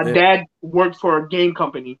shits back then. My dad worked for a game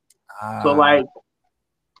company. So like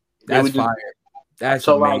that's fire. That's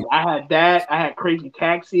so amazing. Like I had that, I had Crazy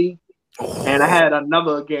Taxi, and I had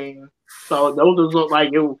another game. So those was like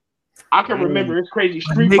it. I can remember it's crazy.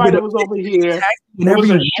 Street Fighter was over here. There was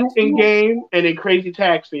a shooting game and then Crazy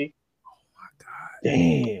Taxi. Oh my god!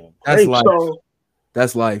 Damn, that's life.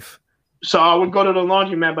 That's life. So I would go to the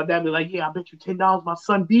laundromat, but that'd be like, "Yeah, I bet you $10 my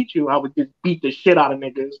son beat you." I would just beat the shit out of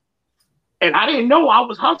niggas, and I didn't know I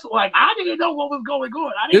was hustling. Like I didn't know what was going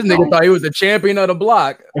on. This nigga thought he was the champion of the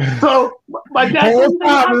block. So my dad,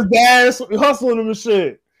 his dad's hustling him and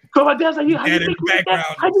shit. So my dad's like, "How you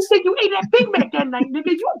think you ate that Big Mac that night,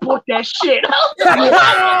 nigga? You bought that shit."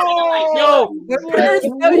 Yo, you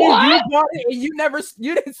bought it and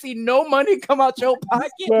you didn't see no money come out your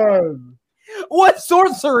pocket. What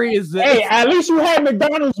sorcery is this? Hey, at least you had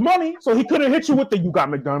McDonald's money, so he couldn't hit you with the "you got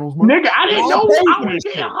McDonald's money." Nigga, I didn't know.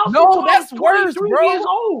 No, that's worse, bro. Years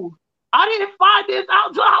old. I didn't find this out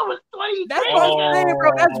until I was 23. That's what I'm saying,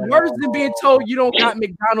 bro. That's worse than being told you don't got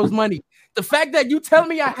McDonald's money. The fact that you tell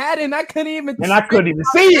me I had it and I couldn't even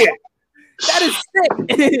see it. That is sick.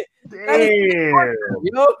 That is sick,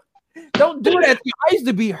 yo. Don't do that. I used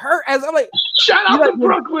to be hurt as I'm like, shout out to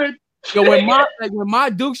Brooklyn. Yo, when my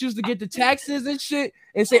Dukes used to get the taxes and shit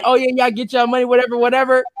and say, oh yeah, y'all get y'all money,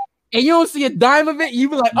 whatever, and you don't see a dime of it, you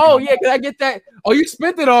be like, oh yeah, can I get that? Oh, you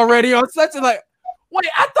spent it already on such a like, wait,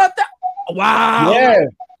 I thought that. Wow. Yeah,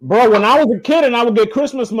 bro. When I was a kid and I would get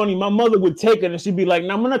Christmas money, my mother would take it and she'd be like,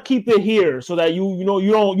 "Now I'm gonna keep it here so that you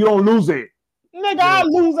don't lose it." Nigga, I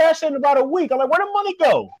lose that shit in about a week. I'm like, where the money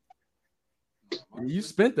go? You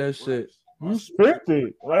spent that shit. You spent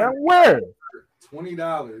it. Like, where?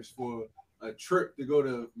 $20 for a trip to go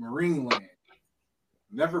to Marineland.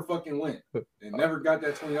 Never fucking went and never got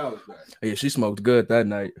that $20 back. Yeah, she smoked good that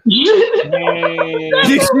night. She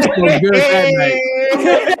smoked good that night.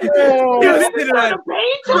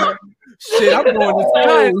 Shit, I'm going to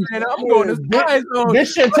Skies, man. I'm going to Skies.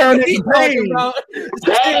 This shit turned into pain.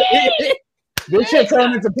 This shit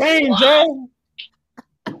turned into pain, Joe.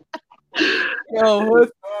 Yo,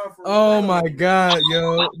 oh my God,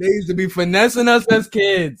 yo, they used to be finessing us as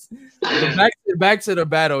kids. Back to the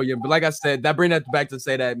battle, yeah. But like I said, that bring that back to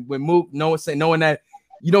say that when Mook, knowing that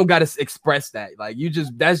you don't gotta express that, like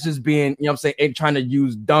that's just being, you know what I'm saying, trying to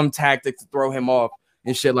use dumb tactics to throw him off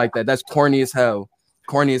and shit like that. That's corny as hell,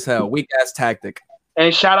 weak ass tactic.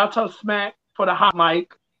 And shout out to Smack for the hot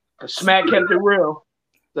mic. Smack kept it real.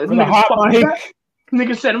 The hot mic.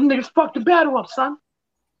 Nigga said them niggas fucked the battle up, son.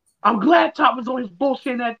 I'm glad Top was on his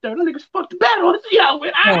bullshit in that third. Them niggas fucked the battle.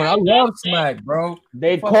 I love Smack, bro.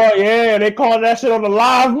 They call that shit on the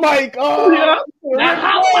live mic. Oh, yeah. That's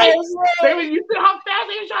how you see how fast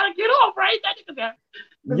they was trying to get off, right? That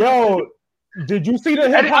Yo, did you see the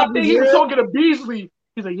hip hop? I think he was talking to Beasley.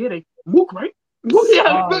 He's like, yeah, they Mook, right? Mook,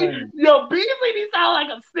 yeah. Yo, Beasley, he sound like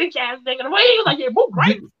a snitch ass nigga. The way he was like, yeah, Mook,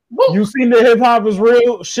 right? Mook. You seen the hip hop is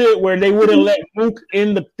real shit where they wouldn't let Mook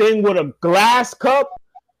in the thing with a glass cup?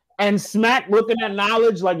 And Smack looking at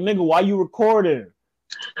Knowledge like, nigga, why you recording?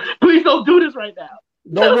 Please don't do this right now.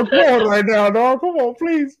 Don't record right now, dog. Come on,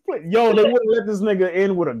 please. Yo, they wouldn't let this nigga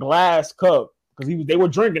in with a glass cup because they were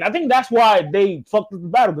drinking. I think that's why they fucked up the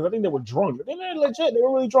battle because I think they were drunk. They were legit. They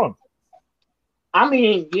were really drunk. I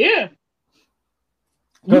mean, yeah.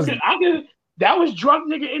 That was drunk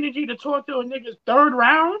nigga energy to talk to a nigga's third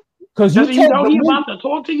round. Because you know he's about to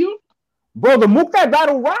talk to you. Bro, the Mook that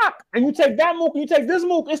battle Rock, and you take that Mook, and you take this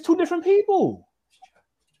Mook, it's two different people.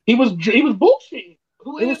 He was bullshit. It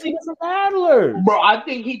was two different battlers. Bro, I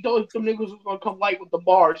think he thought some niggas was gonna come light with the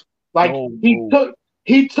bars. Like he took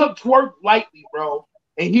Twerk lightly, bro.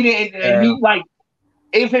 And he didn't and he like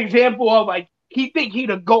it's an example of like he think he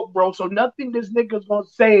the GOAT, bro. So nothing this nigga's gonna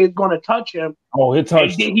say is gonna touch him. Oh, it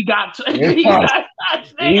touched. And then he got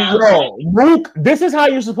touched. Bro, Mook, this is how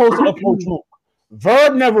you're supposed to approach Mook.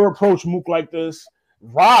 Verb never approached Mook like this.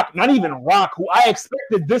 Rock, not even Rock, who I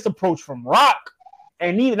expected this approach from Rock,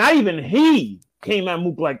 and not even he came at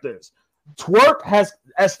Mook like this. Twerk has,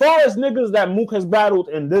 as far as niggas that Mook has battled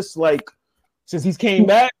in this, like, since he's came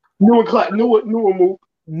back, newer Mook.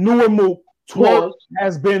 Twerk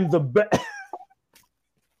has been the best.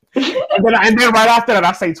 and then right after that,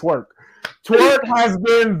 I say Twerk. Twerk has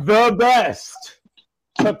been the best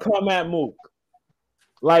to come at Mook.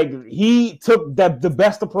 Like, he took the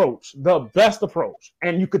best approach,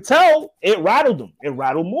 and you could tell it rattled him. It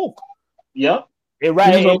rattled Mook. Yep. It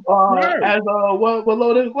rattled what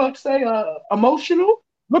Loaded say? Emotional.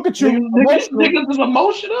 Look at you, niggas is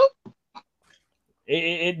emotional.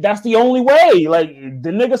 That's the only way. Like,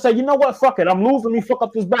 the nigga said, you know what? Fuck it, I'm losing. Me fuck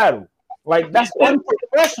up this battle. Like, that's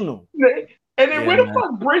unprofessional. And then where the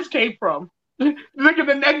fuck Bridge came from? Look at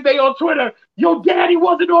the next day on Twitter. Your daddy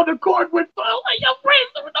wasn't on the court with. I'm like, yo,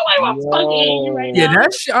 Brizz, nobody was fucking you right now.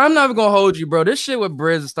 That shit. I'm not gonna hold you, bro. This shit with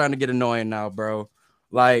Brizz is starting to get annoying now, bro.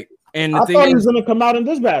 Like, and I thought he was gonna come out in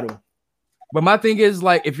this battle. But my thing is,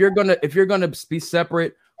 like, if you're gonna be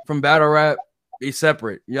separate from battle rap, be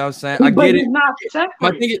separate. You know what I'm saying? I get it. He's not separate.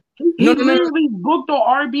 My thing is, he literally booked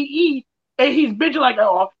on RBE, and he's bitching like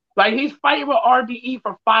he's fighting with RBE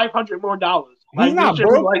for $500 more. Like, he's not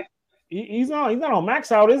broke. Like, he's not on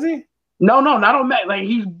Max Out, is he? No, not on Max. Like,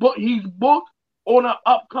 he's booked on an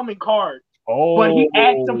upcoming card. Oh, but he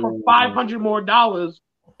asked him for $500 more,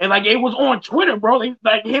 and like it was on Twitter, bro.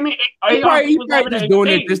 Like him and he probably just doing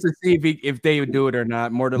it just to see if they would do it or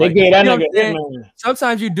not. More than like,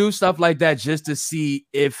 sometimes you do stuff like that just to see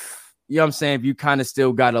if, you know what I'm saying, if you kind of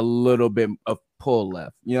still got a little bit of pull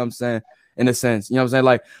left. You know what I'm saying? In a sense, you know what I'm saying?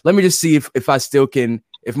 Like, let me just see if I still can.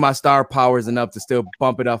 If my star power is enough to still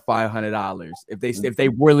bump it up $500, if they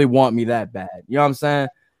really want me that bad, you know what I'm saying?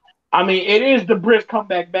 I mean, it is the Brits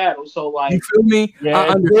comeback battle, so like, you feel me? Yeah, I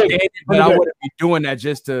understand it, but I good. wouldn't be doing that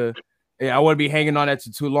just to. Yeah, I wouldn't be hanging on that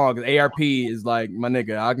for too long. Because ARP is like, my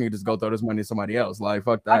nigga, I can just go throw this money to somebody else. Like,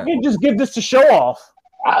 fuck that. I can just give this to show off.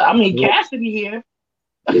 I mean, Cassidy here.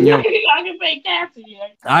 Yeah. I can pay Cassidy here.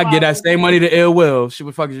 I get that same money to Ill Will. Shit,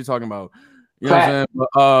 what the fuck is you talking about? You know what I'm saying?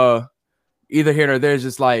 But, either here or there, it's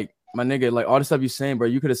just like, my nigga, like all the stuff you're saying, bro,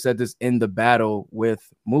 you could have said this in the battle with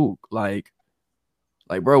Mook. Like,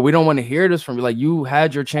 bro, we don't want to hear this from you. Like, you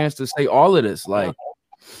had your chance to say all of this. Like,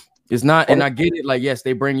 it's not, and I get it. Like, yes,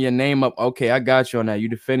 they bring your name up. Okay, I got you on that. You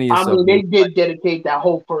defending yourself. I mean, they did dedicate that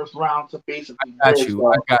whole first round to basically. I got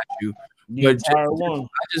you. But I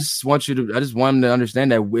just want them to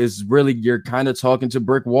understand that it's really, you're kind of talking to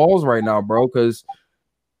brick walls right now, bro, because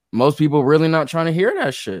most people really not trying to hear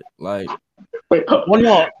that shit. Like, wait,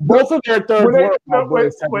 no, both of their third. Wait,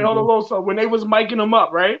 hold on, so when they was miking them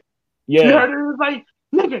up, right? Yeah, you heard it was like,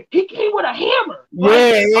 nigga, he came with a hammer. Yeah,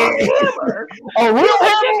 a hammer. A real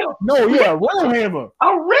hammer? No, yeah, a real hammer.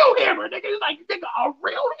 A real hammer, nigga. He's like, nigga, a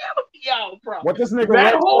real hammer. Yo, bro. What this nigga?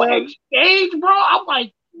 That whole exchange, bro. I'm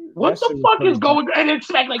like, what the fuck is going on? And it's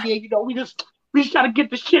like, yeah, you know, we just try to get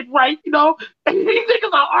the shit right, you know. And these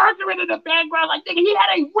niggas are arguing in the background, like, nigga, he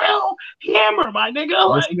had a real hammer, my nigga.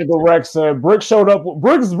 Like, this nigga Rex said, Bricks showed up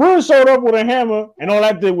with a hammer, and all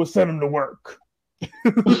that did was send him to work.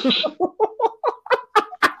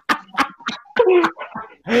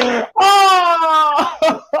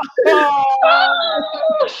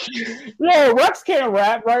 Yeah, Rex can't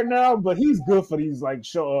rap right now, but he's good for these like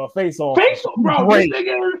face-off. Face-off, bro. Great.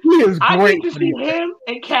 Nigga, he is great. I need to see him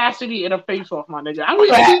and Cassidy in a face-off, my nigga. I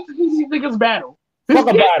need to see these niggas battle. Talk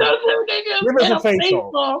about it. Give us a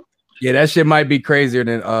face-off. Yeah, that shit might be crazier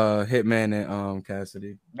than Hitman and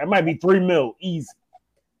Cassidy. That might be $3 million easy.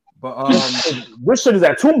 But this shit is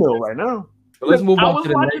at $2 million right now. But let's move on. I was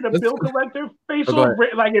watching the Bill Collector face-off,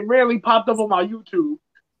 like it rarely popped up on my YouTube.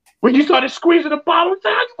 When you started squeezing the bottle,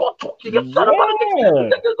 how you gonna talk to your son about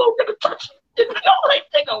it? Nigga, touch it.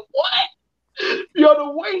 Nigga, what? Yo,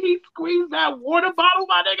 the way he squeezed that water bottle,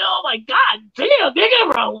 my nigga, I'm like, God damn,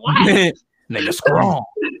 nigga, bro, what? Nigga, strong.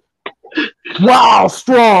 Wow,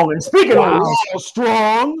 strong. And speaking of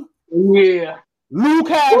strong, yeah, Lou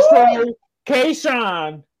Castro,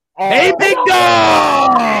 K-Shine. Hey, big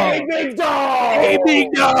dog! Hey, big dog! Hey,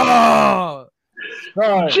 big dog!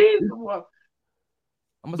 Jesus,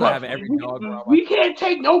 I'm gonna have every dog. We can't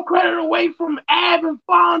take no credit away from Ab and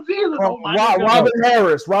Fonz either. Robin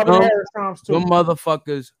Harris times two. The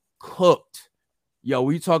motherfuckers cooked. Yo,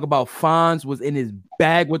 we talk about Fonz was in his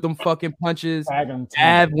bag with them fucking punches.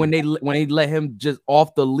 Ab, when they let him just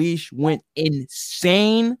off the leash, went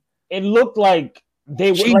insane. It looked like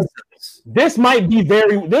they were. Like, this might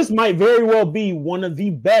very well be one of the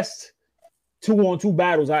best 2-on-2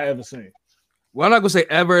 battles I ever seen. Well, I'm not gonna say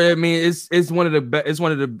ever. I mean, it's one of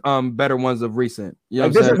the better ones of recent. You know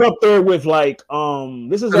like, this is up there with like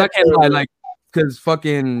this is. I can't lie, like because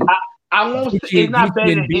fucking. I won't. It's not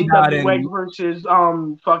better than NWA versus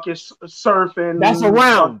fucking Surf and. That's a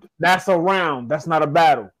round. That's a round. That's not a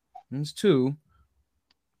battle. It's two.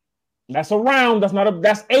 That's a round. That's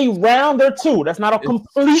a round or two. That's not a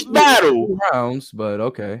complete battle. Rounds, but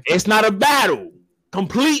okay. It's not a battle.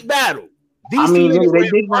 Complete battle. These they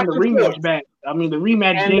did run the rematch back. I mean, the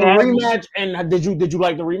rematch. And the rematch. And did you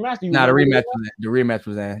like the rematch? The rematch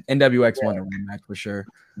was in. NWX won the rematch for sure.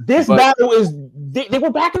 This battle is they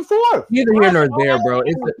were back and forth. Neither here nor there, bro.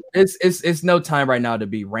 It's no time right now to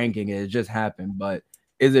be ranking it. It just happened, but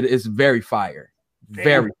it's very fire.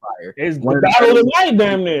 Very fire. It's the battle of the night,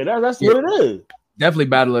 damn near. That's what it is. Definitely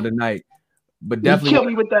battle of the night. But definitely you killed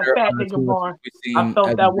me with that fat nigga bar. I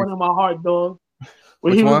felt that one in my heart, dog.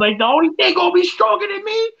 When he was like, the only thing gonna be stronger than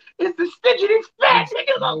me is the stitch of these fat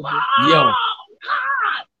niggas. Yo. God.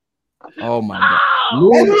 Oh my God.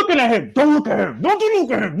 Don't look at him. Don't look at him. Don't you look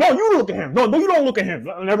at him. No, you look at him. No, you don't look at him.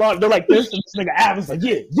 And they're like this, and this nigga Adam's like,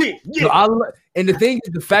 yeah. So and the thing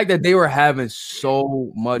is, the fact that they were having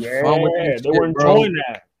so much fun with this, they were enjoying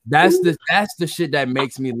that. That's the shit that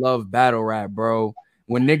makes me love battle rap, bro.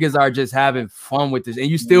 When niggas are just having fun with this, and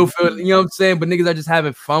you still feel, you know what I'm saying? But niggas are just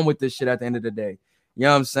having fun with this shit at the end of the day. You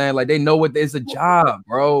know what I'm saying? Like, they know what it's a job,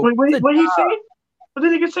 bro. What he say? But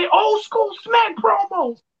then they can say old school smack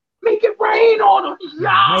promos. Make it rain on them.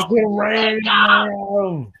 Make it rain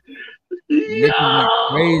on them.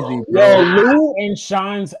 Crazy, bro. Yo, Lou and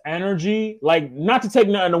Shine's energy, like, not to take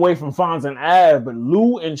nothing away from Fonz and Av, but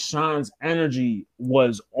Lou and Shine's energy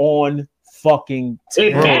was on fucking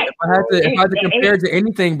if I had to compare to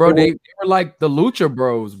anything, bro, they were like the Lucha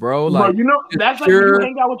Bros, bro. Like, bro, you know, that's like when you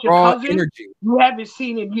hang out with your cousin. Energy. You haven't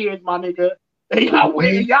seen in years, my nigga. And y'all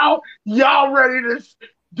wait, y'all ready to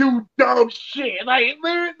do dumb shit. Like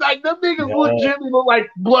them niggas legitimately look like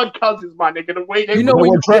blood cousins, my nigga. The way they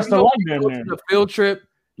were dressed alike the field trip,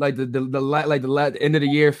 like the end of the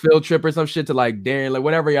year field trip or some shit to like Darien, like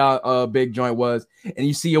whatever y'all big joint was, and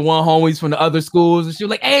you see your one homies from the other schools, and she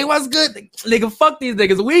was like, "Hey, what's good, nigga? Fuck these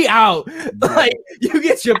niggas, we out." Like you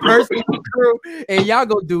get your personal crew, and y'all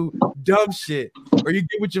go do dumb shit, or you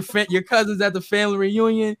get with your cousins at the family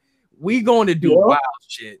reunion. We going to do wild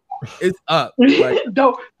shit. It's up. Like,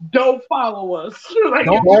 don't follow us. Like,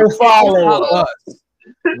 don't follow us.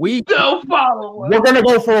 Don't follow us. We're gonna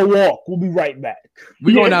go for a walk. We'll be right back.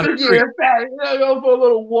 We're going down the street. We're go for a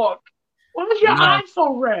little walk. Why was your eyes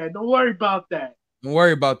so red? Don't worry about that. Don't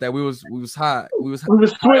worry about that. We was hot. We was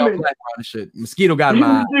swimming. Shit. Mosquito got in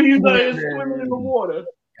my eye. You swimming in the water.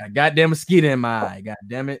 Got a goddamn mosquito in my eye. God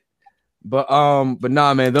damn it. But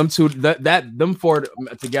nah, man. Them two, them four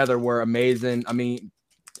together were amazing. I mean,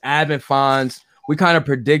 Av and Fonz. We kind of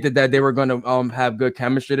predicted that they were going to have good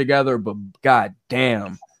chemistry together, but god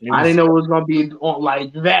damn, I didn't know it was going to be on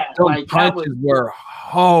like that. Like punches were,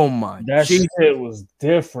 oh my, that shit was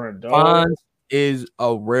different. Dog. Fonz is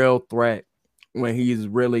a real threat when he's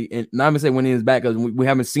really in. Not even say when he's back, because we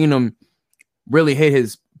haven't seen him really hit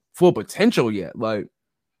his full potential yet. Like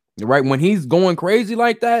right when he's going crazy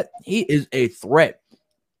like that, he is a threat.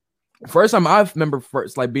 First time I remember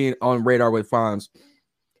like being on radar with Fonz.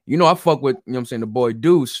 You know, I fuck with, you know what I'm saying, the boy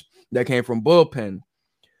Deuce that came from Bullpen.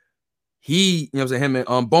 He, you know what I'm saying, him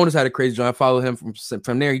and Bonus had a crazy joint. I followed him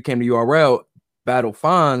from there. He came to URL, battle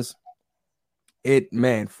Fonz.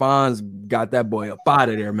 Fonz got that boy up out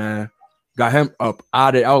of there, man. Got him up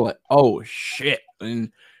out of there. I was like, oh shit.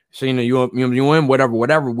 And seeing the UM,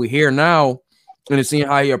 whatever we hear now, and seeing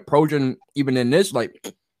how he approaching even in this,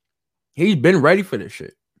 like, he's been ready for this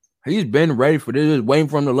shit. He's been ready for this, just waiting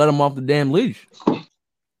for him to let him off the damn leash.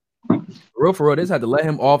 For real, they just had to let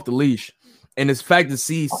him off the leash. And it's fact to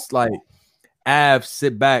see like Av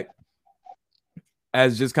sit back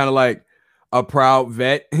as just kind of like a proud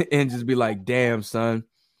vet and just be like, damn, son,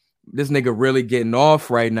 this nigga really getting off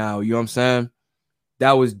right now. You know what I'm saying?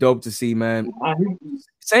 That was dope to see, man.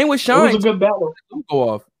 Same with Shine. It was a good battle. Go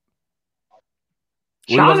off.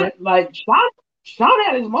 Shine had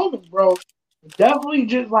his moments, bro. Definitely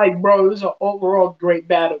just like, bro, this is an overall great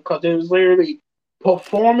battle because it was literally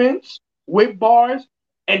performance with bars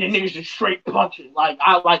and the niggas just straight punching.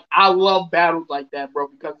 I love battles like that, bro,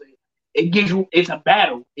 because it gives you, it's a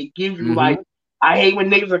battle. It gives you like, I hate when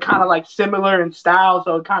niggas are kind of like similar in style,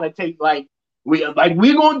 so it kind of takes like we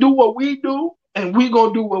gonna do what we do and we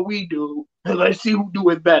gonna do what we do and let's see who do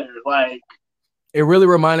it better. Like, it really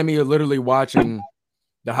reminded me of literally watching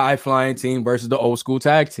the high flying team versus the old school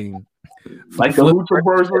tag team. Like the Lucha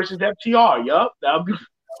Birds versus FTR, yup. That'll be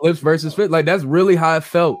Flips versus Fit. Like that's really how it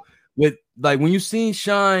felt. With like when you seen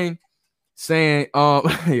Shine saying, yo,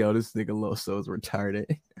 this nigga Lil So's retarded.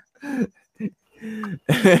 Yo,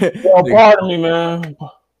 pardon me, man.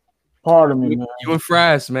 Pardon me, man. You and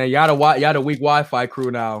Fras, man. Y'all the weak Wi-Fi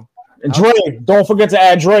crew now. And Dre, don't forget to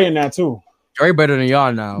add Dre in that too. Dre better than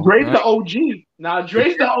y'all now. Dre's the OG. Now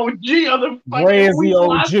Dre's the OG of the Dre is the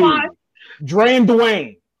OG. Wi-Fi. Dre and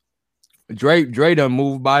Dwayne. Dre done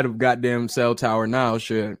moved by the goddamn cell tower now,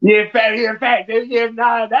 shit. Yeah, in fact.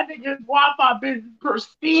 Nah, that nigga's Wi-Fi business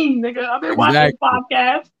pristine, nigga. I've been watching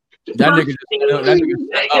podcasts. That nigga just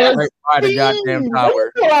right by the goddamn tower.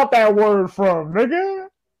 Where you got that word from, nigga?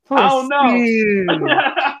 I don't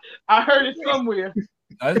know. I heard it somewhere.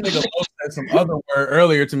 I think nigga said some other word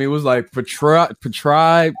earlier to me. It was like perturbed.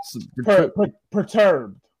 Perturbed.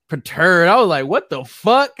 I was like, what the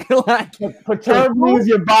fuck? Like perturbed means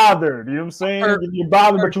you're bothered. You know what I'm saying? You're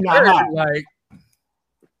bothered, but you're not hot.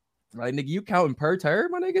 Like nigga, you counting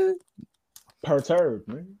perturbed, my nigga? Perturbed,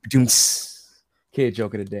 man. Kid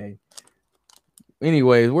joke of the day.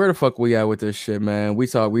 Anyways, where the fuck we at with this shit, man? We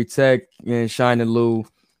Tech and Shine and Lou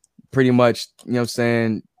pretty much, you know what I'm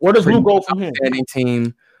saying? Where does Lou go from here? Standing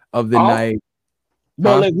team of the night.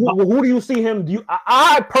 No, like who do you see him?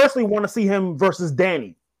 I personally want to see him versus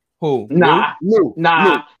Danny. Who? Nah. Lou.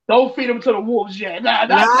 Don't feed him to the wolves yet.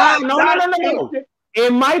 No.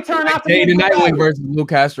 It might turn out to be a good battle versus Lou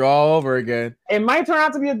Castro all over again. It might turn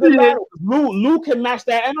out to be a good battle. Lou can match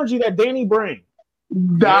that energy that Danny brings.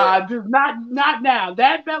 Nah, just not now.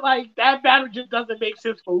 That battle just doesn't make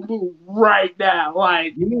sense for Lou right now.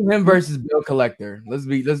 Like you mean him versus Bill Collector. Let's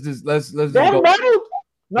just that go. Battle?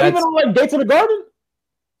 Not even on like Gates of the Garden?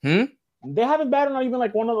 They haven't battled not even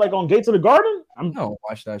like one of like on Gates of the Garden? I don't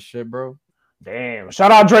watch that shit, bro. Damn.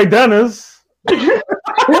 Shout out Dre Dennis. Shout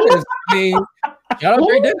out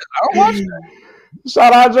Dre Dennis. I don't watch that.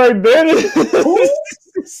 Shout out Dre Bennett.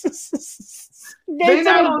 They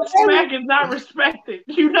not on Smack is not respected.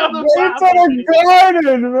 You know the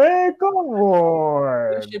Garden, man. Come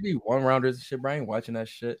on. It should be one rounders. Shit, bro. I ain't watching that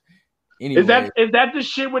shit. Anyway. Is that the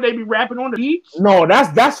shit where they be rapping on the beats? No,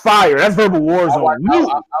 that's fire. That's Verbal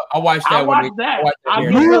Warzone. I watched that. I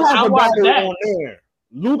watched that.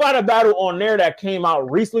 Lou got a battle on there that came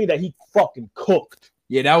out recently that he fucking cooked.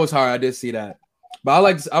 Yeah, that was hard. I did see that.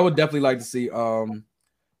 But I would definitely like to see him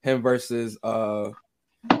versus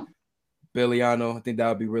Billiano. I think that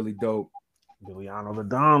would be really dope. Billiano the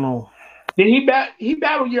Donald. Did he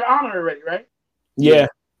battled Your Honor already, right? Yeah.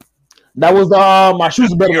 That was my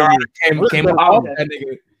shoes better came off that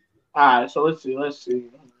nigga. All right, so let's see.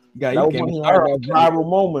 Yeah, that was a viral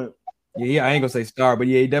moment. Yeah, I ain't gonna say star, but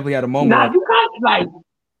yeah, he definitely had a moment. Nah, you got like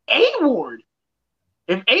A-Ward.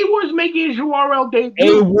 If A-Ward's making his URL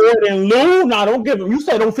debut, A-Ward and Lou, nah, don't give him. You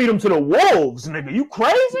say don't feed him to the wolves, nigga. You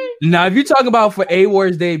crazy? Now, if you talking about for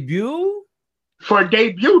A-Ward's debut,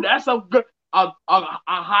 that's a good a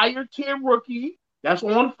higher tier rookie that's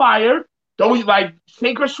on fire. Don't like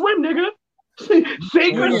sink or swim, nigga. Sink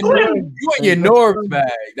or swim. You in your Norbs bag.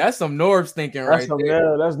 That's some Norbs thinking right there.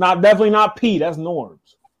 Yeah, that's definitely not P. That's Norbs.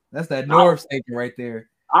 That's that Norbs thinking right there.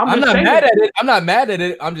 I'm not mad at it. I'm not mad at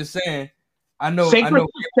it. I'm just saying. I know. Sink or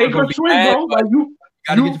swim, bro. Like you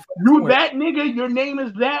that nigga. Your name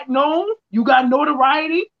is that known. You got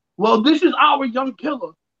notoriety. Well, this is our young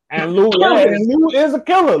killer. And Lou is a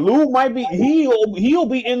killer. Lou might be. He'll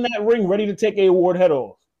be in that ring ready to take A-Ward head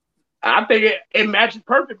off. I think it matches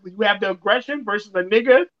perfectly. You have the aggression versus a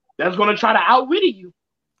nigga that's gonna try to outwit you.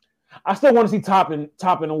 I still want to see topping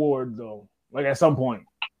Award though, like at some point.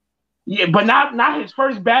 Yeah, but not his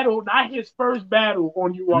first battle. Not his first battle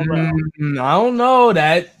on URL. I don't know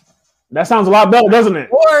that. That sounds a lot better, doesn't it?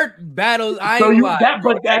 Or battles. Where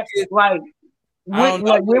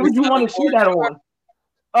would you want to see that on?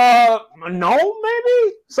 No,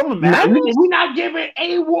 maybe some of that. We're not giving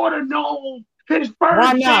A-Ward a no. His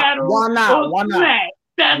first battle. Why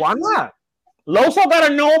not? Loso got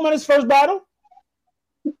a gnome in his first battle.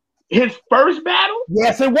 His first battle?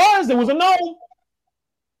 Yes, it was. It was a gnome.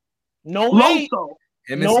 No Loso.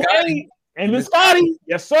 And Miss Scotty.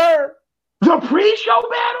 Yes, sir. The pre-show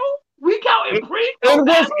battle? We counting pre-show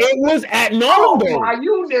battle? It was at gnome.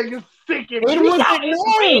 You niggas sick. It was at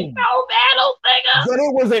gnome. Battle, nigga. But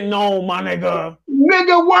it was at gnome, my nigga.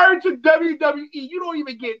 Nigga, word to WWE. You don't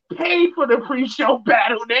even get paid for the pre-show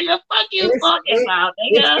battle, nigga. Fuck you talking about,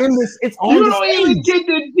 nigga. You don't even get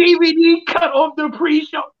the DVD cut off the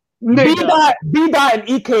pre-show. B-Dot and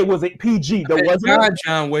EK was at PG. There wasn't.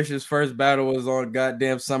 John wish his first battle was on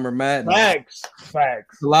goddamn Summer Madness.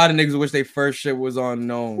 Facts. A lot of niggas wish their first shit was on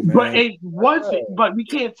Gnome, man. But it wasn't. But we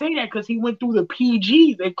can't say that because he went through the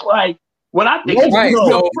PGs. It's like when I think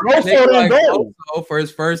for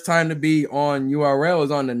his first time to be on URL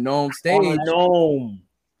was on the Gnome stage.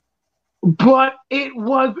 But it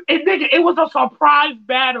was a surprise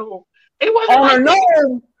battle. It wasn't on a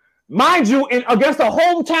Gnome. Mind you, against a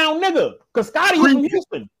hometown nigga, because Scotty was in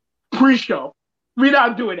Houston. Pre-show. We're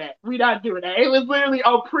not doing that. It was literally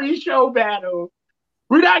a pre-show battle.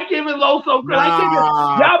 We're not giving Loso credit.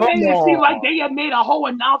 Y'all made it seem like they had made a whole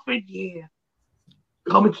announcement. Yeah.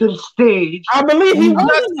 Coming to the stage. I believe he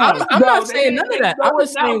was. I'm not saying none of that. I'm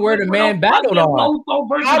just saying where the man battled on.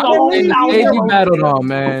 The stage you battled on,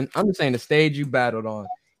 man. I'm just saying the stage you battled on.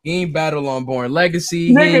 He ain't battle on Born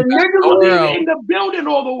Legacy. Niggas was in the building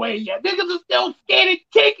all the way yet. Niggas is still scanning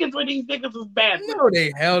tickets when these niggas is bad. No,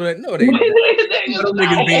 they held it. No, they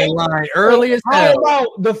niggas being lying early as hell. How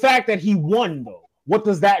about the fact that he won though? What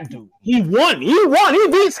does that do? He won. He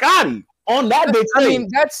beat Scotty on that big thing. I mean,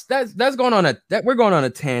 that's going on we're going on a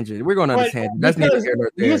tangent. That's neither here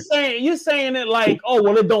nor there. You're saying it like, oh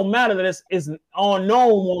well, it don't matter that it's unknown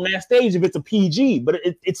on that stage if it's a PG, but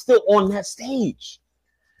it's still on that stage.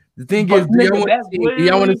 The thing is, do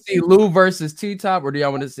y'all want to see Lou versus T-Top, or do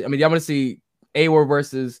y'all want to see A-Ward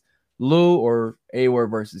versus Lou or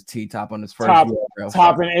A-Ward versus T-Top on this first Top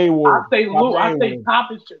and A-Ward? I say Lou. I say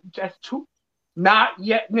Top is just too. Not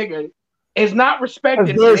yet, nigga. It's not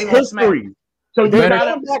respected. There's history. So you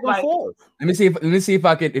gotta back and forth. Let me see if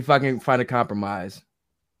I can find a compromise.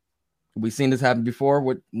 We've seen this happen before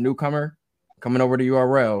with newcomer coming over to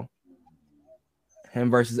URL.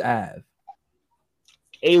 Him versus Av.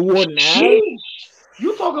 A-Ward now.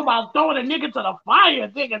 You talk about throwing a nigga to the fire,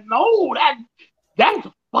 nigga. No, that's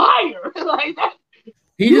fire. Like that.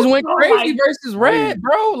 He just went crazy versus Red,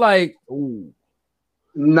 bro. Like, ooh.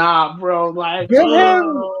 Nah, bro. Like,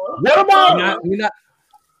 what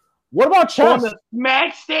about Chess? On the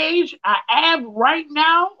Smack stage? I have right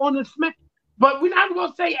now on the Smack. But we're not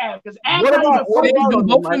gonna say Av because Av.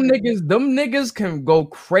 Both them niggas can go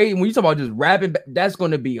crazy. When you talk about just rapping, that's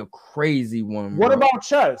gonna be a crazy one. What about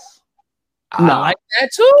Chess? I like that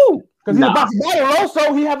too. Because he's about to battle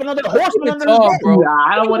also. He have another horseman under his belt. Nah,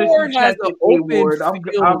 I don't want to see Chess in A-Ward. I'm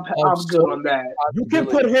good on that. You can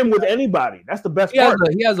put him with anybody. That's the best part.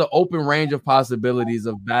 He has an open range of possibilities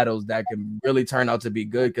of battles that can really turn out to be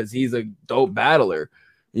good because he's a dope battler.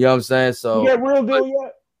 You know what I'm saying? So you get Real Deal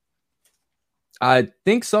yet? I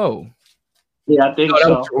think so. Yeah, I think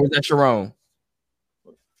so. Or was that Sharon?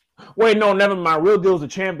 Wait, no, never mind. Real Deal's the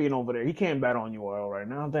champion over there. He can't battle on URL right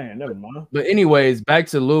now. Damn, never mind. But anyways, back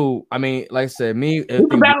to Lou. I mean, like I said, you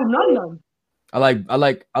can battle none of them. I like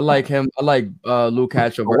him. I like Lou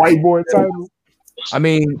Castro. Whiteboard title. I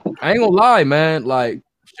mean, I ain't gonna lie, man. Like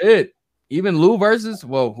shit. Even Lou versus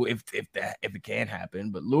if it can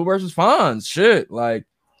happen, but Lou versus Fonz, shit. Like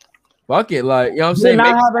fuck it. Like you know what I'm saying? Make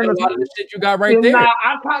a lot of the shit you got right there.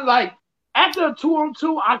 I kind of like. After a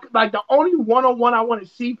 2-on-2, I like the only 1-on-1 I want to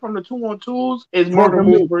see from the 2-on-2s is Murder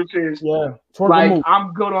Mook versus. Yeah, like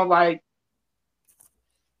I'm good on like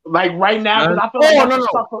right now because I feel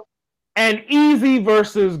like and Easy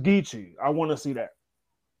versus Geechee. I want to see that.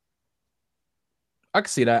 I can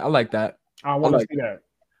see that. I like that. I want to see that.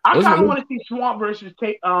 I kind of want to see Swamp versus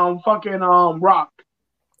fucking Rock.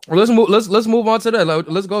 Well, let's move on to that.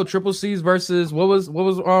 Let's go Triple C's versus what was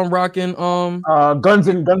rocking Guns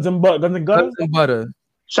and Butter.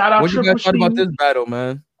 Shout out what you guys thought about this battle,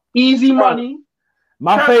 man? Easy money.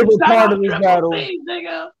 My favorite part of this battle.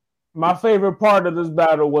 My favorite part of this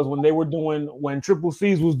battle was when Triple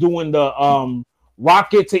C's was doing the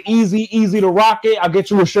Rocket to Easy to Rocket. I'll get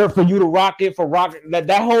you a shirt for you to Rocket for Rocket.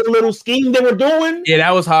 That whole little scheme they were doing. Yeah,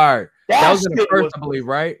 that was hard. That was in the first, I believe,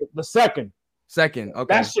 right? The second. Okay.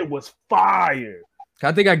 That shit was fire.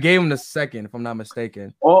 I think I gave him the second, if I'm not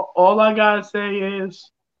mistaken. All I gotta say is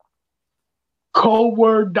cold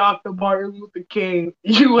word, Dr. Martin Luther King.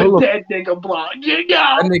 You a dead nigga block.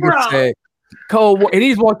 That nigga said cold word, and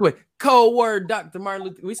he's walked away. Cold word, Dr. Martin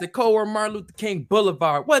Luther. We said cold word, Martin Luther King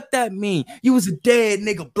Boulevard. What that mean? You was a dead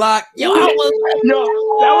nigga block. That was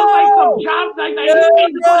like some job, that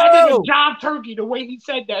nigga Job Turkey. The way he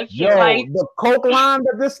said that shit, the coke line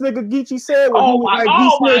that this nigga Geechee said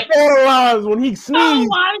when he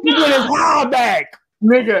sneezed, he get his high back.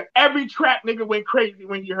 Nigga, every trap nigga went crazy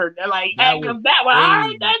when you heard that. Like, because that one, I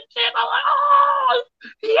heard that shit. I'm like, oh,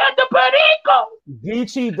 he had the Perico.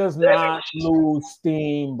 Geechee does not lose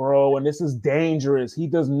steam, bro, and this is dangerous. He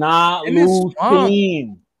does not lose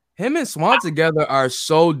steam. Him and Swan together are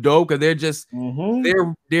so dope because they're just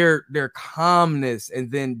their calmness,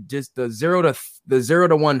 and then just the 0 to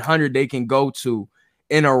 100 they can go to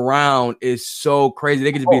in a round is so crazy.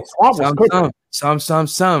 They can just be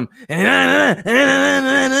some, and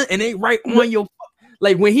they right on your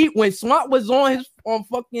like when Swamp was on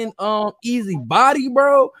fucking Easy Body,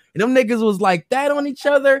 bro, and them niggas was like that on each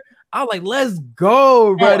other. I was like, let's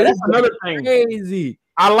go, bro. That's another thing. Crazy.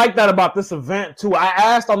 I like that about this event too. I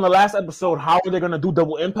asked on the last episode how are they gonna do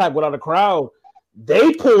Double Impact without a crowd.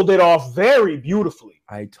 They pulled it off very beautifully.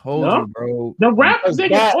 I told you, bro. The rap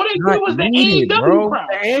niggas, all they did was the AEW crowd.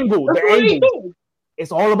 The angle.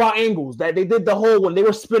 It's all about angles. That they did the whole when they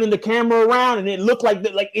were spinning the camera around and it looked like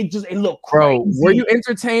that, it looked crazy. Bro, were you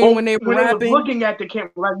entertained when they were rapping? They was looking at the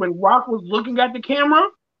camera, like when Rock was looking at the camera,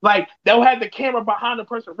 like they'll have the camera behind the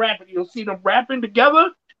person rapping. You'll see them rapping together,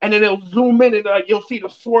 and then they'll zoom in and you'll see the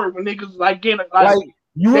swerve when niggas like getting like.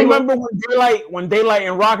 You remember when Daylight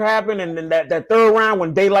and Rock happened, and then that third round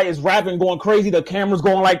when Daylight is rapping, going crazy, the camera's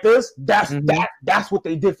going like this. That's what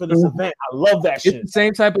they did for this event. I love that shit. It's the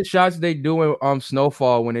same type of shots they do in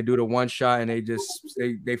Snowfall when they do the one shot and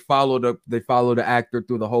they follow the actor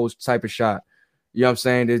through the whole type of shot. You know what I'm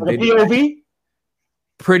saying? The POV.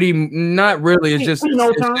 Pretty, not really. It's just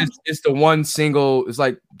it's the one single. It's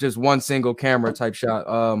like just one single camera type shot.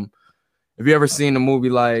 Have you ever seen the movie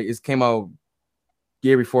like it came out?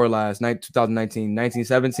 Year before last, 2019,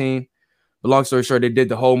 1917. But long story short, they did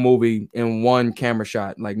the whole movie in one camera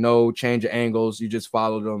shot, like no change of angles. You just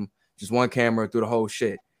followed them, just one camera through the whole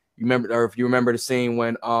shit. You remember, or if you remember the scene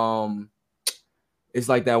when it's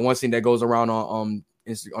like that one scene that goes around on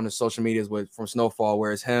the social medias from Snowfall,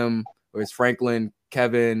 where it's him, where it's Franklin,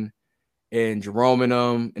 Kevin, and Jerome and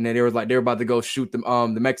them, and then they were about to go shoot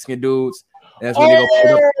the Mexican dudes. That's when they go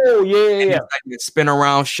pull up. Yeah. Like a spin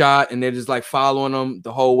around shot, and they're just like following them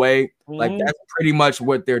the whole way. Mm-hmm. Like that's pretty much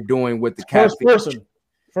what they're doing with the first person.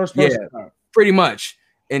 Yeah, pretty much.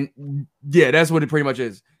 And yeah, that's what it pretty much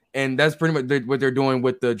is. And that's pretty much what they're doing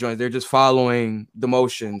with the joints. They're just following the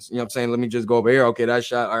motions. You know what I'm saying? Let me just go over here. Okay, that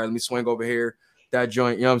shot. All right, let me swing over here. that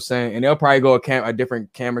joint. You know what I'm saying? And they'll probably go a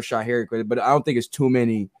different camera shot here, but I don't think it's too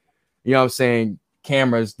many. You know what I'm saying?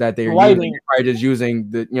 Cameras that they're using. They're probably just using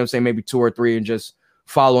the. You know what I'm saying? Maybe 2 or 3 and just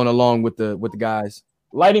following along with the guys.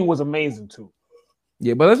 Lighting was amazing too.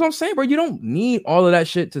 Yeah, but that's what I'm saying, bro. You don't need all of that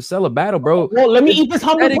shit to sell a battle, bro. Well, let me eat this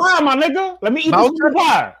humble pie, my nigga. Let me eat this humble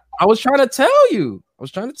pie. I was trying to tell you.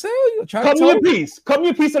 Cut me a piece. Cut me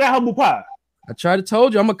a piece of that humble pie. I tried to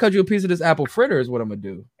told you. I'm gonna cut you a piece of this apple fritter. Is what I'm gonna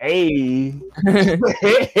do. Hey.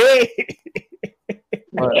 Hey.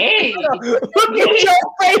 Look at your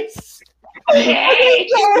face. Hey.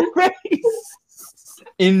 Look at your face.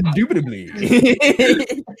 Indubitably.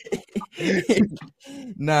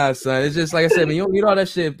 Nah, son. It's just like I said, man. You don't need all that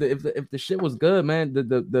shit. If the shit was good, man.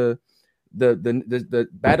 The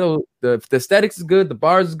battle, the aesthetics is good. The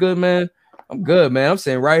bars is good, man. I'm good, man. I'm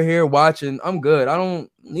sitting right here watching. I'm good. I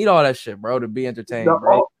don't need all that shit, bro, to be entertained,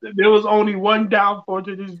 bro. There was only one downfall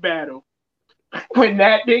to this battle. When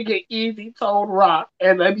that nigga Easy told Rock,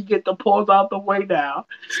 and let me get the pause out the way now.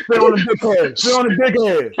 Spit on the dickhead. Spit on the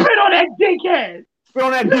dickhead. Spit on that dickhead. Spit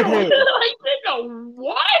on that dickhead. Like, nigga,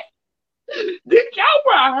 what? Did y'all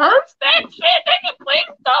rehearse that shit? Nigga, please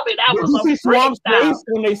tell me that was a freestyle. Did you see Swamp's face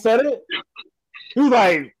when they said it? He was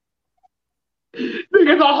like,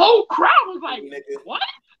 nigga, the whole crowd was like, what?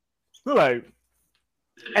 Like,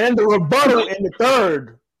 and then the rebuttal in the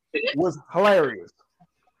third was hilarious.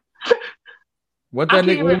 What that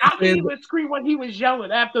nigga? I can't even scream when he was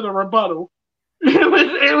yelling after the rebuttal.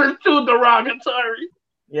 It was too derogatory.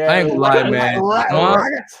 Yeah, I ain't gonna lie, man.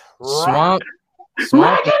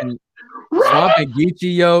 Swamp and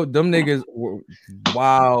Geechee, yo, them niggas were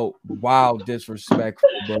wild disrespectful,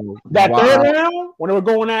 bro. That third round when they were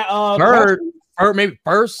going at maybe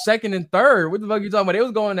first, second, and third. What the fuck you talking about? They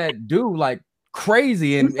was going at dude like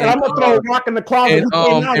crazy, and I'm gonna throw Rock in the closet.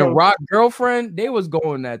 And Rock girlfriend, they was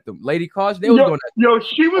going at them. Lady Kosh, they was going at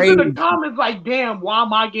she was crazy. In the comments like, damn, why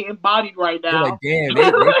am I getting bodied right now? They're like, damn, they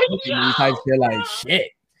type shit like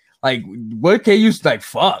shit. Like, what can you like?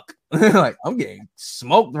 Fuck, like I'm getting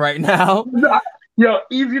smoked right now. Yo,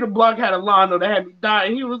 Easy the Block had a line though that had me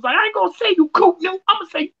dying. He was like, I ain't gonna say you coot, no, I'm gonna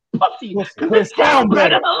say pussy. It sounds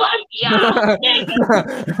better.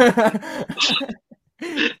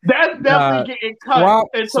 That's definitely getting cut.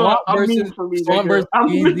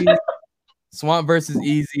 Swamp versus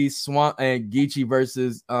Easy, Swamp and Geechee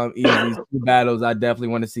versus Easy. 2 battles I definitely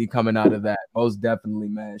want to see coming out of that. Most definitely,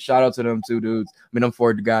 man. Shout out to them 2 dudes. I mean, them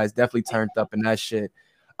 4 guys definitely turned up in that shit.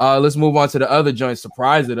 Let's move on to the other joint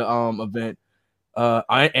surprise of the event.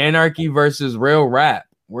 Anarchy versus Real Rap.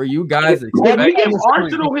 Were you guys can we give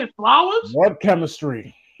Arsenal his flowers? What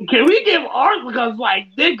chemistry? Can we give Arsenal because like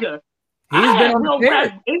nigga? He's been on the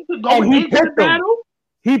Rap into the battle.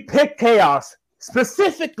 He picked Chaos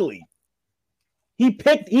specifically. He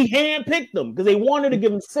handpicked them because they wanted to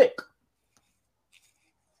give him sick.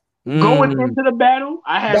 Going into the battle,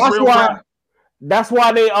 I had that's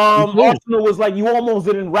why they Arsenal was like, you almost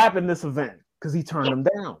didn't rap in this event because he turned them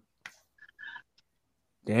down.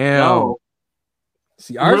 Damn. No.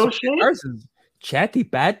 See, ours is chatty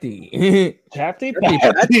patty. Chatty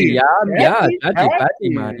patty. Yeah, chatty patty,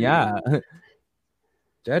 man. Yeah.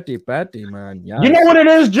 Chatty patty, man. Yeah. You know what it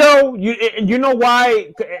is, Joe? You know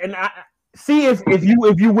why? And I see if you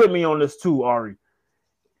with me on this too, Ari.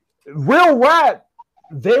 Real Rap,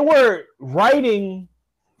 they were writing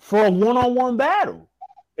for a one-on-one battle.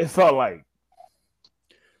 It felt like.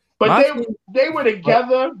 But they were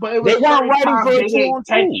together, but it was they weren't writing for a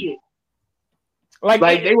 2-on-2. Like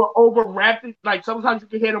they were over rapping. Like sometimes you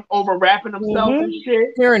can hear them over rapping themselves and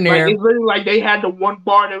shit. Here and there. Like, it's literally like they had the one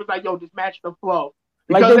bar that was like, "Yo, just match the flow."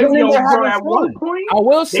 Because like at one point, I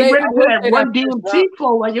will say, they went into that Run DMC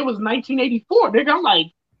flow like it was 1984. Nigga, I'm like,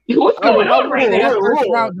 what's going on right there?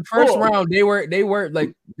 The first round, they were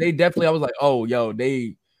like, they definitely. I was like, oh, yo,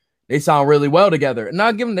 they sound really well together.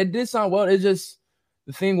 Not given they did sound well. It just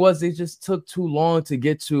the thing was, it just took too long to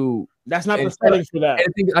get to. That's not the setting for that.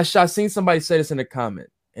 I seen somebody say this in the comment,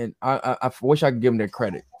 and I wish I could give them their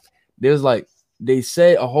credit. There's like they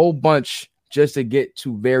said a whole bunch just to get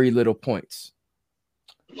to very little points.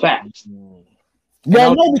 Facts.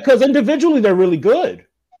 Well, no, because individually they're really good.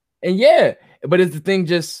 And yeah, but it's the thing.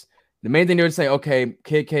 Just the main thing they were saying. Okay,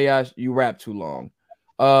 Kid Chaos, you rap too long.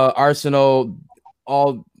 Arsenal,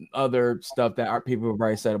 all other stuff that our people have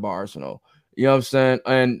already said about Arsenal. You know what I'm saying?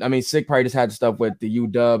 And I mean, Sick probably just had the stuff with the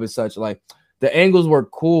UW and such. Like the angles were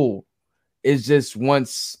cool. It's just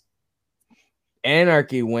once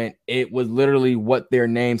Anarchy went, it was literally what their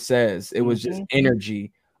name says. It was just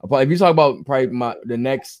energy. If you talk about probably the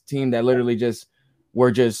next team that literally just were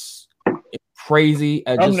just crazy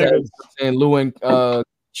at just and Lou and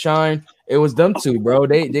Shine, It was them two, bro.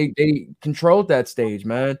 They controlled that stage,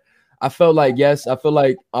 man. I felt like this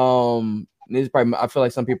probably I feel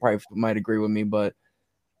like some people probably might agree with me, but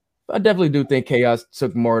I definitely do think Chaos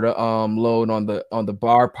took more to load on the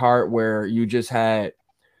bar part where you just had,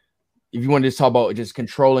 if you want to just talk about just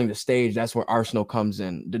controlling the stage, that's where Arsenal comes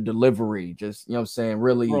in. The delivery, just, you know what I'm saying,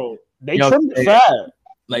 really. Bro, they trimmed the fat.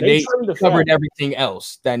 Like they covered everything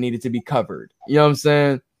else that needed to be covered. You know what I'm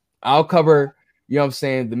saying? I'll cover, you know what I'm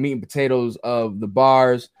saying, the meat and potatoes of the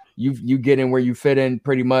bars. You get in where you fit in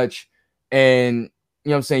pretty much. And you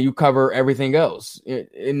know what I'm saying, you cover everything else.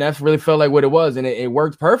 And that's really felt like what it was. And it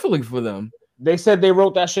worked perfectly for them. They said they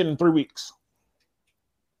wrote that shit in 3 weeks.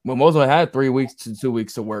 Well, most of them had 3 weeks to 2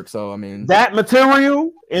 weeks to work. So, I mean, that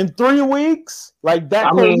material in 3 weeks, like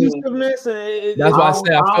that cohesiveness. That's why I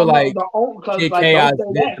said I feel like because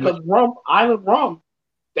Island Rum,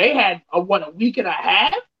 they had a week and a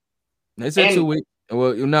half. They said 2 weeks.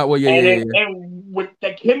 Well, not well, And with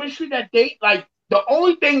the chemistry that they like, the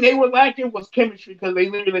only thing they were lacking was chemistry because they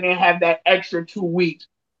literally didn't have that extra 2 weeks.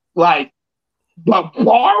 Like, but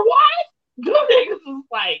bar wise, good niggas is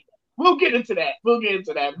like. We'll get into that.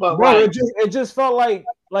 But bro, it just felt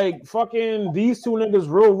like fucking these two niggas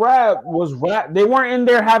real rap was rap. They weren't in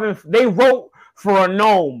there they wrote for a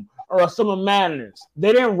Gnome or a Summer Madness.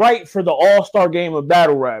 They didn't write for the All-Star Game of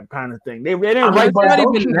battle rap kind of thing. They didn't write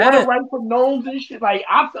for Gnomes and shit. Like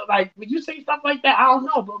I feel like when you say stuff like that, I don't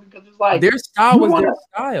know, bro, because it's like their style was their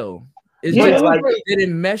style. It's just like they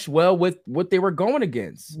didn't mesh well with what they were going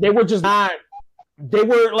against. They were just not. They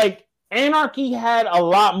were like. Anarchy had a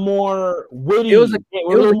lot more witty. It was a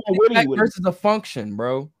versus a function,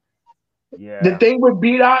 bro. Yeah. The thing with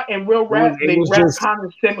B-Dot and Real Rap, they rap kind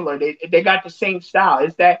of similar. They got the same style.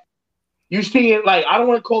 It's that you see it like I don't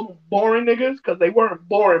want to call them boring niggas because they weren't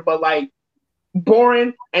boring, but like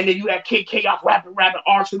boring. And then you had Kid Chaos rapping,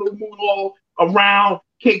 Arsenal moving all around,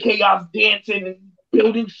 Kid Chaos dancing and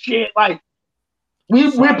building shit. Like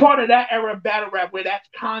we're part of that era of battle rap where that's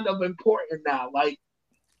kind of important now. Like.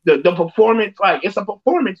 The performance, like it's a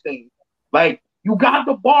performance thing. Like you got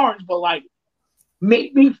the bars, but like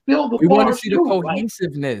make me feel the bars. We want to see the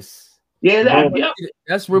cohesiveness. Like,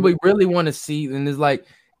 that's what we really want to see. And it's like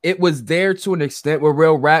it was there to an extent with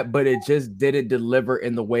Real Rap, but it just didn't deliver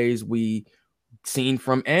in the ways we seen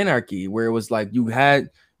from Anarchy, where it was like you had,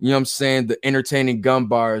 you know what I'm saying, the entertaining gun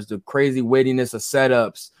bars, the crazy wittiness of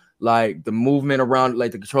setups, like the movement around,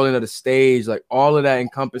 like the controlling of the stage, like all of that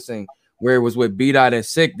encompassing. Where it was with B-Dot and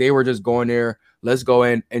Sick, they were just going there, let's go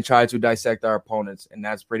in and try to dissect our opponents. And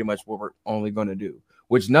that's pretty much what we're only going to do.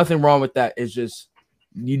 Which nothing wrong with that. It's just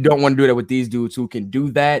you don't want to do that with these dudes who can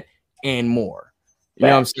do that and more. You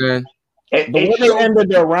know what I'm saying? The way they ended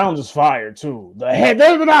their rounds is fire, too. The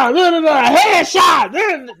headshot.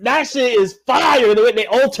 That shit is fire. The way they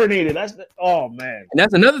alternated. Oh, man. And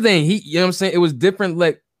that's another thing. You know what I'm saying? It was different,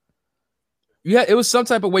 like, it was some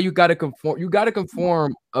type of way you got to conform. You got to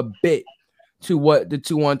conform a bit to what the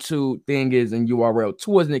 2-on-2 thing is in URL.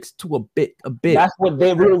 To a bit. That's what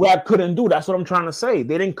Real Rap couldn't do. That's what I'm trying to say.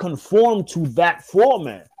 They didn't conform to that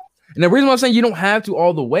format. And the reason why I'm saying you don't have to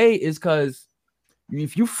all the way is because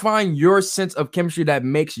if you find your sense of chemistry that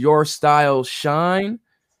makes your style shine,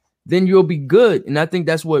 then you'll be good. And I think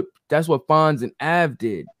that's what Fonz and Av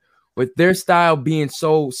did with their style being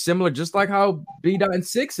so similar, just like how B-Dot and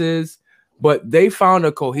Six is. But they found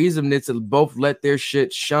a cohesiveness to both let their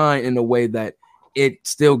shit shine in a way that it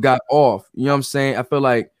still got off. You know what I'm saying? I feel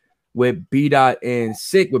like with B-Dot and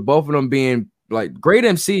Sick, with both of them being like great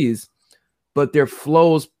MCs, but their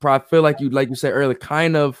flows, I feel like you said earlier,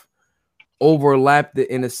 kind of overlapped it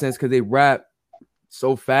in a sense because they rap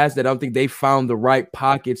so fast that I don't think they found the right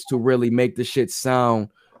pockets to really make the shit sound.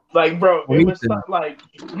 Like, bro, it was like,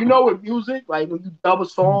 you know, with music, like when you dub a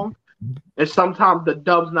song, and sometimes the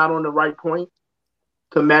dub's not on the right point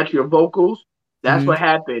to match your vocals. That's what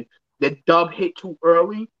happened. The dub hit too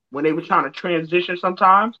early when they were trying to transition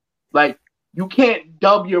sometimes. Like, you can't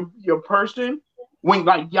dub your person when,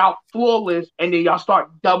 like, y'all flawless and then y'all start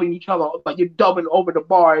dubbing each other. Like, you're dubbing over the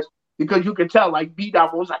bars because you can tell, like,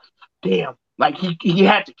 B-Dot was like, damn. Like, he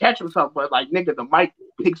had to catch himself. But, like, nigga, the mic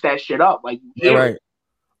picks that shit up. Like, right.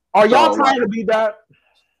 Are y'all trying to be that?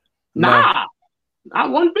 Nah, not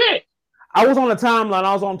one bit. I was on the timeline.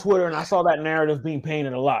 I was on Twitter, and I saw that narrative being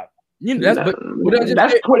painted a lot. You know, what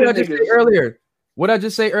I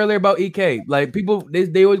just say earlier about EK? Like people,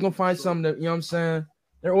 they always gonna find something. You know what I'm saying?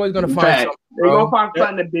 They're always gonna find something. They're gonna find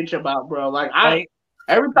something to bitch about, bro. Like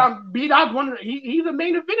Every time B-Dot's he's a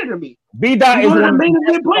main eventer to me. B-Dot is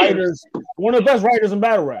one of the best writers in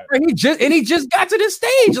battle rap. He just got to this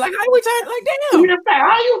stage. Like, how we tired? Like, damn.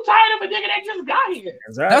 How you tired of a nigga that just got here?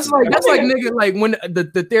 Exactly. That's like nigga, like when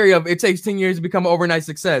the theory of it takes 10 years to become an overnight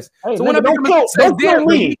success. Hey, so nigga, when don't kill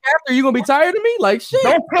me. After you gonna be tired of me? Like shit.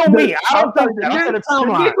 Don't kill me. I don't think that.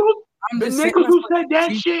 The niggas who said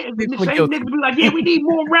that shit is the same niggas be like, yeah, we need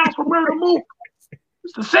more rounds for Murder Mook.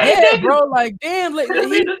 It's the same niggas, bro. Like, damn, like, the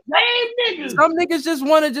same niggas. Some niggas just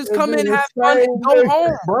want to just come in, have fun, and go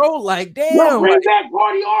home, bro. Like, damn. Yo, bring back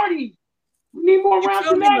Party Artie. We need more rounds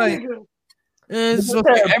for that nigga. It's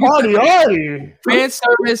okay. Party Artie. Fan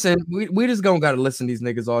service, and we just don't gotta listen to these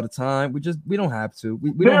niggas all the time. We don't have to.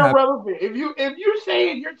 We don't have relevant. If you're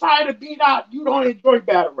saying you're tired of B-Dot, you don't enjoy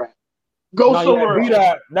battle rap. Go somewhere.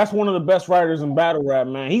 B-Dot, that's one of the best writers in battle rap,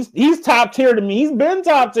 man. He's top tier to me. He's been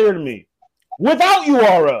top tier to me. Without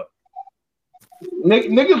URL.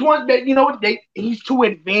 Niggas want that, you know what? He's too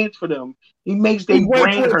advanced for them. He makes their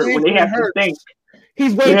brain hurt when they have to think.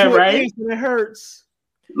 He's way too advanced and it hurts.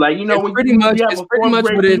 Like, you know, when you have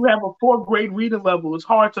a fourth grade reading level, it's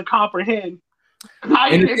hard to comprehend. How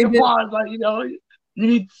you niggas applies, like, you know, you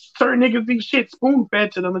need certain niggas these shit spoon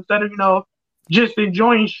fed to them instead of, you know, just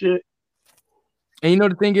enjoying shit. And you know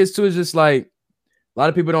the thing is too, is just like a lot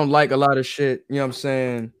of people don't like a lot of shit, you know what I'm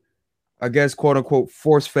saying? I guess, quote unquote,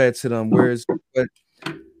 force fed to them,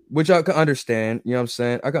 which I can understand. You know what I'm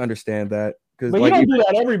saying? I can understand that because, but like, you don't do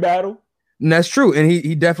that every battle. And that's true, and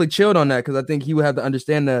he definitely chilled on that because I think he would have to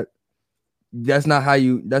understand that that's not how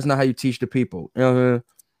you teach the people. You know what I mean?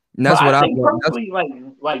 And that's what I think. Personally,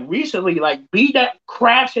 like recently, like B-Dot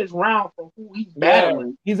crashed his round for who he's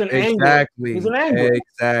battling. He's an angler. He's an angler.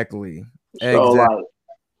 Exactly. So like,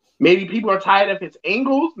 maybe people are tired of his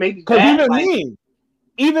angles. Maybe because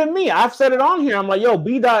even me, I've said it on here. I'm like, yo,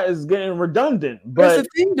 B-Dot is getting redundant. But that's the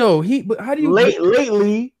thing, though. But how do you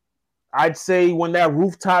lately? I'd say when that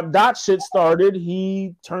rooftop dot shit started,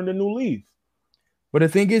 he turned a new leaf. But the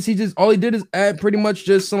thing is, all he did is add pretty much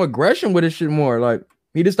just some aggression with his shit more. Like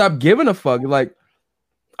he just stopped giving a fuck. Like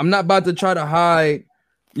I'm not about to try to hide.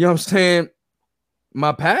 You know what I'm saying?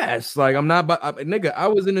 My past, like I'm not, nigga. I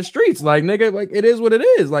was in the streets, like nigga. Like it is what it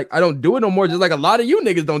is. Like I don't do it no more. Just like a lot of you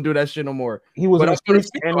niggas don't do that shit no more. He was in the streets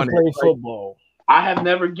and played football. I have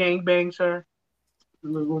never gangbanged, sir.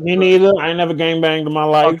 Me neither. I ain't never gangbanged in my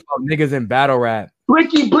life. Niggas in battle rap.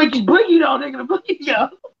 Blicky, though, nigga. The blicky, yo.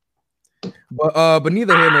 But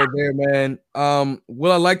neither here nor there, man.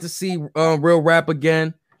 Will I like to see real rap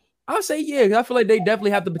again? I'll say yeah. I feel like they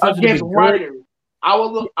definitely have the potential against to be writers. I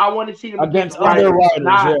want to see them against other writers.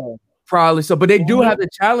 Yeah. Probably so, but they do have to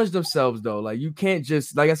challenge themselves though. Like you can't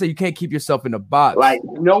just, like I said, you can't keep yourself in the box. Like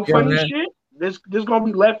no funny shit. This gonna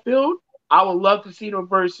be left field. I would love to see them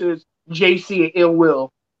versus JC and Ill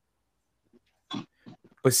Will.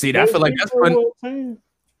 But see, I feel like that's putting.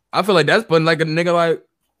 I feel like that's putting like a nigga like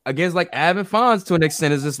against like Avin Fonz to an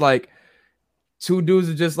extent. It's just like two dudes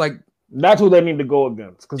are just like. That's who they need to go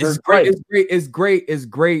against because it's great. It's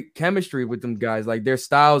great chemistry with them guys. Like their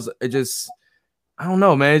styles, it just, I don't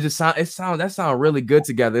know, man. That sounds really good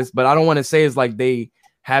together. But I don't want to say it's like they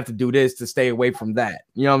have to do this to stay away from that.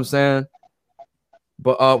 You know what I'm saying?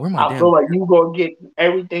 But I feel like you gonna get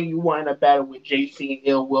everything you want in a battle with JC and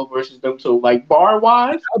Ill Will versus them two. Like bar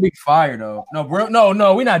wise, that'll be fire though. No, bro,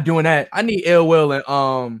 no, we're not doing that. I need Ill Will and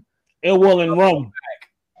Rum.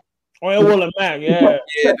 Or Ill Will and Mac, yeah.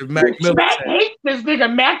 The Mac hates this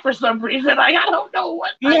nigga Mac for some reason. Like I don't know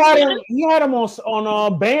what. He had him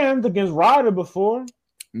on band against Ryder before.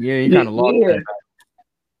 Yeah, he kind of lost that.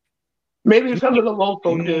 Maybe it's because of the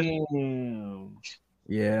local.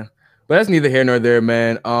 Yeah. But that's neither here nor there,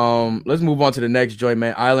 man. Let's move on to the next joint,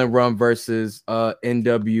 man. Island Rum versus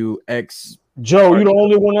NWX. Joe, you the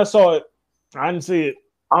only one that saw it. I didn't see it.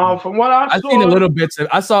 From what I saw, seen a little bit.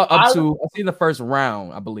 I seen the first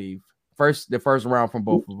round, I believe. The first round from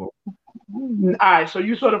both of them. All right, so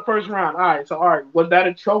you saw the first round. All right, was that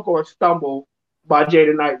a choke or a stumble by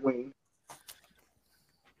Jada Nightwing?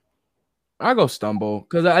 I go stumble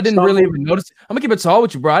because I didn't really even notice. I'm gonna keep it tall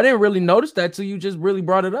with you, bro. I didn't really notice that till you just really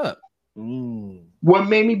brought it up. What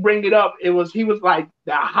made me bring it up? He was like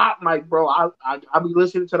the hot mic, bro. I be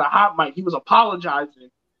listening to the hot mic. He was apologizing.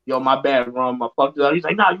 Yo, my bad, Rum. I fucked it up. He's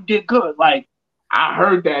like, nah, you did good. Like I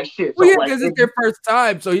heard that shit. Well, yeah, because it's their first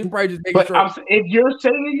time, so he's probably just making sure. If you're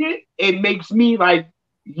saying it makes me like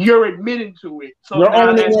you're admitting to it. So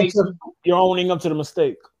you're owning up to the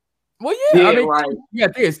mistake. Well, yeah, I mean, right. Yeah,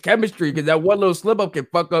 I think it's chemistry because that one little slip up can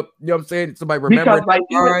fuck up. You know what I'm saying? Somebody remember because, like,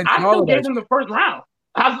 I still gave him the first round.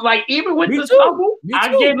 I was like, even with the stumble, I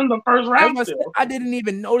gave him the first round. I didn't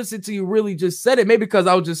even notice it till you really just said it. Maybe because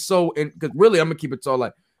I was just so because really I'm gonna keep it tall.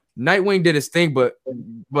 Like Nightwing did his thing, but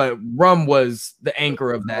Rum was the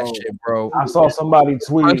anchor of that shit, bro. I saw somebody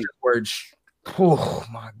tweet. Oh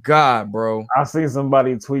my god, bro! I seen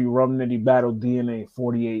somebody tweet Rum Nitty battled DNA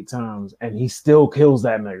 48 times, and he still kills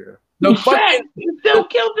that nigga. He still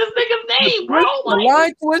killed this nigga's name, bro. The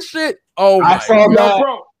line twist shit. Oh, I saw that,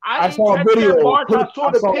 bro. I saw a video. I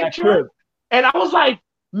saw the picture, and I was like,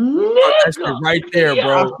 nigga, right there,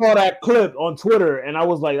 bro. I saw that clip on Twitter, and I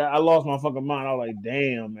was like, I lost my fucking mind. I was like,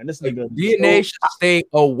 damn, man, this nigga DNA should stay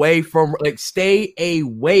away from him. He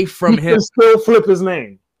can still flip his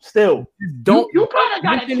name. Still, don't you probably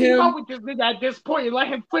gotta team up with this nigga at this point and let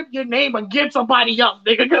him flip your name and get somebody else,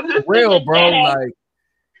 nigga. Real, bro, like.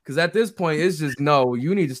 Because at this point, it's just no.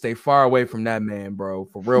 You need to stay far away from that man, bro.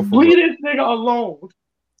 For real. Leave this nigga alone.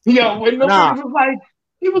 Yo, when nobody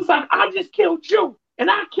he was like, I just killed you, and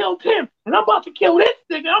I killed him, and I'm about to kill this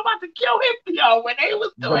nigga. I'm about to kill him. Yo, when they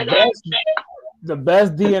was doing that shit. The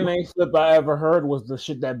best DNA flip I ever heard was the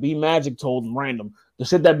shit that B Magic told him random. The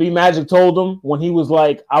shit that B Magic told him when he was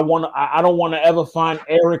like, I don't want to ever find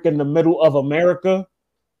Eric in the middle of America.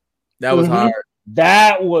 That was hard.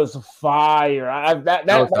 That was fire. That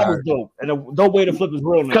was dope. And a dope way to flip his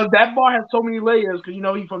real name. Because that bar has so many layers. Because you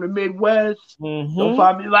know he's from the Midwest. So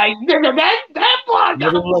probably like, nigga, that bar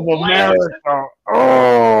got America.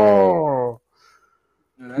 Oh,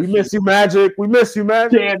 we miss you, Magic. We miss you,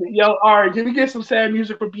 Magic. Damn it, yo. All right, can we get some sad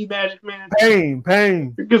music for B Magic, man? Pain.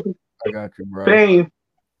 I got you, bro. Pain,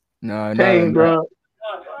 bro.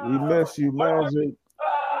 We miss you, Magic.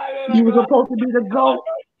 You were supposed to be the GOAT.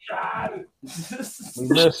 We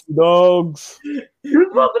miss you, dogs. You're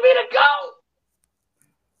supposed to be the GOAT.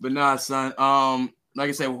 But nah, son. Like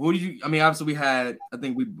I said, who did you? I mean, obviously we had. I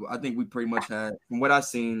think we pretty much had, from what I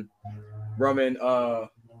seen, Roman,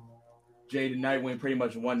 Jay the Nightwing pretty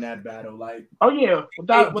much won that battle. Like, oh yeah,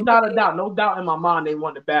 without a doubt, no doubt in my mind, they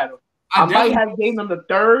won the battle. I might have gave them the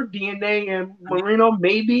third, DNA and Marino,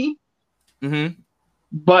 maybe.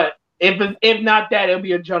 But if not that, it'll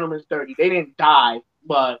be a gentleman's 30. They didn't die,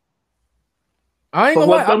 but I ain't gonna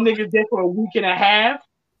what them niggas did for a week and a half.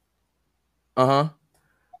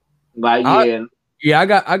 Like I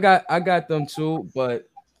got them too, but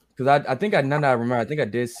because I think I remember. I think I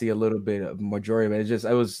did see a little bit of majority of it. It's just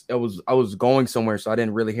I was going somewhere, so I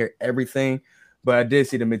didn't really hear everything, but I did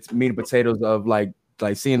see the meat and potatoes of like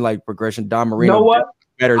seeing like progression. Don Marino, you know what?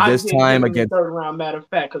 Better this time against third round. Matter of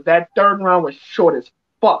fact, because that third round was short as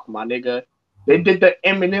fuck, my nigga. They did the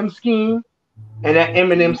Eminem scheme, and that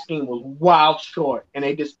Eminem scheme was wild short, and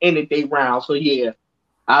they just ended their round. So yeah,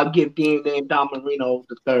 I'll give DNA and Don Marino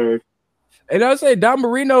the third. And I'll say Don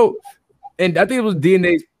Marino, and I think it was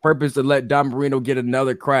DNA's purpose to let Don Marino get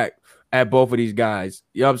another crack at both of these guys.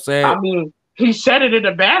 You know what I'm saying? I mean, he said it in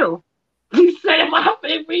the battle. He said, "My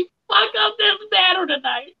favorite, fuck up this battle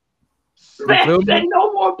tonight." Said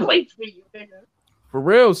no more plates for you, nigga. For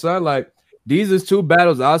real, son. Like, these is two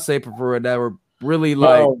battles I'll say prefer that were really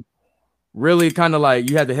like, really kind of like,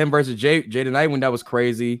 you had the him versus Jay the Nightwing, that was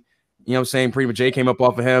crazy. You know what I'm saying? Pretty much Jay came up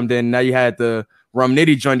off of him. Then now you had the Rum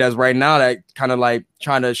Nitty joint that's right now that kind of like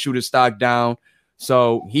trying to shoot his stock down.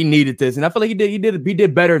 So he needed this, and I feel like he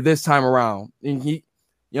did better this time around. And he, you know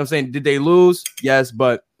what I'm saying? Did they lose? Yes,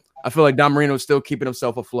 but I feel like Don Marino is still keeping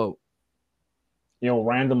himself afloat.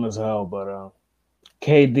 Random as hell, but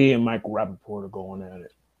KD and Michael Rappaport are going at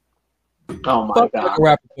it. Oh my God, Michael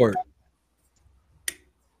Rappaport.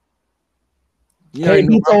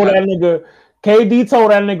 KD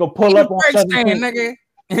told that nigga pull up on 17. Nigga.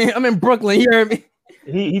 I'm in Brooklyn. You heard me?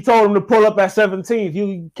 He told him to pull up at 17 if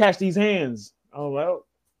you catch these hands. Oh well.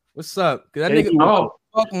 What's up? That nigga,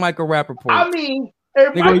 fuck Michael Rappaport. I mean,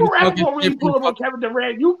 if Michael Rappaport really pull up on Kevin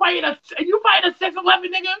Durant, you fight a 6'11"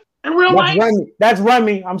 nigga in real life. That's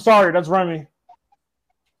Remy. I'm sorry, that's Remy.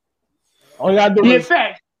 All you gotta do is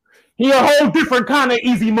he a whole different kind of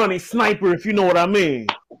easy money sniper, if you know what I mean.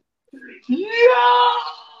 Yo,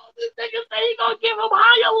 this nigga say he gonna give him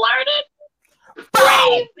higher learning.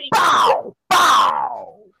 Crazy.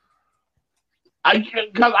 Bow.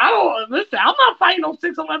 Because I don't listen. I'm not fighting no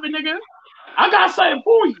 6'11" nigga. I got something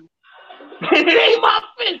for you. It ain't my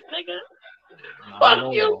fist, nigga.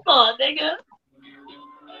 Fuck you, son, nigga.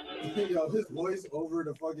 Yo, his voice over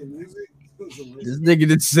the fucking music. This nigga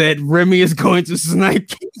that said Remy is going to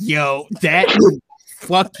snipe. Yo, that is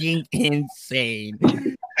fucking insane.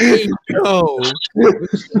 Hey, yo, this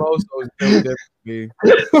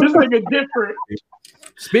nigga different.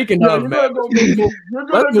 Speaking of, man,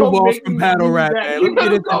 let's move on from battle rap, man. Let's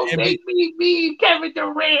get into the NBA. Me, Kevin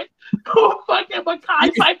Durant, fucking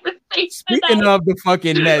Makai Piper. Speaking of the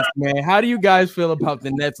fucking Nets, man, how do you guys feel about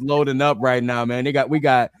the Nets loading up right now, man? We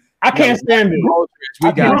got. I can't stand it.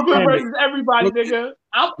 We got Brooklyn versus everybody, nigga.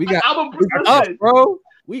 I'm a Brooklyn up, bro.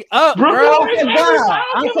 We up, bro.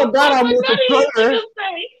 I forgot I'm with the trader.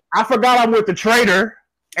 I forgot I'm with the trader.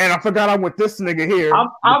 And I forgot I'm with this nigga here. I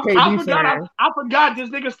forgot this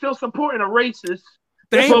nigga still supporting a racist.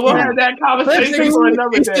 So we'll have that conversation for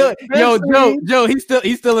another day. Joe, he's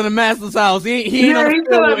still in the master's house. He ain't on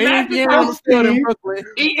the Brooklyn.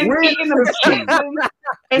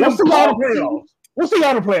 We'll see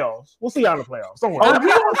y'all in the playoffs. Don't worry.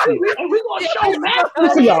 We're gonna show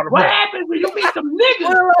Master what happens when you meet some niggas.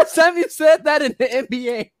 When the last time you said that in the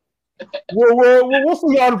NBA? We'll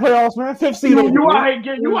see y'all in the playoffs, man. 5th seed. You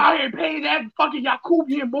out here paying that fucking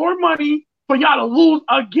Yakubian more money for y'all to lose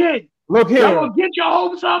again. Look here. Y'all gonna get your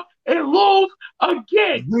hopes up and lose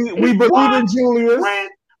again. We believe in Julius.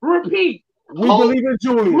 Repeat. We believe in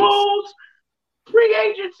Julius. Lose. Free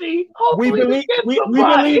agency. We believe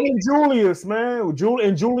in Julius, man.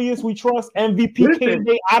 In Julius, we trust. MVP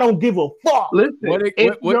candidate. I don't give a fuck. Listen,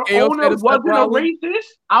 if your owner wasn't a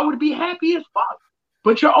racist, I would be happy as fuck.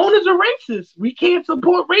 But your owner's a racist. We can't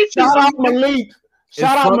support racism.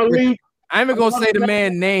 Shout out Malik. I'm even gonna say the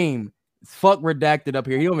man's name. Fuck redacted up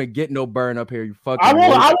here. He don't even get no burn up here. You fucking.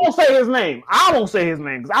 I won't say his name. I won't say his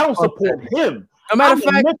name because I don't support him. As a matter of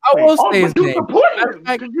fact, I will say his name. Matter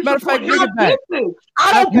of fact, bring it back.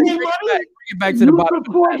 I don't give money. Bring it back to the bottom.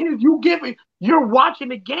 Support him. You're watching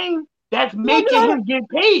the game that's making him get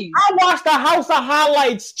paid. I watched the House of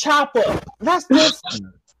Highlights chopper. That's this.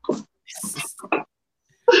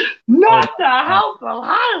 Not the House of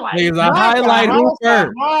Highlights. He's a highlight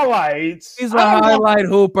hooper. He's a highlight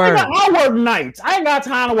hooper. I work nights. I ain't got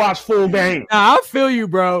time to watch full game. Nah, I feel you,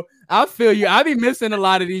 bro. I feel you. I be missing a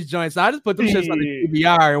lot of these joints. So I just put them shits on the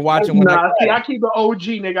DVR and watch them. I keep an OG,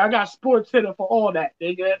 nigga. I got Sports Center for all that,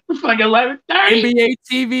 nigga. It's like 11:30. NBA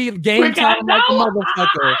TV game time like a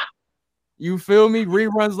motherfucker. You feel me?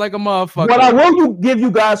 Reruns like a motherfucker. What I will give you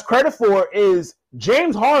guys credit for is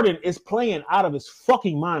James Harden is playing out of his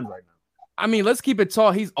fucking mind right now. I mean, let's keep it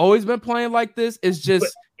tall. He's always been playing like this. It's just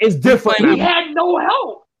it's different. He had no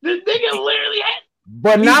help. This nigga literally had.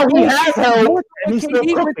 But now he has help. And he's still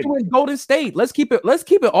went through in Golden State. Let's keep it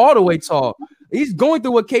all the way tall. He's going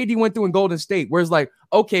through what KD went through in Golden State, where it's like,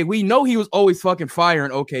 okay, we know he was always fucking fire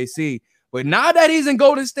in OKC, but now that he's in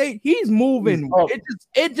Golden State, he's moving.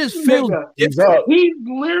 It just feels different. He's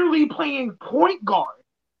literally playing point guard.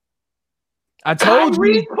 I told you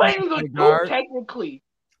he's playing the two technically.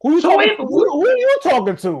 Who are you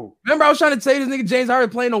talking to? Remember, I was trying to say this nigga James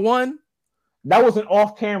Harden playing a one. That was an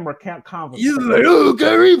off-camera conversation. You like, oh,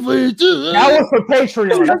 Curry playing too. That was for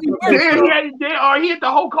Patreon. He had the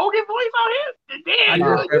Hulk Hogan voice on him.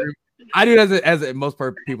 Damn. I do that as most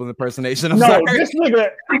people's impersonation. This nigga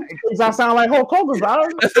thinks I sound like Hulk Hogan.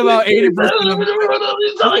 That's about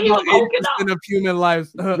 80% of human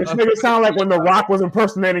lives. This nigga sound like when The Rock was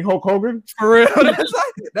impersonating Hulk Hogan. For real,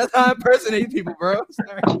 that's how I impersonate people, bro.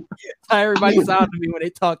 Sorry. That's how everybody sounds to me when they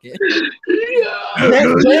talking.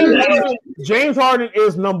 James Harden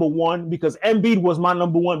is number one because Embiid was my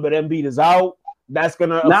number one, but Embiid is out. That's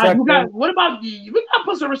gonna affect what about you? We gotta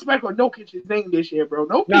put some respect on Nokic's name this year, bro.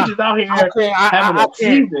 Nokic is out here having a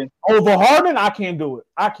season. Over Harden, I can't do it.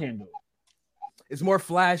 It's more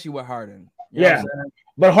flashy with Harden. Yeah,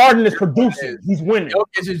 but Harden is producing. He's winning.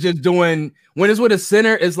 Jokic is just doing when it's with a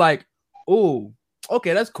center. It's like, oh,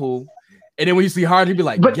 okay, that's cool. And then when you see Harden, you be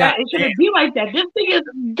like, but it shouldn't be like that. This thing is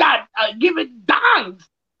got giving dimes.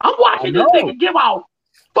 I'm watching this nigga give out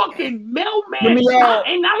fucking mailman, and now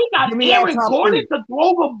he got Aaron Gordon to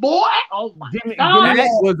throw the ball. Oh my god, that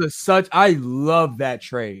was I love that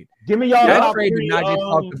trade. Give me y'all that trade did not get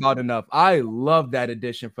talked about enough. I love that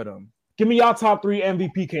addition for them. Give me y'all top 3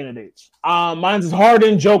 MVP candidates. Mine's is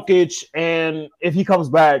Harden, Jokic, and if he comes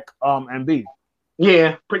back, Embiid.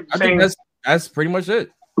 Yeah, I think that's pretty much it.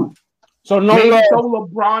 So no maybe love. Throw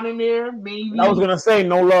LeBron in there. Maybe I was gonna say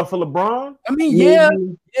no love for LeBron. I mean, yeah,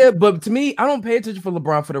 but to me, I don't pay attention for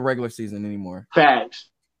LeBron for the regular season anymore.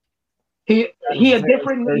 Facts. He a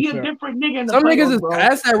different nigga. In the Some niggas is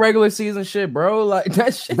past that regular season shit, bro. Like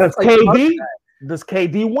that shit. Does KD? Does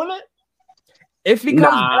KD win it? If he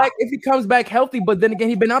comes back healthy, but then again,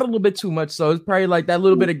 he's been out a little bit too much, so it's probably like that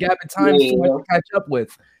little bit of gap in time to catch up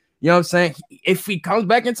with. You know what I'm saying? If he comes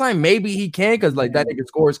back in time, maybe he can, because like that nigga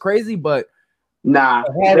scores crazy, but nah,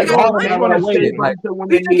 they're gonna save him till when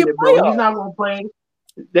they need it, bro. He's not gonna play.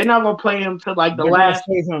 They're not gonna play him till like the last.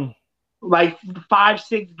 like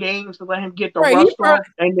 5-6 games to let him get the rust off,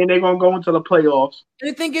 and then they're gonna go into the playoffs.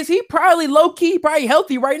 The thing is, he probably low key, probably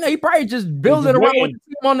healthy right now. He probably just building around with the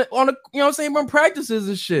team on the you know what I'm saying, on practices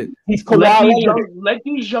and shit. He's let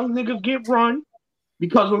these young niggas get run,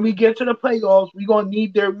 because when we get to the playoffs, we gonna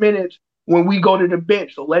need their minutes when we go to the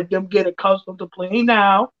bench. So let them get accustomed to playing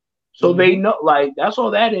now, so they know. Like, that's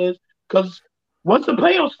all that is. Because once the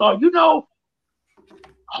playoffs start, you know,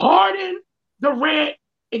 Harden, Durant,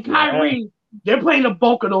 and Kyrie, they're playing the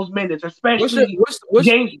bulk of those minutes, especially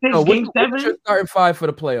game 6, game 7. What's your starting 5 for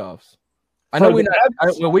the playoffs? I know we're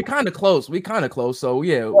not. We kind of close. So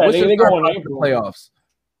yeah. What's your starting 5 for the playoffs?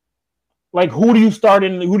 Like, who do you start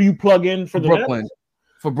in? Who do you plug in for Brooklyn? Nets?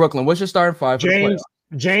 For Brooklyn, what's your starting 5 for the playoffs?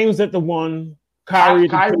 James at the 1, Kyrie,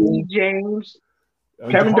 James,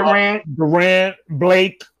 Kevin Durant,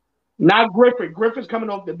 Blake. Not Griffin. Griffin's coming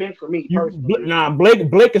off the bench for me.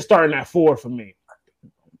 Blake is starting at 4 for me.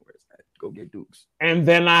 Where's that? Go get Dukes. And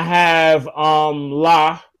then I have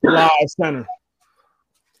La at center.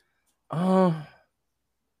 I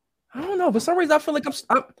don't know. For some reason, I feel like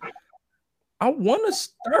I want to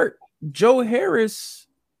start Joe Harris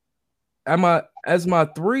as my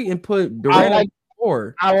 3 and put Durant at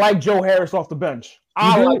 4. I like Joe Harris off the bench.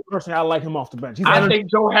 I like him off the bench. I think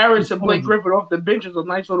Joe Harris and Blake Griffin off the bench is a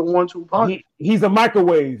nice little 1-2 punch. He's a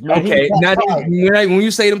microwave. Man. Okay, now when you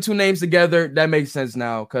say them 2 names together, that makes sense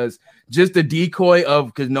now, because just the decoy of,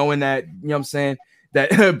 because knowing that, you know what I'm saying,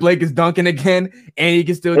 that Blake is dunking again, and he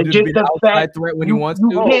can still do the outside threat when he wants to.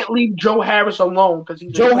 You can't leave Joe Harris alone, because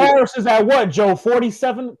Joe Harris is at what, Joe?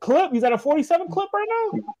 47 clip? He's at a 47 clip right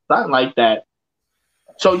now? Something like that.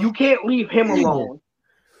 So you can't leave him alone.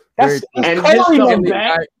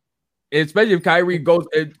 Especially if Kyrie goes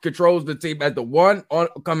and controls the team at the 1 on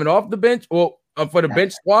coming off the bench or for the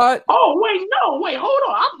bench squad. Oh wait, hold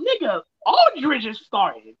on, nigga. Aldridge is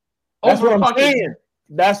starting. That's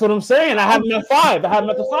what I'm saying. I have him at 5.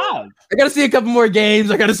 I gotta see a couple more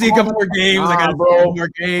games. I gotta see a couple more games.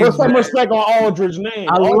 Put some respect on Aldridge's name.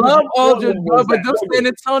 I love Aldridge, bro, but those San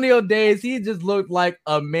Antonio days, he just looked like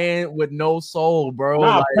a man with no soul, bro.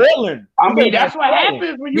 Portland. I mean, that's what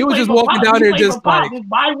happens when you was just walking down there just like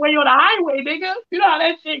my way or the highway, nigga. You know how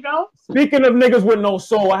that shit goes. Speaking of niggas with no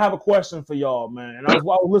soul, I have a question for y'all, man. And I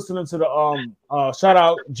was listening to the shout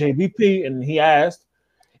out JVP, and he asked,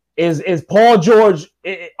 Is Paul George?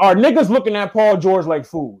 Are niggas looking at Paul George like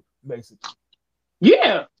food, basically?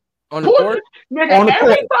 Yeah, on the court. Nigga,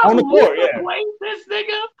 on the court. Yeah. Play this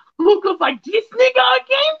nigga, Luka's like this nigga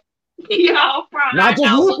again. Yo, bro. Not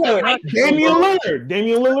just Luka,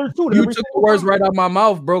 Damian Lillard too. You took the words right out of my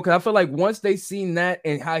mouth, bro. Because I feel like once they seen that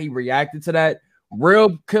and how he reacted to that,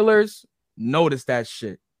 real killers noticed that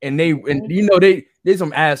shit, and they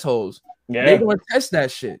some assholes. Yeah. They're gonna test that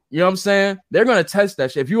shit. You know what I'm saying? They're gonna test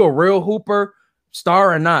that shit. If you a real hooper,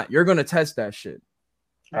 star or not, you're gonna test that shit.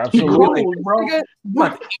 Absolutely, bro. This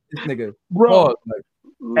nigga, bro.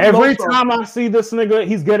 Every time I see this nigga,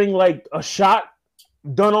 he's getting like a shot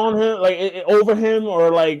done on him, like over him, or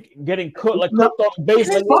like getting cooked off base.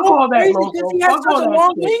 Like, all that, bro. He has such a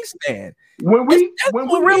long wingspan. That's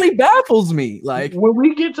what really baffles me. Like when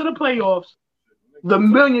we get to the playoffs, the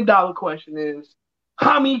 $1 million question is,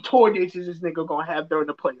 how many tour dates is this nigga gonna have during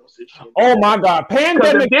the playoffs this year? Oh my God,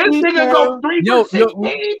 pandemic. This nigga go 3 for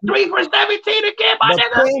 16, 3 for 17 again, my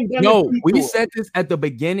nigga. No, we said this at the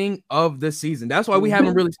beginning of the season. That's why we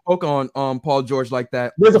haven't really spoken on Paul George like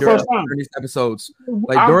that. This is the first time during these episodes.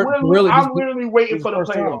 Like I'm literally waiting for the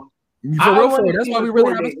playoffs. For real, that's why we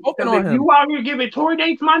really haven't spoken on him. You out here giving tour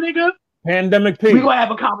dates, my nigga? Pandemic P. We gonna have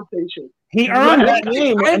a conversation. He earned that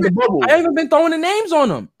name in the bubble. I haven't been throwing the names on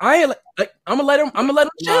him. I'm gonna let him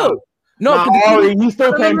chill. He's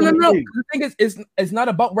still pandemic. No. The thing is, it's not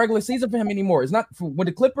about regular season for him anymore. It's not with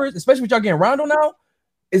the Clippers, especially with y'all getting Rondo now.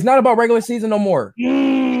 It's not about regular season no more.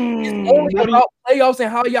 It's only about playoffs and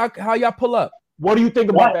how y'all pull up. What do you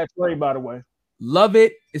think about that trade, by the way? Love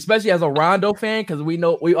it, especially as a Rondo fan, because we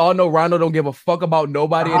all know Rondo don't give a fuck about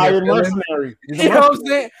nobody. Mercenary. You know what I'm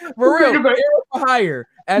saying? For real, for hire.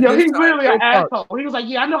 Yo, he's really an asshole. He was like,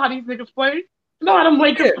 "Yeah, I know how these niggas play. I know how them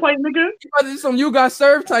Lakers play, nigga." This is some you got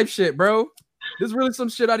served type shit, bro. This is really some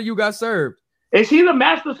shit out of you got served. Is he the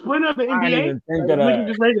master splinter of the NBA? Nigga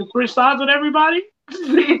just ready to switch sides with everybody?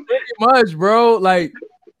 Pretty much, bro. Like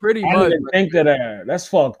pretty much. Didn't think of that. That's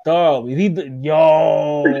fucked up. He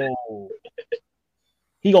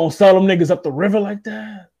gonna sell them niggas up the river like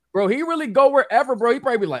that? Bro, he really go wherever, bro. He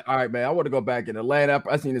probably be like, all right, man, I want to go back in Atlanta.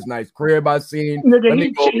 I seen this nice crib I seen. Nigga, let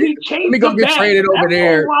me go get traded over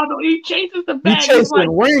there. He chases the bag. He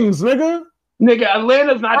chasing rings, nigga. Nigga,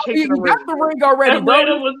 Atlanta's not chasing the ring. Got the ring already,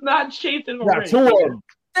 Atlanta bro. was not chasing the ring. 2 of them.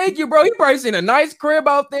 Thank you, bro. He probably seen a nice crib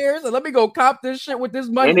out there. So let me go cop this shit with this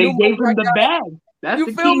money. And they gave him the bag. That's you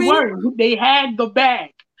the feel key me? word. They had the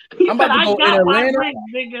bag. He I'm said, about to go I got in my Atlanta. ring,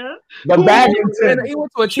 nigga. The bag He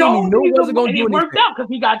went to a team he knew wasn't going to do anything. It worked out because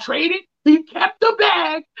he got traded. He kept the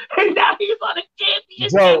bag, and now he's on a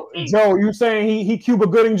championship. Joe, you saying he Cuba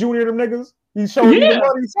Gooding Jr. them niggas? He showed me the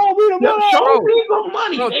money. Show me the money. Show me the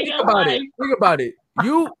money. Bro, think about it. Think about it.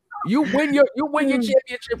 You win your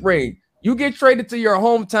championship ring. You get traded to your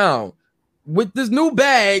hometown with this new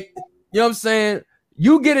bag. You know what I'm saying?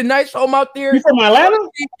 You get a nice home out there. You from Atlanta?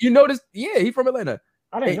 You notice? Yeah, he's from Atlanta.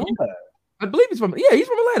 I didn't know that. I believe he's from. Yeah, he's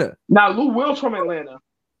from Atlanta. Now Lou Will's from Atlanta.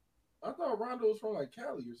 I thought Rondo was from like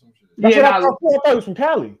Cali or some shit. I thought he was from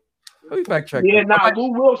Cali. Let me fact check. Yeah,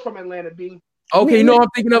 Lou Will's from Atlanta, B. Okay, you know what I'm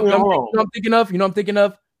thinking of. You know I'm thinking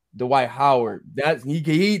of Dwight Howard. That's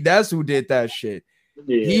who did that shit.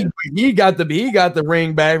 Yeah. He got the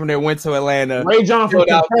ring back when they went to Atlanta. Ray John from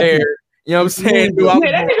out there. You know what I'm saying?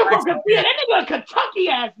 That nigga a Kentucky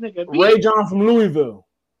ass nigga. Ray John from Louisville.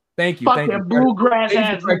 Thank you. Fucking bluegrass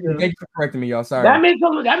ass nigga. Thank you for correcting me, y'all. Sorry. That makes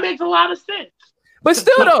a lot of sense. But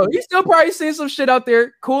still, though, he's still probably seeing some shit out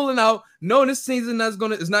there, cooling out, knowing this season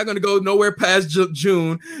is not gonna go nowhere past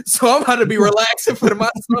June. So I'm gonna be relaxing for my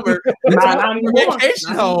summer. Not anymore.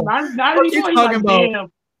 Vacation home. Not anymore. Talking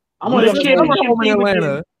about. I'm on a championship in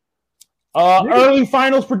Atlanta. Early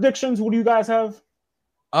finals predictions. What do you guys have?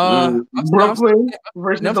 Brooklyn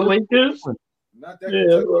versus the Lakers. Not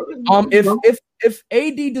that if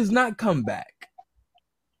AD does not come back,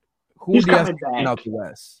 who do you have out the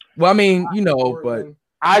West? Well, I mean, you know, but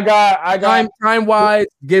I got time wise,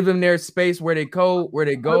 give them their space where they go.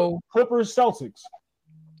 Clippers, Celtics.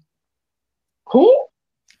 Who?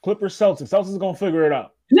 Clippers, Celtics. Celtics is gonna figure it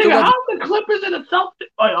out. Nigga, how's the Clippers and the Celtics?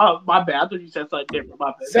 Oh, my bad. I thought you said something different.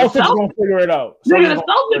 My bad. Celtics gonna figure it out. Nigga, the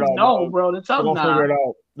Celtics no, bro. The Celtics gonna figure it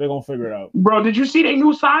out. They're gonna figure it out. Bro, did you see they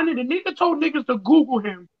new signing? The nigga told niggas to Google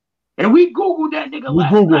him. And we Googled that nigga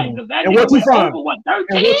last night. That and nigga what you find? over, 13?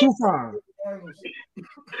 And what you find?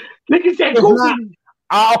 Nigga said Google.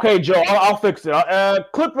 Okay, Joe, I'll fix it.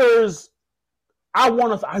 Clippers. I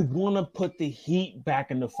wanna put the Heat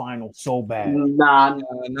back in the final so bad. Nah,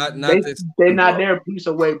 not this. They're not there a piece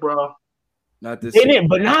away, bro. Not this. They didn't,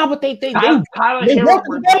 but they Tyler Hero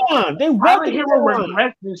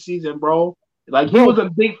regressed this season, bro. Like he was a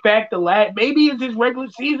big factor last. Maybe it's his regular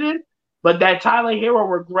season, but that Tyler Hero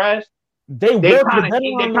regressed. They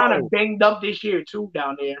kind of banged up this year too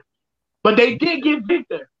down there. But they did get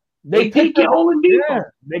Victor. They did get Oladipo. Yeah,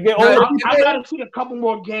 they get Oladipo. I gotta see a couple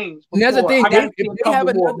more games. And that's the thing. If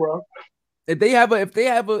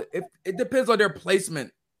it depends on their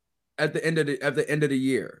placement at the end of the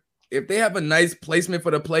year. If they have a nice placement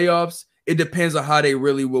for the playoffs, it depends on how they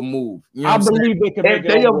really will move. You know I believe they can. If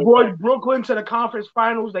they avoid Brooklyn to the conference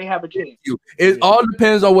finals, they have a chance. It all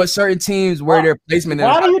depends on what certain teams where their placement is.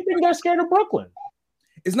 Why do you think they're scared of Brooklyn?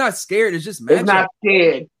 It's not scared. It's just matchup. It's not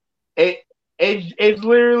scared. It's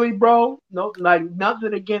literally, bro. No, like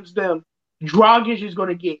nothing against them. Dragic is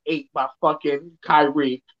gonna get 8 by fucking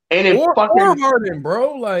Kyrie, and then or Harden,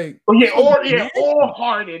 bro. Like or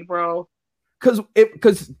Harden, bro. Because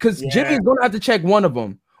Jimmy's gonna have to check one of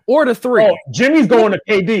them or the 3. Oh, Jimmy's going to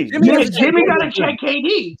KD. Jimmy got to check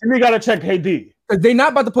KD. Jimmy got to check KD because they're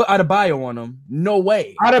not about to put Adebayo on them. No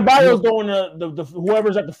way. Adebayo's going to the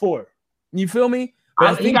whoever's at the 4. You feel me?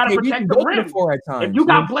 You got to protect the rim. If you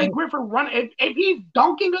got Blake Griffin running, if he's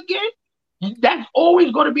dunking again, that's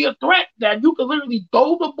always going to be a threat that you can literally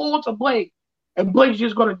throw the ball to Blake, and Blake's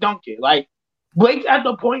just going to dunk it. Like Blake's at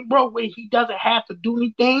the point, bro, where he doesn't have to do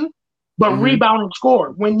anything but rebound and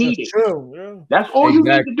score when needed. That's true. Yeah. That's all you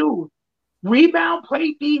need to do. Rebound,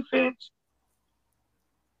 play defense,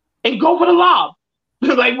 and go for the lob.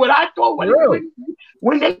 Like what I thought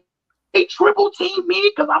when they triple team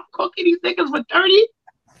me because I'm cooking these niggas for 30,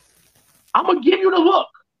 I'm gonna give you the look.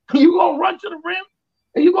 You gonna run to the rim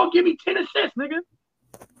and you gonna give me 10 assists, nigga.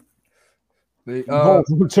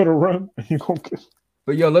 To the rim. You gonna get.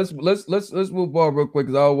 But yo, let's move on real quick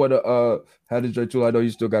because I don't want to have this J2. I know you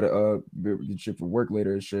still gotta get shit for work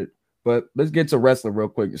later and shit. But let's get to wrestling real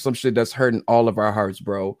quick. Some shit that's hurting all of our hearts,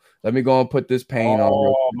 bro. Let me go and put this pain on.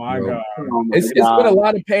 Oh my god! It's been a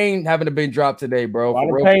lot of pain having to be dropped today, bro. A lot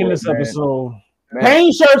of pain this episode.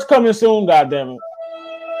 Pain shirts coming soon, goddammit.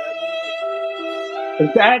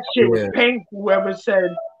 If that shit was painful, whoever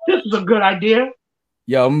said this is a good idea.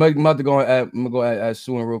 Yeah, I'm about to go and add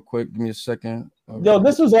Sue in real quick. Give me a second. Yo,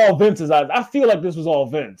 this was all Vince's. I feel like this was all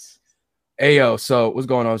Vince. Hey, yo, so what's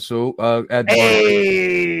going on, Sue?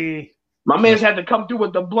 Hey. My man's had to come through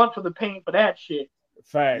with the blunt for the pain for that shit.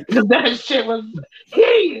 Fact. Because that shit was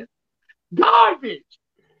hideous. Garbage.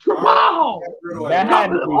 Wow. That had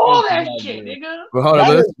to be all that shit, nigga. But hold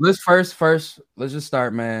on, let's first let's just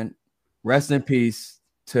start, man. Rest in peace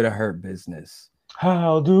to the Hurt Business.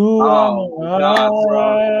 How do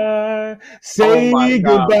I say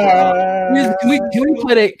goodbye? Can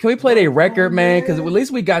we play their record, man? Because at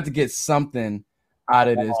least we got to get something out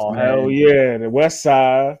of this. Oh, man. Hell yeah, the West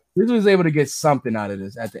Side. We was able to get something out of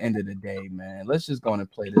this at the end of the day, man. Let's just go on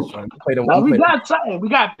and play this one. We got something. We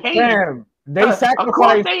got pain. Damn, they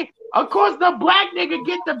sacrificed. Of course, the black nigga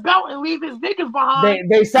get the belt and leave his niggas behind.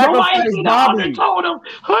 They sacrificed Bobby. Told him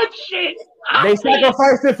hood shit. They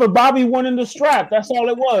sacrificed it for Bobby winning the strap. That's all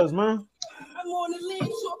it was, man.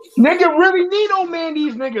 Nigga really need no man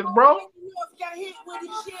these niggas, bro.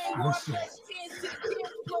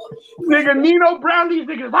 Nigga Nino Brown these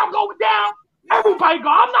niggas. I'm going down. Everybody go.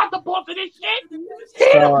 I'm not the boss of this shit. He the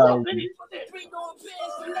boss of this shit.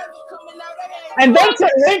 And then to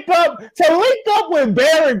link up with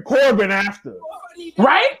Baron Corbin after,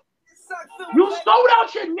 right? You sold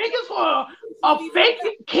out your niggas for a fake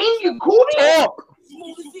King Yakuni?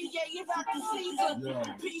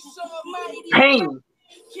 Pain.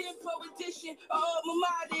 Kimpo edition,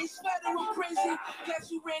 Mamadi's federal prison.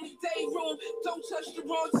 Guess you ran the day room. Don't touch the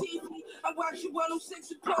wrong TV. I watch you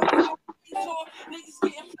 106 and niggas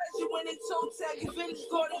getting pleasure when they toe tag and Vince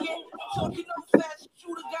Cartier. Talking no fashion,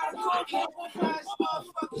 shooter got a call. Prize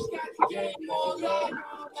motherfuckers got the game all night.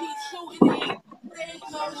 Keep shooting in. There ain't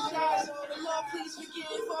no shots. The Lord please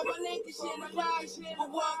forgive all my niggas in the rise. But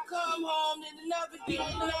one come home, then another get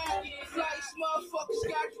mad. Flights motherfuckers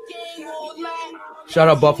got the game all night. Shout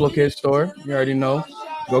out Buffalo Kid Store. You already know.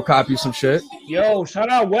 Go copy some shit. Yo, shout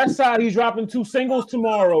out Westside. He's dropping 2 singles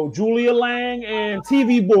tomorrow. Julia Lang and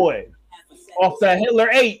TV Boy off the Hitler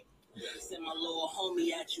 8.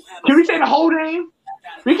 Can we say the whole name?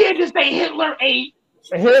 We can't just say Hitler 8.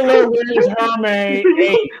 Hitler is Hermes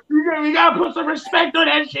 8. We gotta put some respect on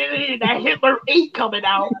that shit. That Hitler 8 coming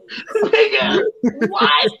out. Nigga,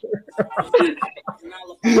 what?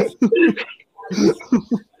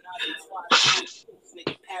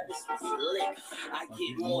 I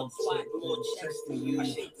get more twat, more checks than you. I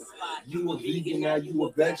shake the spot. You a vegan, now you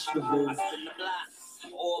a vegetable. I spin the block,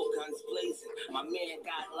 all guns blazing. My man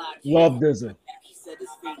got locked. Love Dizzy. He said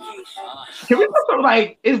it's vacation. Can we put some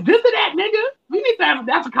like, is this that nigga? We need to have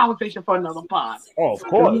that's a conversation for another pod. Oh, of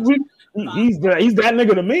course. He's that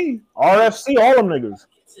nigga to me. RFC, all them niggas.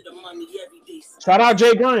 Shout out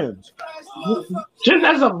Jay Grimes. Just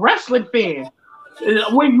as a wrestling fan.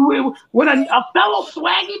 When a fellow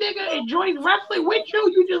swaggy nigga enjoys wrestling with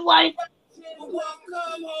you, you just like.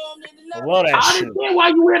 I love that I shit. understand why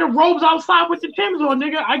you wear the robes outside with the Timbs on,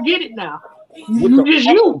 nigga. I get it now.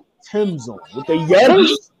 You. Timbs on with the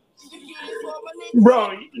Yetis.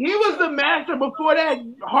 Bro, he was the master before that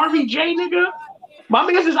Harvey J nigga. My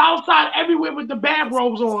niggas is outside everywhere with the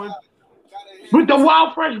bathrobes on. With the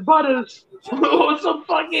Wild Fresh Butters. With some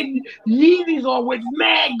fucking Yeezys on with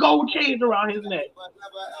mad gold chains around his neck.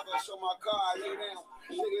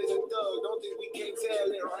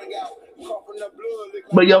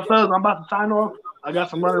 But yo, fellas, I'm about to sign off. I got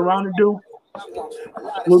some running around to do.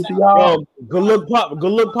 Salute to y'all. Yo, good look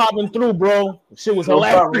popping through, bro. Shit was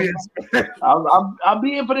hilarious. I'll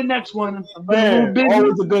be in for the next one. Man,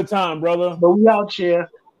 always a good time, brother. But we out here.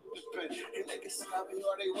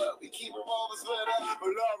 We keep revolvers lit up.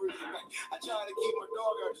 I try to keep my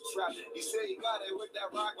dog out the trap. He said he got it with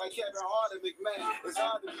that rock like Kevin Hart and McMahon. It's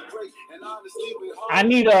hard to be great and honestly we hard. I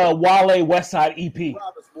need a Wale Westside EP.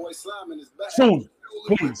 Soon,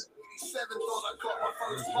 please.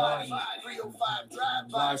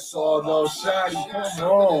 I saw no shiny. Come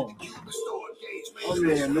on. Oh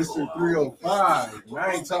yeah, Mr. 305. I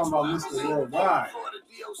ain't talking about Mr. Worldwide.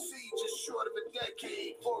 Just short of a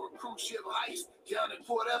decade for a cruise ship heist down in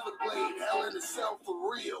Port Everglades. Hell in itself for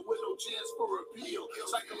real, with no chance for appeal.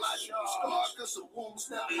 Psychological scar, cause some wounds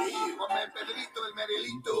now heal. My man Pedrito and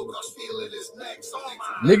Medelito got steel in his neck.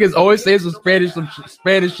 Niggas always say some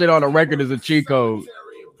Spanish shit on a record is a cheat code.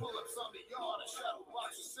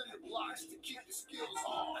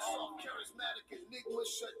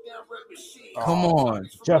 Come on.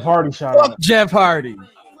 Jeff Hardy shot Fuck Jeff Hardy.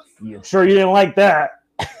 Yeah, I'm sure you didn't like that.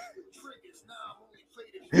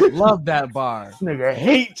 Love that bar. Nigga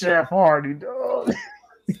hate Jeff Hardy, dog.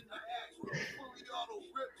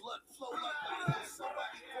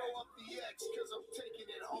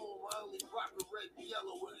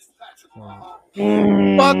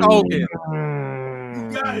 Fuck Hogan. You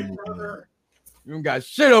got it, brother. You don't got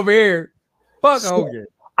shit over here. Fuck Hogan.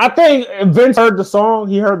 I think Vince heard the song,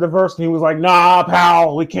 he heard the verse, and he was like, "Nah,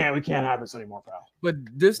 pal, we can't have this anymore, pal." But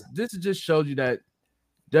this just shows you that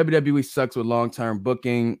WWE sucks with long-term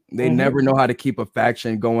booking. They never know how to keep a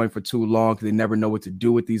faction going for too long because they never know what to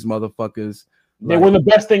do with these motherfuckers. They were the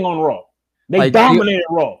best thing on Raw. They dominated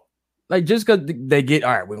Raw. Like, just because they get,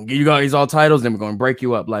 all right, we're going to give you guys all titles, then we're going to break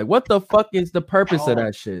you up. Like, what the fuck is the purpose of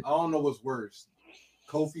that shit? I don't know what's worse.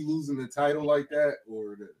 Kofi losing the title like that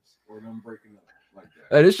or them breaking up like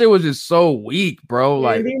that. This shit was just so weak, bro. Yeah,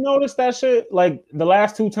 like, do you notice that shit? Like, the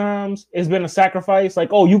last 2 times, it's been a sacrifice. Like,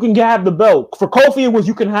 oh, you can have the belt. For Kofi, it was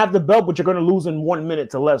you can have the belt, but you're going to lose in 1 minute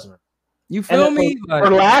to Lesnar. You feel me? For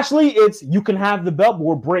Lashley, it's you can have the belt, but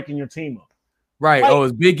we're breaking your team up. Right. Like,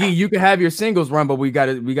 it's Big E. You can have your singles run, but we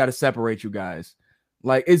gotta separate you guys.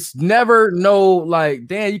 Like, it's never like,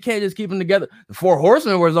 damn, you can't just keep them together. The 4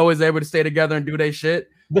 Horsemen was always able to stay together and do their shit.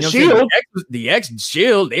 The Shield, the X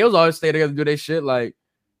Shield, they was always stay together and do their shit. Like,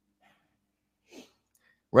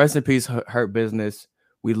 rest in peace, Hurt Business.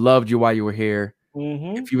 We loved you while you were here.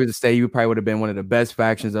 If you were to stay, you probably would have been one of the best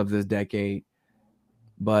factions of this decade.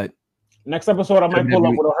 But next episode, I might pull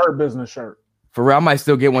up with a Hurt Business shirt. For real, I might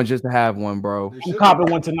still get one just to have one, bro. I'm copping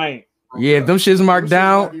one tonight. Yeah, if them shit's marked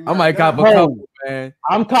down, I might cop a couple, man.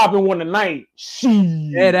 I'm copping one tonight.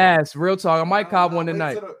 Dead ass, real talk. I might cop one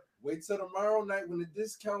tonight. Wait till tomorrow night when the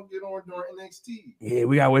discount get on during NXT. Yeah,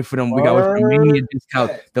 we gotta wait for them. We gotta wait for the Mania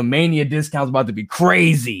discount. The Mania discount's about to be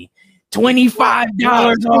crazy.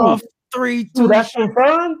 $25 off 3. Dude, that's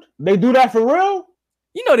confirmed. They do that for real.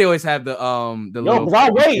 You know they always have the Yo, because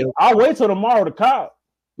I'll wait till tomorrow to cop.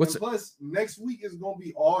 Plus next week is gonna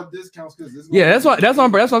be all discounts because that's what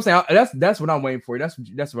I'm saying. That's what I'm waiting for. That's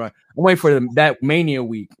what I'm waiting for that Mania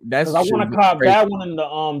week. I want to cop that one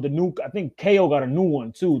and the new. I think KO got a new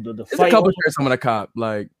one too. The There's a couple shirts I'm gonna cop.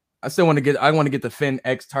 Like, I still want to get. I want to get the Finn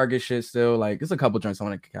X Target shit still. Like, it's a couple joints I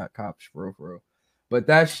want to cop for real. But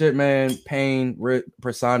that shit, man, pain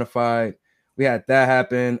personified. We had that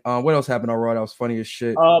happen. What else happened on Raw? That was funny as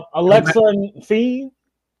shit. Alexa and Fiend.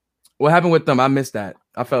 What happened with them? I missed that.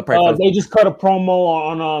 I felt they just cut a promo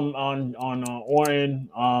on Orton.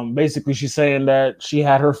 Basically, she's saying that she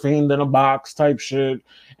had her Fiend in a box type shit,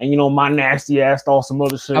 and my nasty ass thought some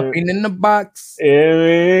other shit. A Fiend in the box.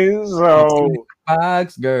 So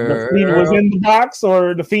box, girl. The Fiend was in the box,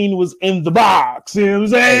 or the Fiend was in the box. You know what I'm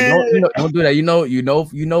saying? Hey, don't do that. You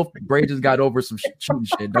know. Bray just got over some shooting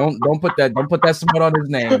shit. Don't put that smut on his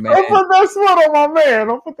name, man. Don't put that smut on my man.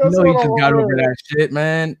 Don't put that smut on my man. He just got over that shit,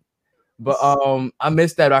 man. But I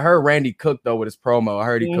missed that. I heard Randy cooked though with his promo. I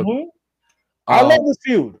heard he cooked. I love this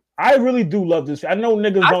feud. I really do love this. I know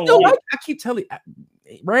niggas don't like. I keep telling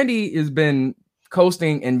Randy has been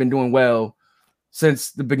coasting and been doing well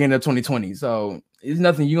since the beginning of 2020. So it's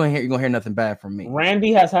nothing you're gonna hear nothing bad from me.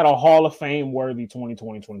 Randy has had a Hall of Fame worthy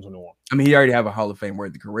 2020, 2021. I mean, he already have a Hall of Fame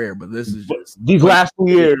worthy career, but this is just these last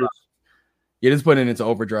 2 years. Yeah, just putting it into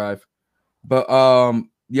overdrive. But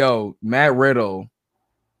yo, Matt Riddle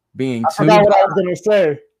being I forgot what I was gonna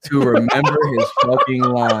say. To remember his fucking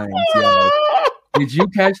lines, yo. Did you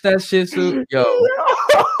catch that shit, Sue? Yo,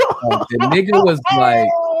 the nigga was like,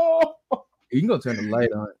 you can go turn the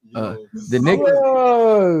light on.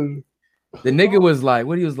 The nigga was like,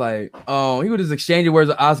 what he was like? Oh, he was just exchanging words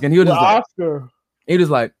with Oscar, and he was just like, Oscar. He was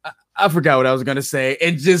like, I forgot what I was gonna say,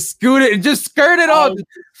 and just skirted off.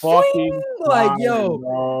 Fucking like, yo,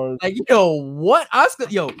 what Oscar?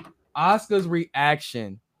 Yo, Oscar's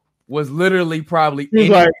reaction was literally probably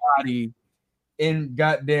anybody in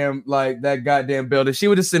goddamn like that goddamn building. She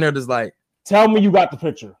would have sitting there just like, tell me you got the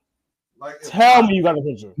picture. Tell me you got the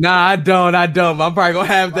picture. Nah, I don't. I'm probably gonna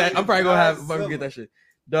have that. I'm probably gonna get that shit.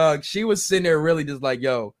 Dog, she was sitting there really just like,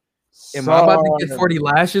 yo, am I about to get 40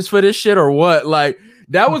 lashes for this shit or what? Like,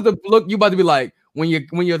 that was the look you about to be like when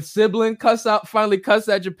your sibling finally cuss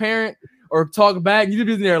at your parent or talk back, you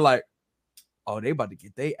just in there like, oh, they about to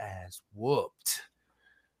get their ass whooped.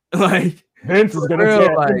 Like, Vince is gonna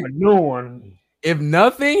get a new one. If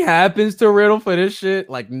nothing happens to Riddle for this shit,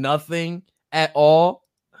 like nothing at all,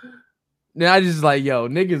 then I just like, yo,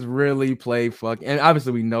 niggas really play fuck. And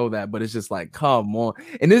obviously we know that, but it's just like, come on.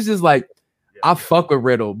 And it's just like, I fuck with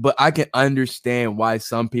Riddle, but I can understand why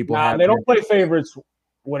some people they don't play favorites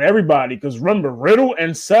with everybody. Because remember, Riddle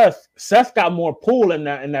and Seth got more pull in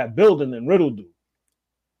that building than Riddle do.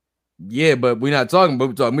 Yeah, but we're not talking. But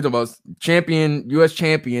we're talking about U.S.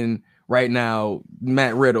 champion right now,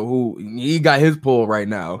 Matt Riddle, who he got his pull right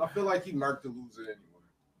now. I feel like he marked the loser anyway.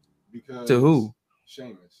 Because to who?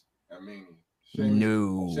 Sheamus. I mean,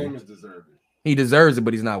 Sheamus deserved it. He deserves it,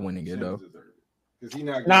 but he's not winning it though.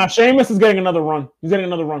 Sheamus is getting another run. He's getting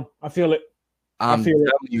another run. I feel it. I'm telling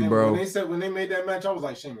you, bro. When they made that match, I was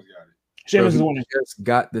like, Sheamus got it. Sheamus is winning. Just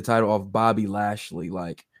got the title off Bobby Lashley,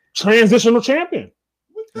 like transitional champion.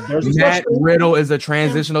 Matt Riddle is a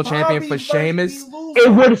transitional champion for Sheamus.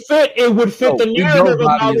 It would fit. It would fit the narrative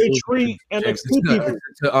of how they treat NXT people.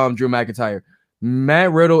 To Drew McIntyre.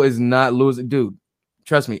 Matt Riddle is not losing, dude.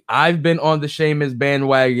 Trust me, I've been on the Sheamus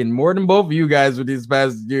bandwagon more than both of you guys for this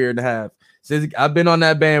past year and a half. Since I've been on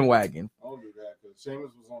that bandwagon. I'll do that because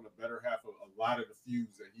Sheamus was on the better half of a lot of the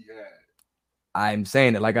feuds that he had. I'm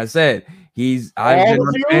saying it, like I said, I've been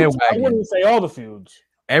on the bandwagon. I wouldn't say all the feuds.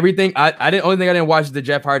 Everything. Only thing I didn't watch is the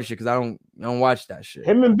Jeff Hardy shit because I don't watch that shit.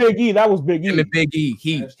 Him and Big E, that was Big E. Him and Big E,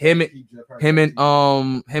 him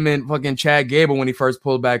and fucking Chad Gable when he first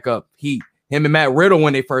pulled back up. Him and Matt Riddle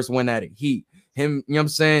when they first went at it. Him, you know what I'm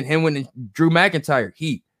saying? Him when Drew McIntyre.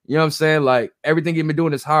 You know what I'm saying? Like everything he's been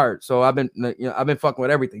doing is hard. So I've been fucking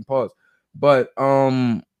with everything. Pause. But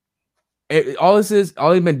all he's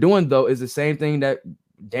been doing though is the same thing that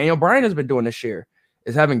Daniel Bryan has been doing this year.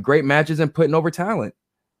 Is having great matches and putting over talent.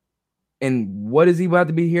 And what is he about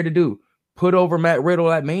to be here to do? Put over Matt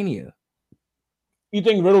Riddle at Mania. You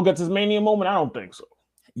think Riddle gets his Mania moment? I don't think so.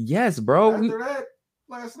 Yes, bro. After that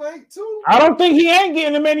last night too. I don't think he ain't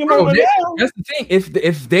getting the Mania moment. That's the thing.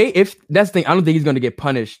 If that's the thing, I don't think he's gonna get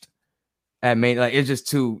punished at Mania. Like it's just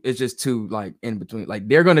too like in between. Like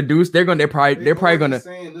they're probably gonna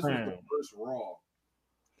saying this was the first Raw.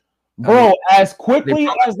 Bro, as quickly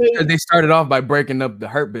as they started off by breaking up the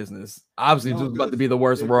Hurt Business. Obviously, it was about to be the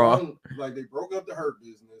worst Raw. They broke up the Hurt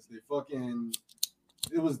Business.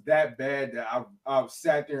 It was that bad that I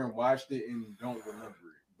sat there and watched it and don't remember it.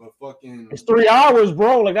 But fucking, it's 3 hours,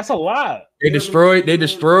 bro. Like that's a lot. They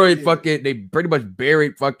destroyed fucking. They pretty much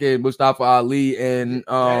buried fucking Mustafa Ali and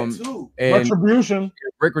Retribution,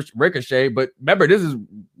 Ricochet. But remember,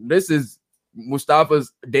 this is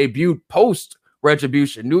Mustafa's debut post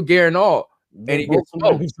Retribution, new gear and all, and he gets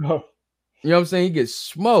smoked. You know what I'm saying? He gets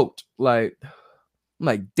smoked. Like, I'm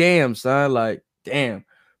like, damn, son. Like, damn.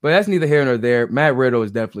 But that's neither here nor there. Matt Riddle is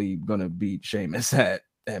definitely gonna beat Sheamus at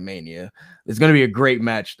Mania. It's gonna be a great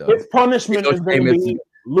match, though. His punishment is gonna be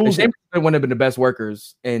losing. Sheamus is one of the best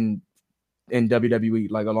workers in WWE,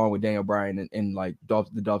 like along with Daniel Bryan and like Dolph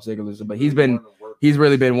Ziggler. But he's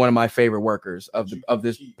really been one of my favorite workers of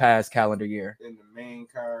this past calendar year. In the main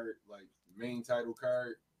card, like main title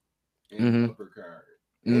card and upper card.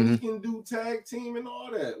 And he can do tag team and all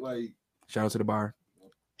that. Like, shout out to the bar.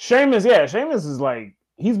 Sheamus is like,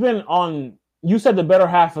 he's been on. You said the better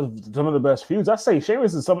half of some of the best feuds. I say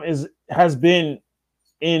Sheamus has been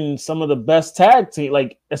in some of the best tag team.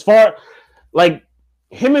 Like as far like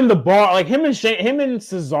him and the bar, like him and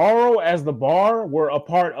Cesaro as the bar were a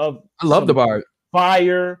part of. I love the bar.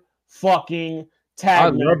 Fire fucking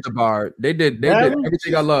tag. I love the bar. They did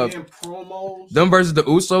everything I love. Them versus the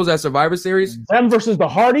Usos at Survivor Series. Them versus the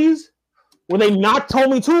Hardys, where they knocked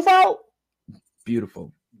Tommy Tooth out.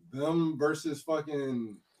 Beautiful. Them versus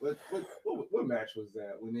fucking what match was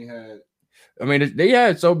that when they had? I mean, they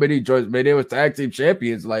had so many joints. Man, they were tag team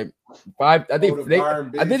champions like 5. I think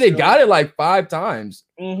they got it like 5 times.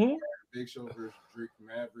 Mm-hmm. Big Show versus Drake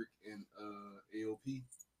Maverick and AOP.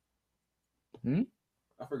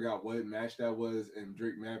 I forgot what match that was, and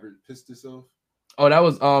Drake Maverick pissed himself. Oh, that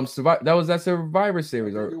was that Survivor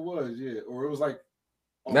Series, or it was, yeah, or it was like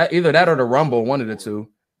that, either that or the Rumble, one of the two.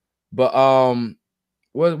 But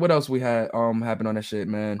what else we had happen on that shit,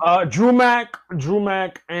 man? Drew Mac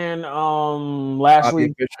and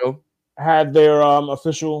Lashley had their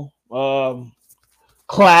official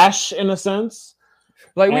clash in a sense.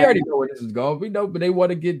 Like we already know where this is going. We know, but they want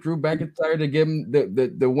to get Drew McIntyre to give him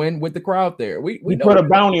the win with the crowd there. We put a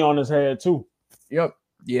bounty on his head too. Yep,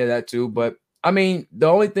 yeah, that too. But I mean, the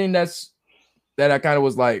only thing that I kind of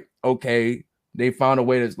was like, okay, they found a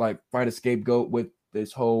way to like find a scapegoat with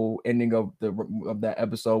this whole ending of that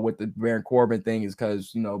episode with the Baron Corbin thing is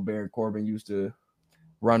because, you know, Baron Corbin used to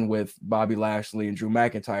run with Bobby Lashley and Drew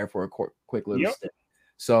McIntyre for a quick little stint.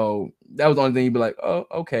 So that was the only thing you'd be like, oh,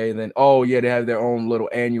 okay. Then, oh, yeah, they have their own little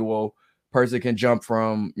annual person can jump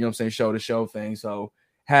from, you know what I'm saying, show to show thing. So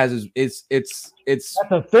it's that's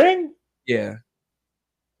a thing? Yeah.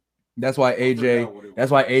 That's why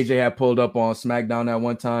AJ had pulled up on SmackDown that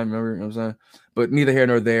one time. Remember what I'm saying? But neither here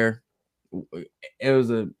nor there. It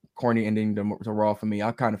was a corny ending to Raw for me.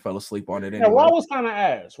 I kind of fell asleep on it. Anyway. Yeah, Raw was kind of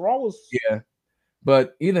ass.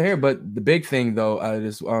 But either here. But the big thing though,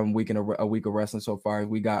 this week of wrestling so far,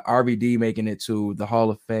 we got RVD making it to the Hall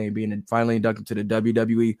of Fame, being finally inducted to the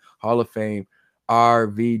WWE Hall of Fame.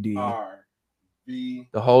 RVD,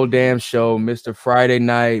 the whole damn show, Mr. Friday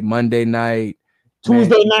Night, Monday Night,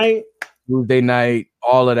 Tuesday night,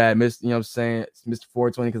 all of that. You know what I'm saying? It's Mr.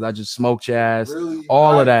 420 because I just smoked your ass. Really?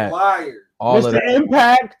 All of that. All Mr. of that.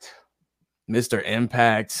 Impact. Mr.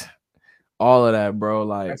 Impact. all of that, bro.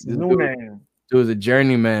 Like That's this new dude, name. dude's a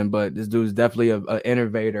journeyman, but this dude's definitely an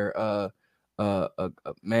innovator.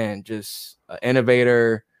 Man, just an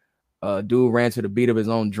innovator. Dude ran to the beat of his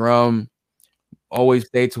own drum. Always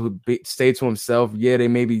stayed to himself. Yeah, they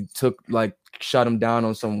maybe shut him down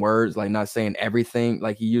on some words, like not saying everything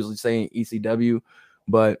like he usually saying ECW,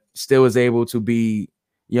 but still was able to be,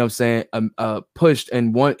 you know what I'm saying, pushed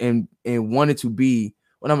and wanted to be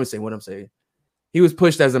what I'm saying. He was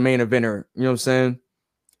pushed as a main eventer, you know what I'm saying?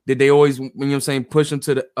 Did they always, you know what I'm saying, push him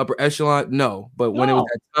to the upper echelon? No, but when it was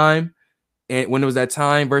that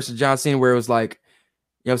time versus John Cena where it was like,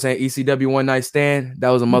 you know what I'm saying, ECW one night stand, that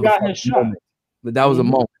was a motherfucking moment. But that was a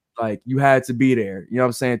moment. Like you had to be there. You know what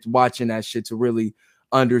I'm saying? Watching that shit to really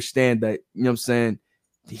understand that, you know what I'm saying?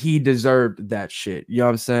 He deserved that shit. You know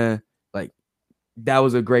what I'm saying? Like that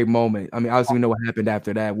was a great moment. I mean, obviously we know what happened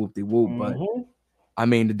after that, whoop-de-whoop, but I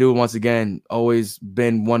mean, the dude once again always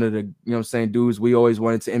been one of the, you know what I'm saying, dudes we always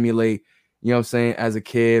wanted to emulate, you know what I'm saying, as a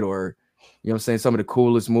kid, or you know what I'm saying, some of the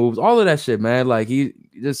coolest moves, all of that shit, man. Like he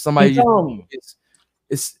just somebody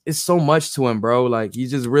it's so much to him, bro. Like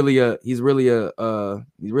he's just really a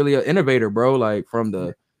innovator, bro. Like from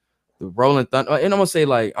the Rolling Thunder, and I'm gonna say,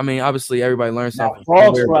 like, I mean, obviously everybody learns something.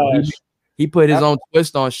 Frog Splash. He put his own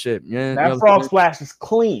twist on shit. Yeah, that Frog Splash is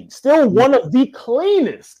clean. Still one of the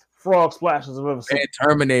cleanest Frog Splashes I've ever seen.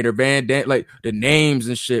 Terminator, Van Dam, like the names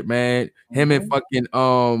and shit, man. Him and fucking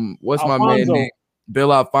what's Alfonso. my man name?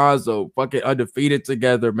 Bill Alfonso, fucking undefeated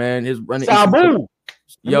together, man. His running. Sabu.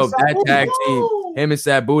 Yo, that tag team, him and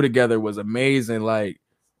Sabu together was amazing. Like,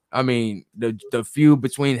 I mean, the feud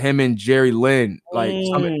between him and Jerry Lynn, like,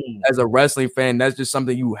 as a wrestling fan, that's just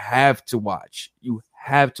something you have to watch. You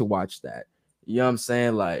have to watch that. You know what I'm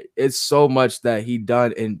saying? Like, it's so much that he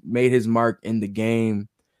done and made his mark in the game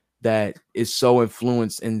that is so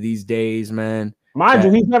influenced in these days, man. Mind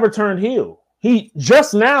you, he's never turned heel. He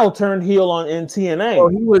just now turned heel on TNA. Oh,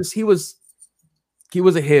 he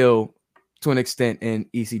was a heel to an extent in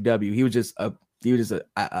ECW. He was just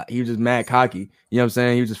mad cocky. You know what I'm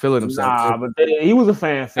saying? He was just feeling himself. Nah, but he was a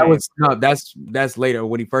fan. That's later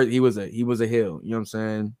when he was a heel. You know what I'm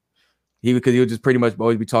saying? Because he would just pretty much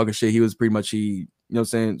always be talking shit. He was pretty much you know what I'm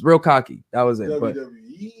saying? Real cocky. That was it.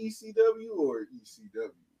 WWE, ECW, or ECW?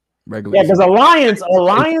 Regular. Yeah, because Alliance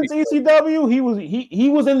ECW, he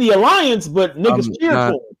was in the Alliance, but niggas cheered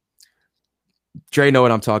for him. Dre know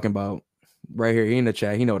what I'm talking about. Right here, he in the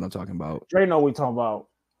chat. He know what I'm talking about. Dre know what we talking about.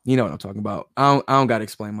 You know what I'm talking about. I don't gotta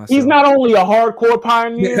explain myself. He's not only a hardcore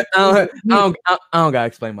pioneer. I don't gotta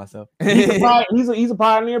explain myself. he's a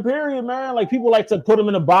pioneer, period, man. Like people like to put him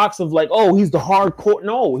in a box of like, oh, he's the hardcore.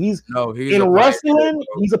 No, he's in wrestling.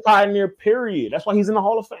 He's a pioneer, period. That's why he's in the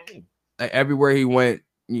Hall of Fame. Like everywhere he went,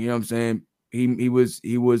 you know what I'm saying. He was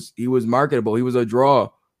marketable. He was a draw.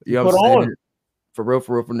 You know what I'm saying. For real,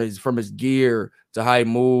 from his gear to how he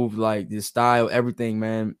moved, like his style, everything,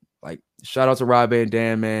 man. Like, shout out to Rob Van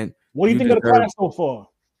Dam, man. What do you think of the class so far?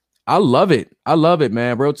 I love it,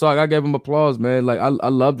 man. Real talk, I gave him applause, man. Like, I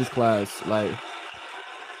love this class. Like,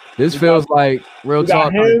 this feels like real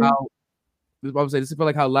talk. Like how this feels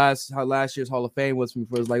like how last year's Hall of Fame was for me.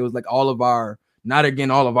 It was like all of our, not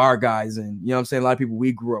again all of our guys, and you know what I'm saying. A lot of people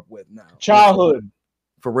we grew up with now, childhood.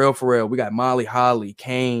 For real. We got Molly Holly,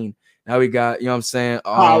 Kane. Now we got, you know what I'm saying,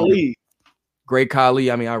 Khali. Great Khali.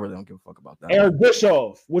 I mean, I really don't give a fuck about that. Eric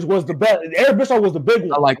Bischoff, which was the best. Eric Bischoff was the big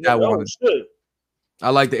one. I like that one. I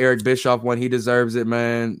like the Eric Bischoff one. He deserves it,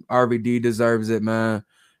 man. RVD deserves it, man.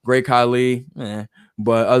 Great Khali, man.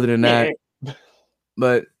 But other than that,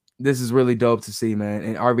 but this is really dope to see, man.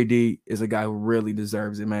 And RVD is a guy who really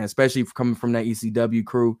deserves it, man. Especially coming from that ECW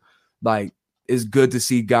crew. Like, it's good to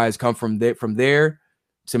see guys come from there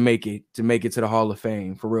to make it to the Hall of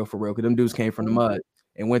Fame, for real. Because them dudes came from the mud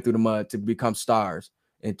and went through the mud to become stars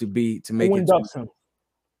and to make it.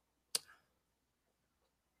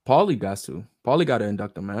 Paulie got to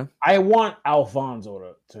induct him, man. I want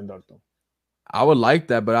Alfonso to induct him. I would like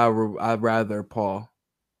that, but I'd rather Paul.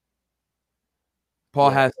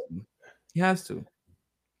 Has to. He has to.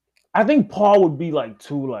 I think Paul would be like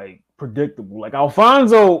too like predictable. Like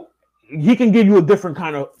Alfonso, he can give you a different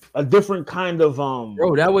kind of Bro,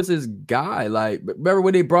 that was his guy. Like, remember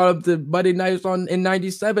when they brought up the Monday Nights in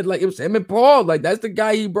 '97? Like, it was him and Paul. Like, that's the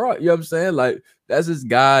guy he brought. You know what I'm saying? Like, that's his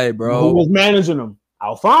guy, bro. Who was managing him?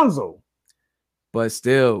 Alfonso. But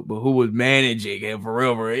who was managing him for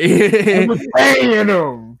real? Who was paying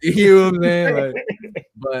him? You know what I'm saying? Like,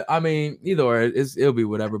 but I mean, either or, it'll be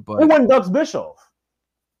whatever. But who inducts Bischoff?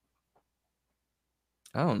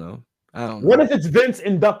 I don't know. What if it's Vince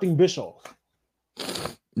inducting Bischoff?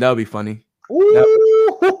 That would be funny. Ooh.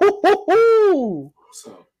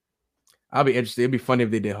 I'll be interested. It'd be funny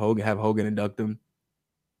if they did have Hogan induct him.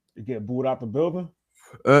 You get booed out the building.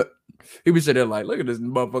 He be sitting there like, look at this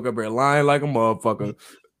motherfucker up here lying like a motherfucker.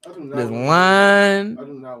 This line. I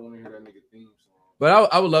do not want to hear that nigga theme song.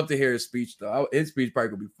 But I would love to hear his speech though. His speech probably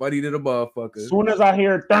could be funny to the motherfucker. As soon as I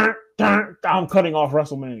hear dun, dun, I'm cutting off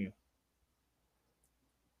WrestleMania.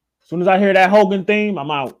 As soon as I hear that Hogan theme,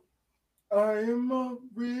 I'm out. I am a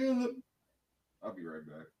real. I'll be right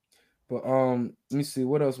back. But let me see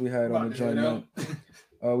what else we had on the joint.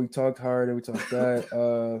 We talked hard and we talked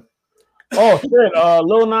that. Oh shit,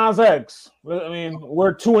 Lil Nas X. I mean,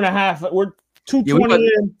 we're 2.5. We're 2:20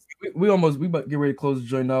 in. We about to get ready to close the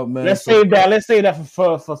joint out, man. Let's save that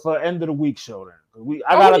for end of the week show then.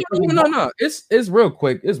 No. It's real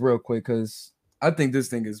quick. It's real quick because I think this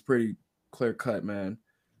thing is pretty clear cut, man.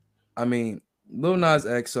 I mean, Lil Nas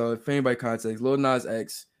X. So if anybody contacts, Lil Nas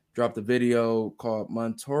X dropped a video called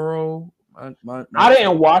Montoro. I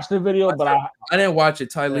didn't watch the video, but I didn't watch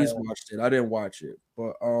it. Tylese watched it. I didn't watch it,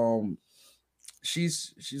 but she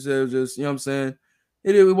said just, you know what I'm saying,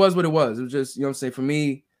 it was what it was. It was just, you know what I'm saying, for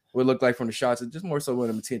me, what it looked like from the shots, it's just more so one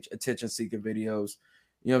of them attention seeking videos.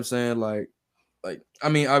 You know what I'm saying? Like I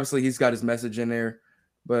mean, obviously he's got his message in there,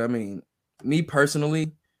 but I mean, me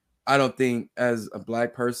personally, I don't think as a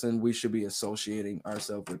black person we should be associating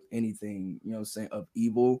ourselves with anything, you know what I'm saying, of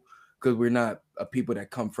evil, because we're not a people that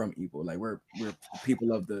come from evil. Like we're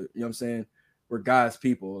people of the, you know what I'm saying, we're God's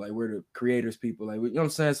people, like we're the creator's people, like, you know what I'm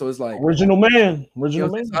saying. So it's like original man.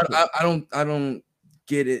 I don't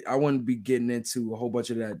get it. I wouldn't be getting into a whole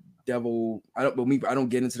bunch of that devil. I don't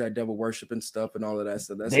get into that devil worship and stuff and all of that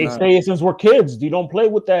stuff. They say it since we're kids. You don't play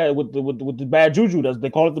with that with the bad juju. They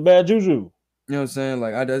call it the bad juju. You know what I'm saying?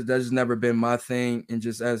 Like that's just never been my thing. And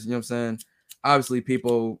just as you know what I'm saying, obviously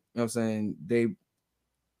people, you know what I'm saying, they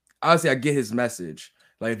obviously I get his message.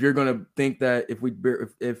 Like if you're gonna think that if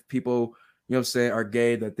people, you know what I'm saying, are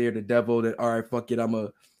gay, that they're the devil, that all right, fuck it, I'm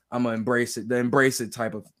a embrace it, the embrace it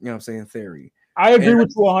type of, you know what I'm saying, theory. I agree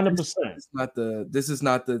with you 100%. This is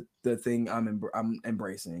not the thing I'm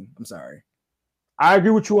embracing. I'm sorry. I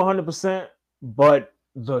agree with you 100%, but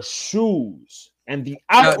the shoes and the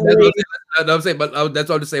outrage. I'm saying, but that's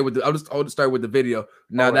all to say I'll just start with the video.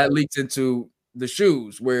 Now that leaks into the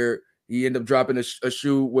shoes where he ended up dropping a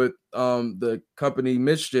shoe with the company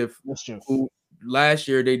Mischief. Who last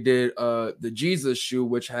year they did the Jesus shoe,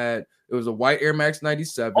 which had, it was a white Air Max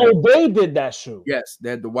 97. Oh, they did that shoe. Yes, they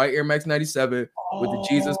had the white Air Max 97 with the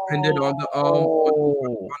Jesus pinned on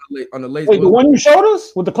the lace. Wait, the one you showed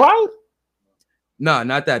us with the cloud? No,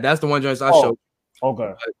 not that. That's the one joint I showed. Okay.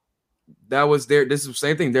 But that was their. This is the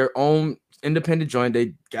same thing. Their own independent joint.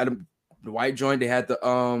 They got the white joint. They had the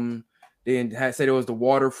They had said it was the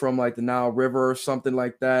water from like the Nile River or something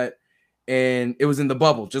like that. And it was in the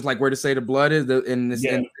bubble, just like where to say the blood is. And this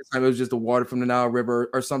time it was just the water from the Nile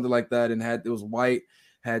River or something like that. And it was white,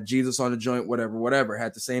 had Jesus on the joint, whatever.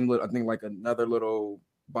 Had the same little, I think like another little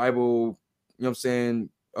Bible, you know what I'm saying?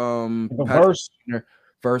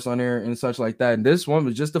 Verse on there and such like that. And this one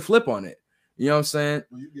was just a flip on it. You know what I'm saying?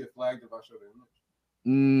 Will you get flagged if I show the image?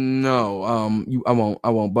 No, I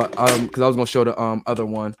won't. But because I was gonna show the other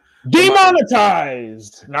one.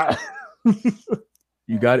 Demonetized.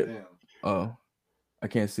 You got it. Damn. Oh, I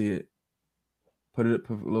can't see it. Put it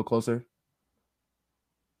a little closer.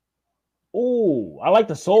 Oh, I like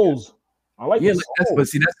the soles. I like the soles. But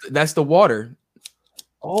see, that's the water.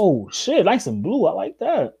 Oh shit, nice and blue. I like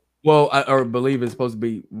that. Well, I believe it's supposed to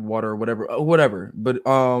be water or whatever. But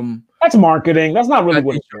that's marketing. That's not really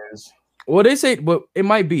what it is. Well, they say, but it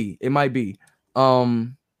might be.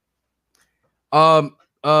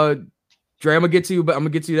 Dre, I'm gonna get to you, but I'm gonna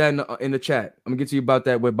get to you that in the chat. I'm gonna get to you about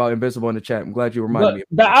that about Invincible in the chat. I'm glad you reminded me.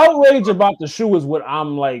 The outrage about the shoe is what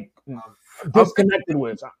I'm like disconnected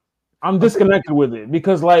with. I'm disconnected with it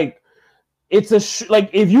because like it's a like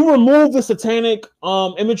if you remove the satanic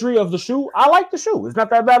imagery of the shoe, I like the shoe. It's not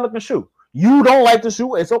that bad looking shoe. You don't like the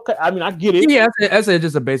shoe, it's okay. I mean, I get it. Yeah, I said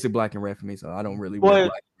just a basic black and red for me, so I don't really wear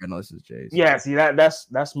black and red unless it's Jay's. Yeah, see that's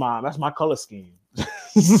my color scheme.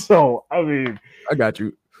 So I mean, I got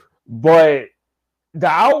you. But the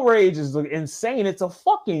outrage is insane. It's a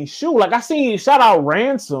fucking shoe. Like I seen, shout out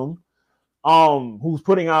Ransom, who's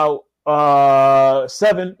putting out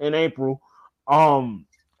 7 in April.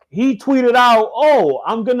 He tweeted out, "Oh,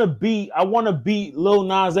 I want to beat Lil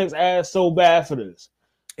Nas X ass so bad for this."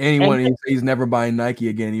 And he's never buying Nike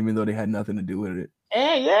again, even though they had nothing to do with it.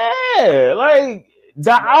 And yeah, like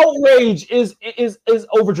the outrage is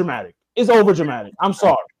over dramatic. It's over dramatic. I'm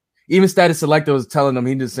sorry. Even Status Selector was telling them,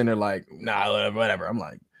 he just sitting there like, nah, whatever. I'm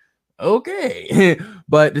like, okay.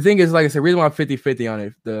 But the thing is, like I said, reason why I'm 50-50 on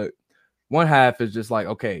it, one half is just like,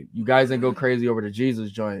 okay, you guys didn't go crazy over the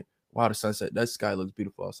Jesus joint. Wow, the sunset, that sky looks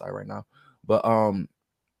beautiful outside right now. But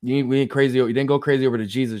we ain't crazy. You didn't go crazy over the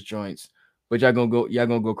Jesus joints, but y'all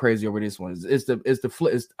gonna go crazy over this one. It's the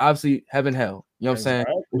flip. It's obviously heaven, hell. You know what I'm saying?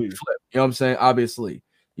 Flip, you know what I'm saying? Obviously,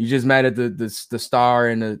 you just mad at the star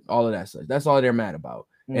and all of that stuff. That's all they're mad about.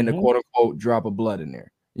 And the quote unquote drop of blood in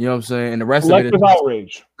there. You know what I'm saying? And the rest of it is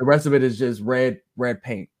outrage. The rest of it is just red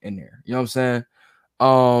paint in there. You know what I'm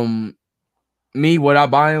saying? Me, would I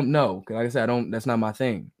buy them? No, because like I said, I don't. That's not my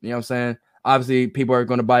thing. You know what I'm saying? Obviously, people are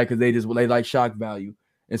going to buy it because they like shock value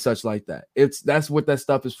and such like that. That's what that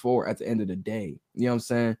stuff is for. At the end of the day, you know what I'm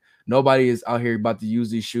saying? Nobody is out here about to use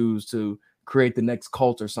these shoes to create the next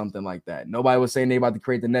cult or something like that. Nobody was saying they about to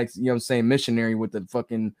create the next, you know what I'm saying, missionary with the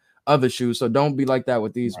fucking other shoes. So don't be like that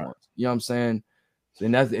with these ones. You know what I'm saying?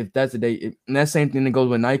 And that's the day. And that same thing that goes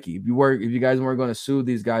with Nike. If you guys weren't going to sue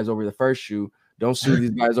these guys over the first shoe, don't sue these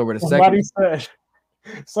guys over the second.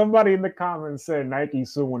 Somebody in the comments said Nike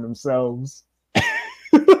suing themselves. I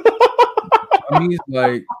mean,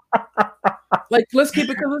 like let's keep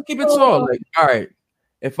it tall. Like, all right,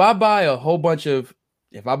 if I buy a whole bunch of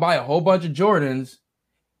Jordans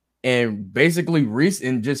and basically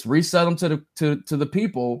just resell them to the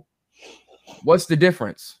people, what's the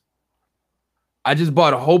difference? I just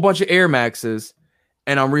bought a whole bunch of Air Maxes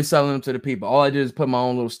and I'm reselling them to the people. All I did is put my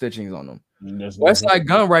own little stitchings on them. Westside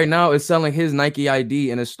Gun right now is selling his Nike ID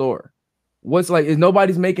in a store. Is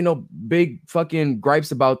nobody's making no big fucking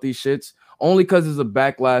gripes about these shits only because there's a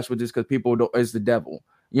backlash with this because people don't. It's the devil.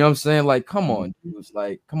 You know what I'm saying? Like, come on, dudes.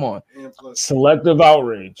 Like, come on. Selective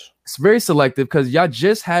outrage. It's very selective because y'all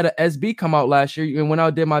just had a SB come out last year, and when I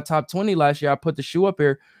did my top 20 last year, I put the shoe up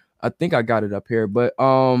here. I think I got it up here, but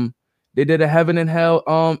they did a Heaven and Hell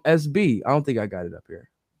SB. I don't think I got it up here,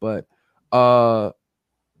 but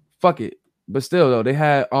fuck it. But still though, they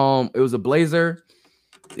had it was a blazer.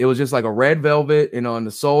 It was just like a red velvet, and on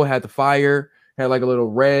the sole had the fire, had like a little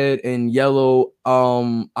red and yellow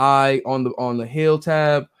eye on the heel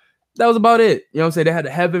tab. That was about it. You know what I'm saying? They had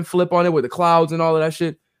the heaven flip on it with the clouds and all of that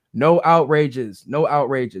shit. No outrages.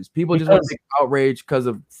 People just want to make outrage because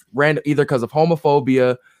of either because of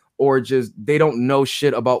homophobia or just they don't know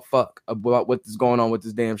shit about what is going on with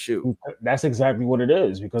this damn shoe. That's exactly what it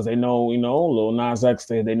is, because they know, Lil Nas X,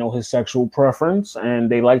 they know his sexual preference,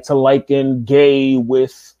 and they like to liken gay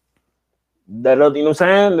with that other, you know what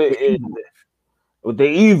I'm saying? With the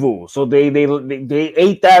evil. So they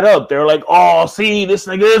ate that up. They're like, oh, see, this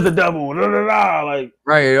nigga is the devil. Da, da, da. Like,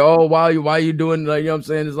 right. Oh, why you doing, like, you know what I'm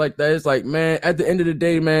saying? It's like that. It's like, man, at the end of the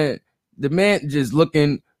day, man, the man just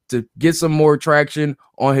looking to get some more traction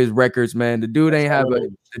on his records, man. The dude ain't have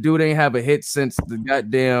a hit since the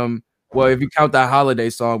goddamn, well, if you count that holiday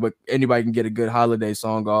song, but anybody can get a good holiday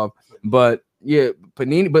song off. But yeah,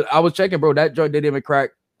 Panini. But I was checking, bro. That joint didn't even crack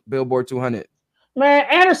Billboard 200. Man,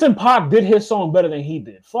 Anderson .Paak did his song better than he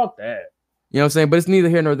did. Fuck that. You know what I'm saying? But it's neither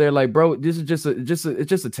here nor there. Like, bro, this is just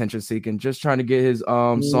attention seeking, just trying to get his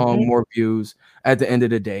song more views at the end of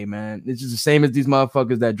the day, man. It's just the same as these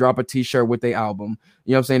motherfuckers that drop a t-shirt with their album.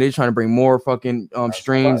 You know what I'm saying? They're trying to bring more fucking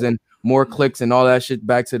streams and more clicks and all that shit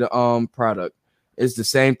back to the product. It's the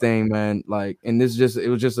same thing, man. Like, and it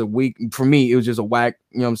was just a week for me, it was just a whack,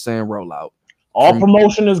 you know what I'm saying, rollout. All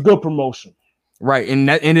promotion is good promotion. Right, and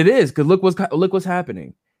it is, because look what's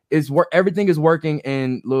happening. Everything is working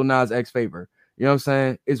in Lil Nas X favor. You know what I'm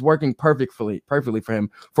saying? It's working perfectly for him.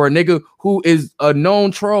 For a nigga who is a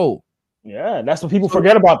known troll. Yeah, that's what people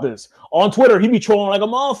forget about this. On Twitter, he be trolling like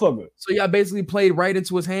a motherfucker. So y'all basically played right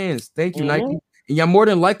into his hands. Thank you, Nike. And y'all more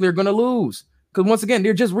than likely are gonna lose. Because once again,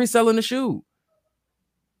 they're just reselling the shoe.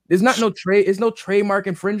 There's not no trade, it's no trademark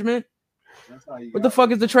infringement. What the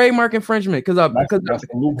fuck is the trademark infringement? Because I made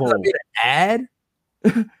an ad.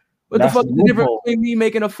 What the fuck is the difference between me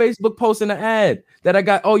making a Facebook post and an ad that I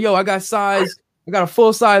got? Oh, yo, I got a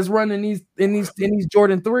full size run in these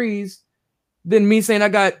Jordan 3s. Then me saying I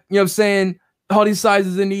got, you know what I'm saying, all these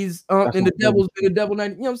sizes in these in the Devil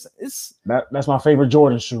 90. You know what I'm saying? That's my favorite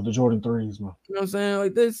Jordan shoe, the Jordan 3s, man. You know what I'm saying?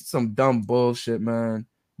 Like, this is some dumb bullshit, man.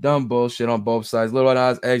 Dumb bullshit on both sides. Lil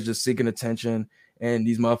Nas X just seeking attention, and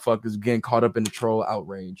these motherfuckers getting caught up in the troll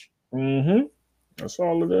outrage. That's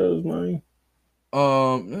all it is, man.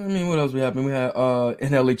 I mean, what else we happened? We had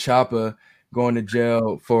NLE Choppa going to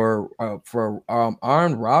jail for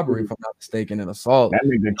armed robbery, if I'm not mistaken, and assault. That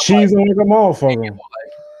nigga cheesing like a motherfucker.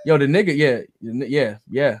 Yo, the nigga,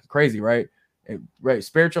 yeah, crazy, right? Right,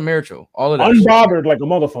 spiritual, all of that. Unbothered like a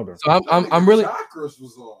motherfucker. So I'm really. Chakras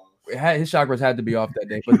was off. His chakras had to be off that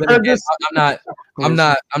day, but then again, I'm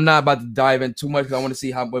not about to dive in too much because I want to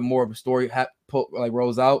see how more of a story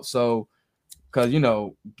rolls out. So because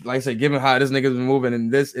like I said, given how this nigga's been moving,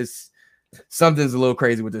 and this is something's a little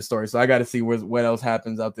crazy with this story. So I got to see what else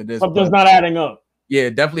happens after this. Something's not adding up. Yeah,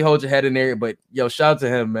 definitely hold your head in there. But yo, shout out to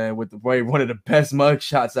him, man, with one of the best mug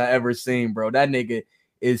shots I ever seen, bro. That nigga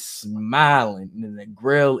is smiling and the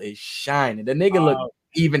grill is shining. The nigga look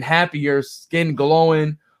even happier, skin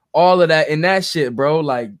glowing, all of that and that shit, bro.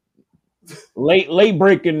 Like late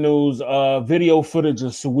breaking news, video footage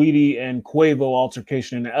of Saweetie and Quavo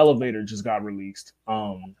altercation in the elevator just got released.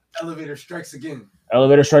 Elevator strikes again.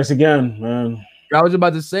 Elevator strikes again, man. I was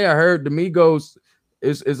about to say, I heard the Migos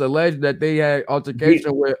is alleged that they had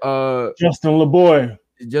altercation with Justin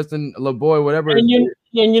LaBoy, whatever. And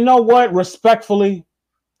you know what? Respectfully,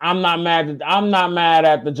 I'm not mad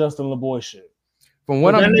at the Justin LaBoy shit. From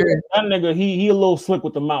what I'm hearing, that nigga, he a little slick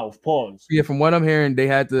with the mouth. Pause. Yeah, from what I'm hearing, they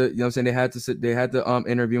had to, they had to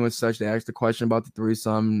interview and such. They asked the question about the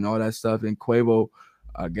threesome and all that stuff. And Quavo,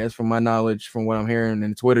 I guess from my knowledge, from what I'm hearing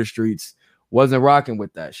in Twitter streets, wasn't rocking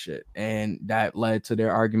with that shit. And that led to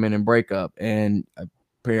their argument and breakup. And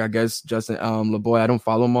I guess Justin LaBoy, I don't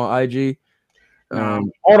follow him on IG.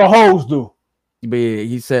 All the hoes do. But yeah,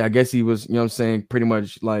 he said, I guess he was, pretty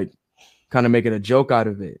much like kind of making a joke out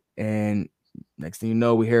of it. And next thing you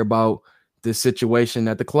know, we hear about this situation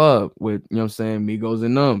at the club with, Migos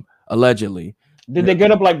and them, allegedly. Did they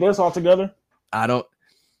get up like this all together? It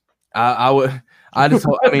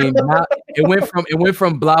went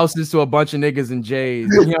from blouses to a bunch of niggas in J's.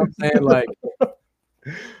 You know what I'm saying? Like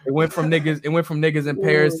it went from niggas in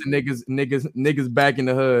Paris to niggas back in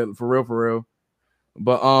the hood, for real.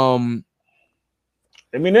 But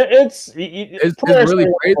I mean, it's really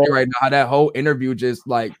crazy right now how that whole interview just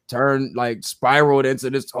like turned, like spiraled into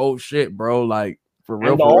this whole shit, bro. Like for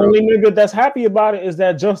real. And the only nigga that's happy about it is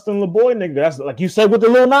that Justin LaBoy nigga. That's like you said with the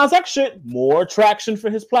Lil Nas X shit, more traction for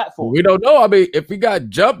his platform. We don't know. I mean, if we got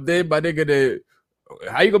jumped in by nigga,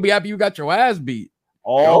 how you gonna be happy you got your ass beat?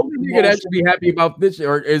 Oh, nigga that should be happy about this shit,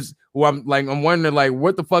 or is who I'm wondering like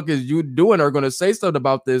what the fuck is you doing or gonna say something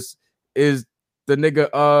about this is the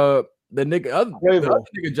nigga the other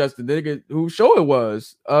nigga Justin, the nigga who show it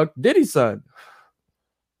was Diddy's son.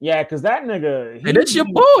 Yeah, because that nigga, and it's your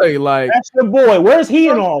boy. Like that's your boy. Where's he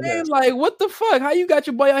in all this? this? Like, what the fuck? How you got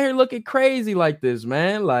your boy out here looking crazy like this,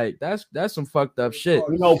 man? Like that's some fucked up shit.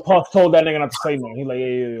 Puff told that nigga not to say nothing. He like,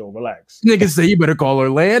 yo, relax. Nigga say you better call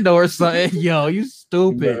Orlando or something. Yo, you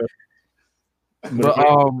stupid. But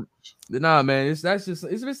nah, man, it's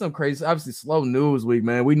been some crazy. Obviously, slow news week,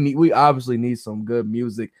 man. We obviously need some good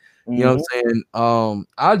music. You know what I'm saying?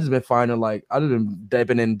 I've just been finding like I've been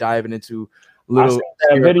diving into little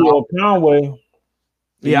that video of Conway.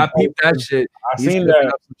 Yeah, I peeped that shit. He's seen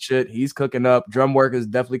that some shit. He's cooking up. Drum work is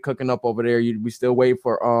definitely cooking up over there. We still wait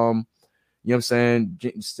for you know what I'm saying?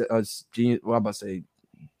 Genius. What I'm about to say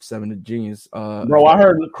 7 to Genius. Bro, I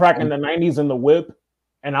heard cracking the 90s in the whip,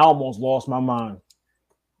 and I almost lost my mind.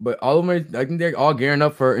 But all of them, I think they're all gearing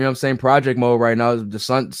up for, project mode right now. The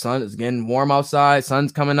sun is getting warm outside.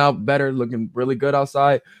 Sun's coming out better, looking really good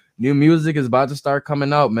outside. New music is about to start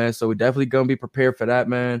coming out, man. So we're definitely gonna be prepared for that,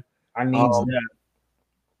 man. I need that.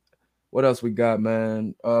 What else we got,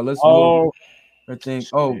 man? Let's move. I think.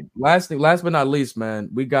 Last but not least, man,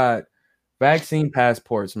 we got vaccine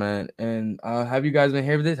passports, man. And have you guys been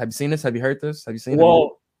hearing this? Have you seen this? Have you heard this? Have you seen it?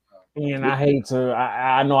 Well, and I hate to.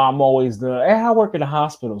 I know I'm always I work in a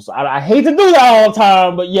hospital, so I hate to do that all the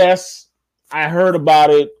time. But yes, I heard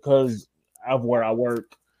about it because of where I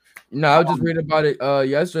work. No, I was just reading about it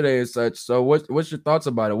yesterday and such. So what's your thoughts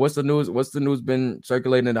about it? What's the news? What's the news been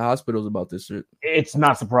circulating in the hospitals about this shit? It's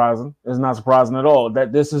not surprising. It's not surprising at all.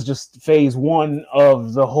 That this is just phase one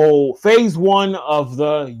of the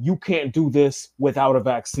you can't do this without a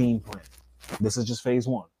vaccine plan. This is just phase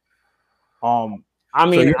one. I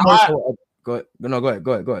mean, go ahead. No,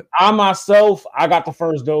 go ahead. I myself, I got the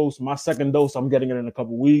first dose. My second dose, I'm getting it in a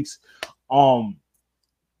couple weeks.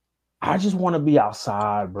 I just want to be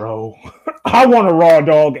outside, bro. I want a raw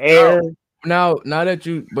dog air. Now that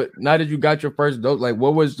you got your first dose, like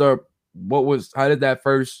how did that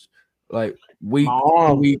first like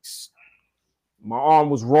weeks? My arm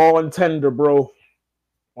was raw and tender, bro.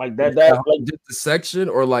 Like that like just the section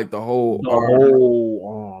or like the whole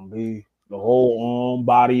whole arm, B. The whole arm,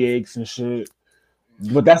 body aches and shit.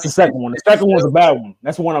 But that's the second one. The second one's a bad one.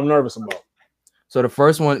 That's the one I'm nervous about. So the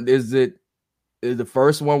first one is the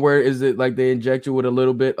first one where is it like they inject you with a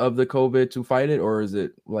little bit of the COVID to fight it, or is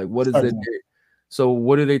it like what is it? So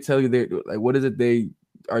what do they tell you? They like what is it they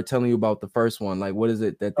are telling you about the first one? Like what is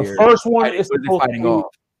it that they're the first one is fighting off?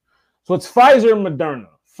 So it's Pfizer and Moderna.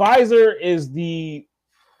 Pfizer is the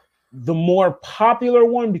the more popular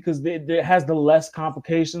one because it has the less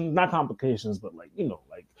complications, not complications, but like, you know,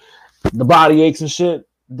 like the body aches and shit.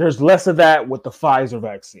 There's less of that with the Pfizer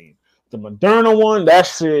vaccine. The Moderna one, that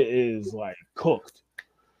shit is like cooked.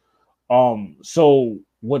 So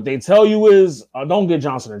what they tell you is don't get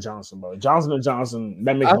Johnson & Johnson, bro. Johnson & Johnson,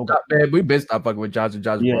 that makes no sense. Man, we've been stopped fucking with Johnson &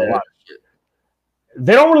 Johnson for a lot of shit.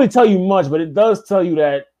 They don't really tell you much, but it does tell you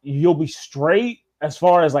that you'll be straight as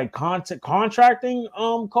far as like contracting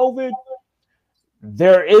COVID.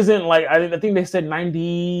 There isn't like I think they said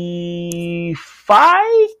 95%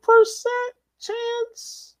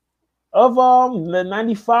 chance of the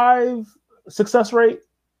 95 success rate,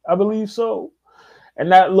 I believe so.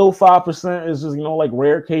 And that little 5% is just, you know, like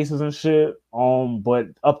rare cases and shit. But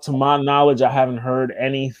up to my knowledge, I haven't heard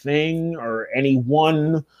anything or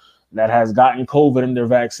anyone that has gotten COVID and they're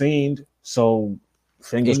vaccinated. So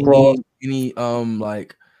fingers crossed. Any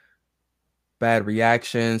like bad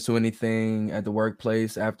reactions to anything at the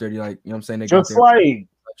workplace after you, like, you know what I'm saying? They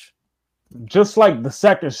just like the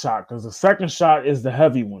second shot, because the second shot is the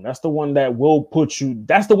heavy one. That's the one that will put you,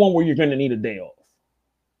 that's the one where you're going to need a day off.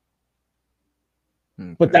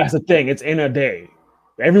 Okay. But that's the thing, it's in a day.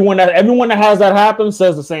 Everyone that has that happen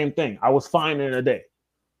says the same thing. I was fine in a day.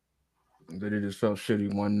 But it just felt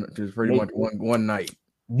shitty pretty much one night.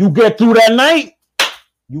 You get through that night,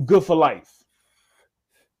 you good for life.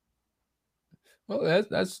 Well,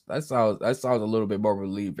 that sounds a little bit more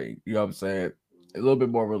relieving. You know what I'm saying? A little bit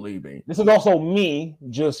more relieving. This is also me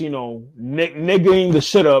just, you know, niggling the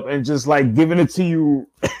shit up and just like giving it to you.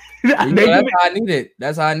 That's how I need it.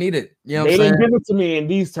 That's how I need it. You know what I'm saying? They didn't give it to me in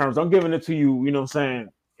these terms. I'm giving it to you, you know what I'm saying,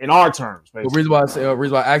 in our terms. The reason why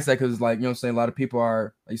I asked that, because, like, you know what I'm saying, a lot of people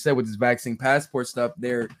are, like you said, with this vaccine passport stuff,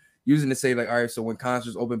 they're using to say, like, all right, so when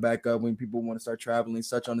concerts open back up, when people want to start traveling,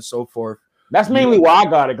 such on and so forth. That's mainly why I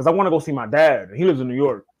got it, because I want to go see my dad. He lives in New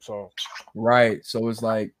York, so. Right. So it's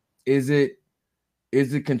like, is it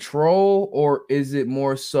control, or is it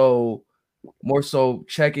more so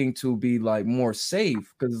checking to be like more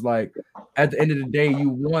safe? Because, like, at the end of the day, you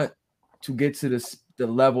want to get to the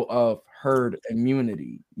level of herd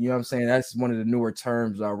immunity. You know what I'm saying? That's one of the newer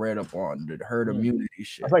terms I read up on, the herd immunity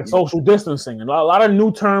shit. It's like social distancing, and a lot of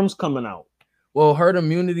new terms coming out. Well, herd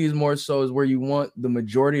immunity is more so is where you want the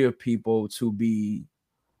majority of people to be,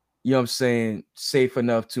 you know what I'm saying, safe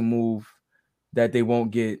enough to move that they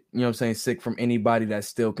won't get, you know what I'm saying, sick from anybody that's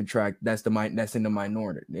still that's in the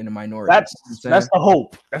minority. That's the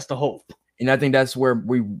hope. That's the hope. And I think that's where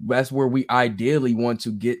we ideally want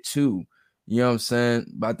to get to. You know what I'm saying?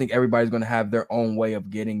 But I think everybody's going to have their own way of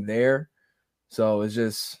getting there. So it's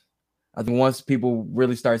just, I think once people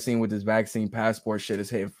really start seeing what this vaccine passport shit is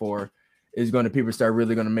hitting for, people start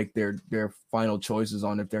really going to make their final choices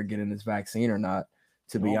on if they're getting this vaccine or not,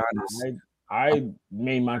 to be honest. I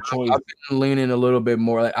made my choice. I've been leaning a little bit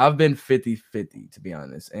more. Like, I've been 50-50, to be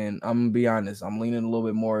honest. And I'm going to be honest, I'm leaning a little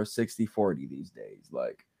bit more 60-40 these days.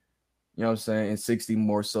 Like, you know what I'm saying? And 60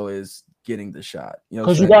 more so is getting the shot. You know,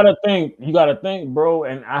 because you gotta think, bro.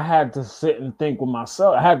 And I had to sit and think with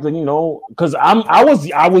myself. I had to, you know, because I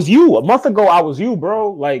was you a month ago. I was you,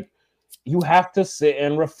 bro. Like, you have to sit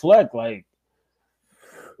and reflect. Like,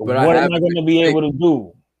 what am I going to be able to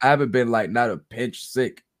do? I haven't been like not a pinch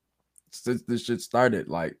sick since this shit started.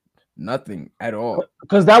 Like, nothing at all.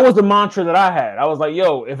 Because that was the mantra that I had. I was like,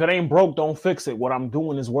 yo, if it ain't broke, don't fix it. What I'm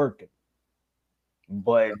doing is working.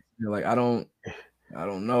 But like, I don't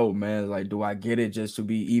know, man. Like, do I get it just to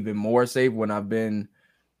be even more safe when I've been,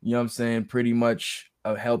 you know what I'm saying, pretty much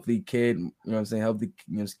a healthy kid, you know what I'm saying, healthy,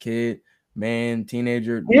 you know, kid, man,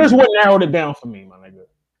 teenager. Here's what narrowed it down for me, my nigga.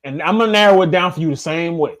 And I'm gonna narrow it down for you the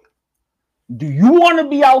same way. Do you want to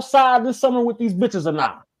be outside this summer with these bitches or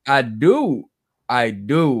not? I do. You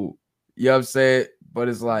know what I'm saying? But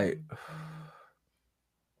it's like,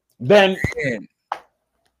 then,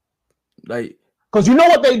 like, because you know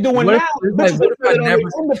what they doing now. Like, what if I never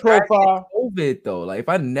contracted COVID though? Like, if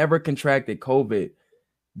I never contracted COVID,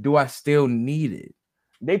 do I still need it?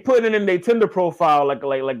 They put it in their Tinder profile like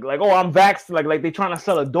oh, I'm vaccinated. Like they trying to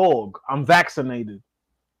sell a dog. I'm vaccinated.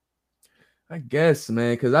 I guess,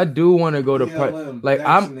 man, because I do want to go to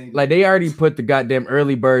I'm like, they already put the goddamn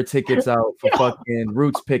early bird tickets out for fucking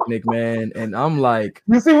Roots picnic, man, and I'm like,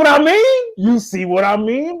 you see what I mean? You see what I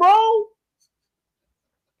mean, bro?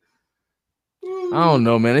 I don't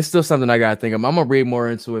know, man. It's still something I gotta think of. I'm gonna read more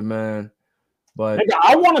into it, man. But nigga,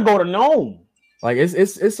 I want to go to Nome. Like,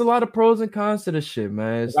 it's a lot of pros and cons to this shit,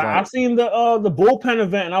 man. It's I seen the bullpen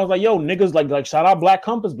event, and I was like, yo, niggas, like shout out Black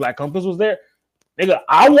Compass. Black Compass was there. Nigga,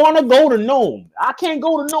 I want to go to Nome. I can't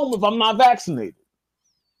go to Nome if I'm not vaccinated.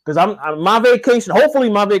 Because my vacation, hopefully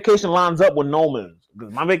my vacation lines up with Nome is.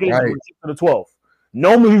 My vacation is to the 12th.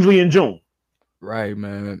 Normally, usually in June. Right,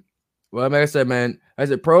 man. Well, like I said, man,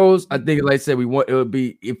 pros. I think, like I said,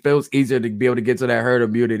 it feels easier to be able to get to that herd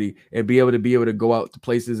immunity and be able to go out to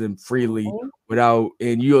places and freely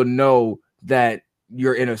and you'll know that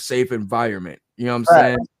you're in a safe environment. You know what I'm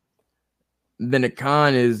saying? Then the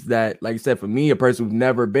con is that, like I said, for me, a person who's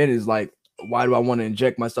never been is like, why do I want to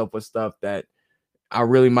inject myself with stuff that I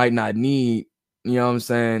really might not need? You know what I'm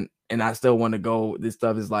saying? And I still want to go. This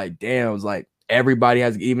stuff is like, damn, it's like everybody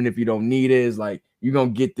has, even if you don't need it, it's like, you're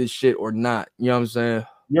going to get this shit or not. You know what I'm saying?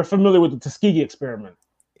 You're familiar with the Tuskegee experiment.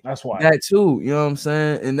 That's why. That too. You know what I'm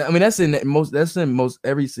saying? And I mean, that's in most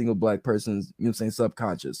every single black person's, you know what I'm saying,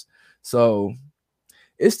 subconscious. So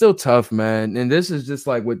it's still tough, man. And this is just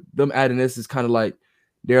like with them adding this is kind of like,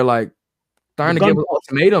 they're like starting to give us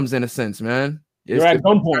ultimatums in a sense, man. You're at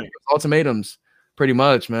gunpoint. Ultimatums, pretty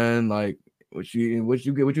much, man. Like what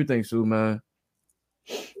you think, Sue, man?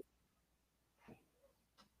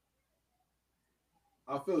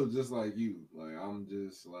 I feel just like you. Like I'm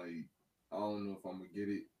just like, I don't know if I'm gonna get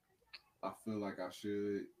it. I feel like I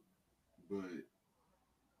should, but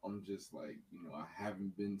I'm just like, I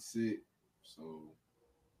haven't been sick, so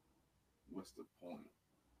what's the point?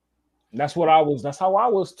 That's how I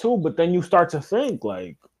was too. But then you start to think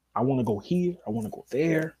like, I want to go here, I want to go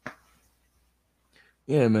there.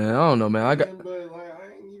 Yeah, man. I don't know, man. But like,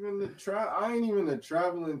 I ain't even a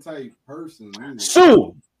traveling type person. Either.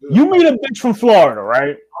 Sue, you meet a bitch from Florida,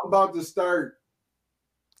 right? I'm about to start.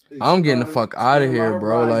 I'm getting the fuck out of here,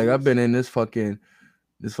 bro. Like I've been in this fucking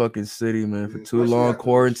city, man, for too long,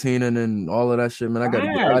 quarantining and all of that shit, man. I gotta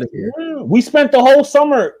get out of here. Yeah. We spent the whole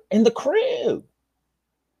summer in the crib.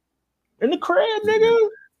 Nigga.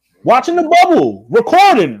 Watching the bubble,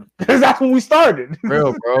 recording, because that's when we started.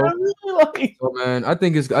 Real, bro. So, man, I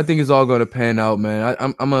think it's all gonna pan out, man.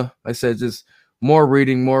 I said just more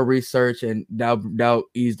reading, more research, and that'll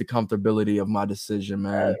ease the comfortability of my decision,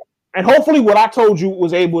 man. And hopefully, what I told you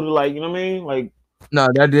was able to, like, you know what I mean, like. No,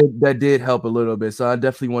 that did help a little bit. So I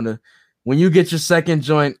definitely want to. When you get your second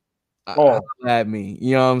joint, at me,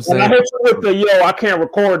 you know what I'm saying? When I hit you with the I can't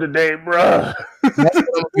record today, bro. That's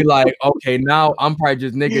gonna be like, okay, now I'm probably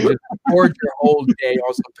just record your whole day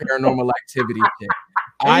on some paranormal activity shit.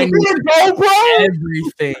 I need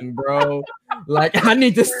everything, bro. Like I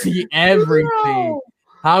need to see everything.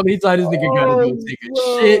 How many times this nigga gotta go take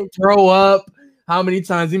a shit, throw up? How many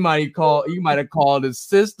times you might have called his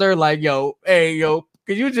sister, like, hey,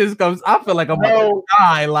 could you just come? I feel like I'm about to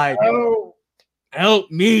die. Like,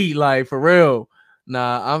 help me, like for real.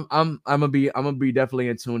 Nah, I'm gonna be definitely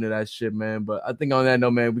in tune to that shit, man. But I think on that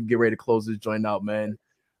note, man, we can get ready to close this joint out, man.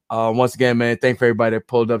 Once again, man, thank for everybody that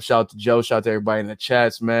pulled up. Shout out to Joe, shout out to everybody in the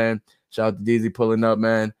chats, man. Shout out to DZ pulling up,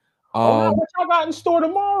 man. What y'all got in store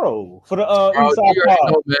tomorrow for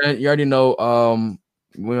the man? You already know.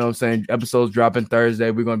 You know what I'm saying? Episodes dropping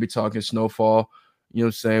Thursday. We're gonna be talking Snowfall. You know what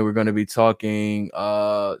I'm saying? We're gonna be talking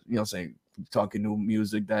talking new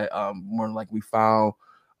music that more like we found.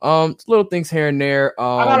 Little things here and there.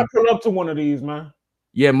 I gotta pull up to one of these, man.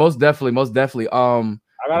 Yeah, most definitely. I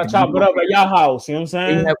gotta chop it up at your house. You know what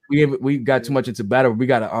I'm saying? We got too much into battle. We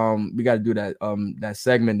gotta do that that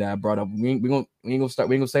segment that I brought up. We ain't gonna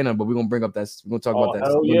say nothing, but we're gonna bring up that. We're gonna talk about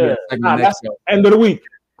that. Yeah, that's end of the week.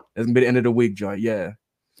 It's gonna be the end of the week, joint. Yeah.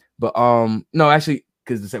 But no, actually,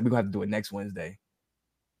 because we're gonna have to do it next Wednesday.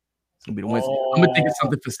 It's gonna be the Wednesday. I'm gonna think of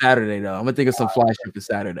something for Saturday, though. I'm gonna think of some flash shit for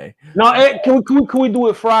Saturday. No, can we do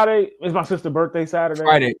it Friday? It's my sister's birthday Saturday.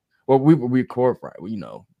 Friday. Well, we record Friday.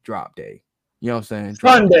 Well, drop day. You know what I'm saying?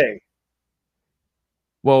 Sunday.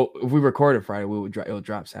 Well, if we record it Friday, it'll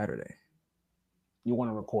drop Saturday. You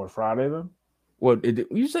want to record Friday then? Well,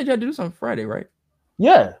 you said you had to do something Friday, right?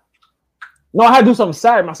 Yeah. No, I had to do something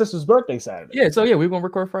Saturday. My sister's birthday Saturday. Yeah, so yeah, we're gonna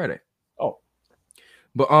record Friday. Oh.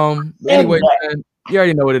 But anyway, man, you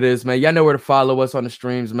already know what it is, man. Y'all know where to follow us on the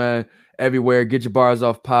streams, man. Everywhere. Get Your Bars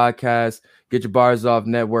Off podcast, Get Your Bars Off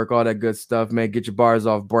network, all that good stuff, man. Get Your Bars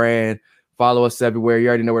Off brand. Follow us everywhere. You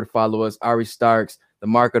already know where to follow us. Ari Starks, the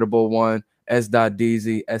marketable one,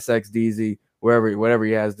 S.DZ, SXDZ, whatever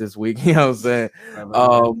he has this week. You know what I'm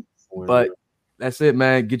saying? But that's it,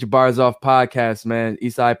 man. Get Your Bars Off podcast, man.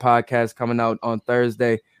 Eastside podcast coming out on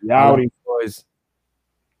Thursday. Yowdy boys.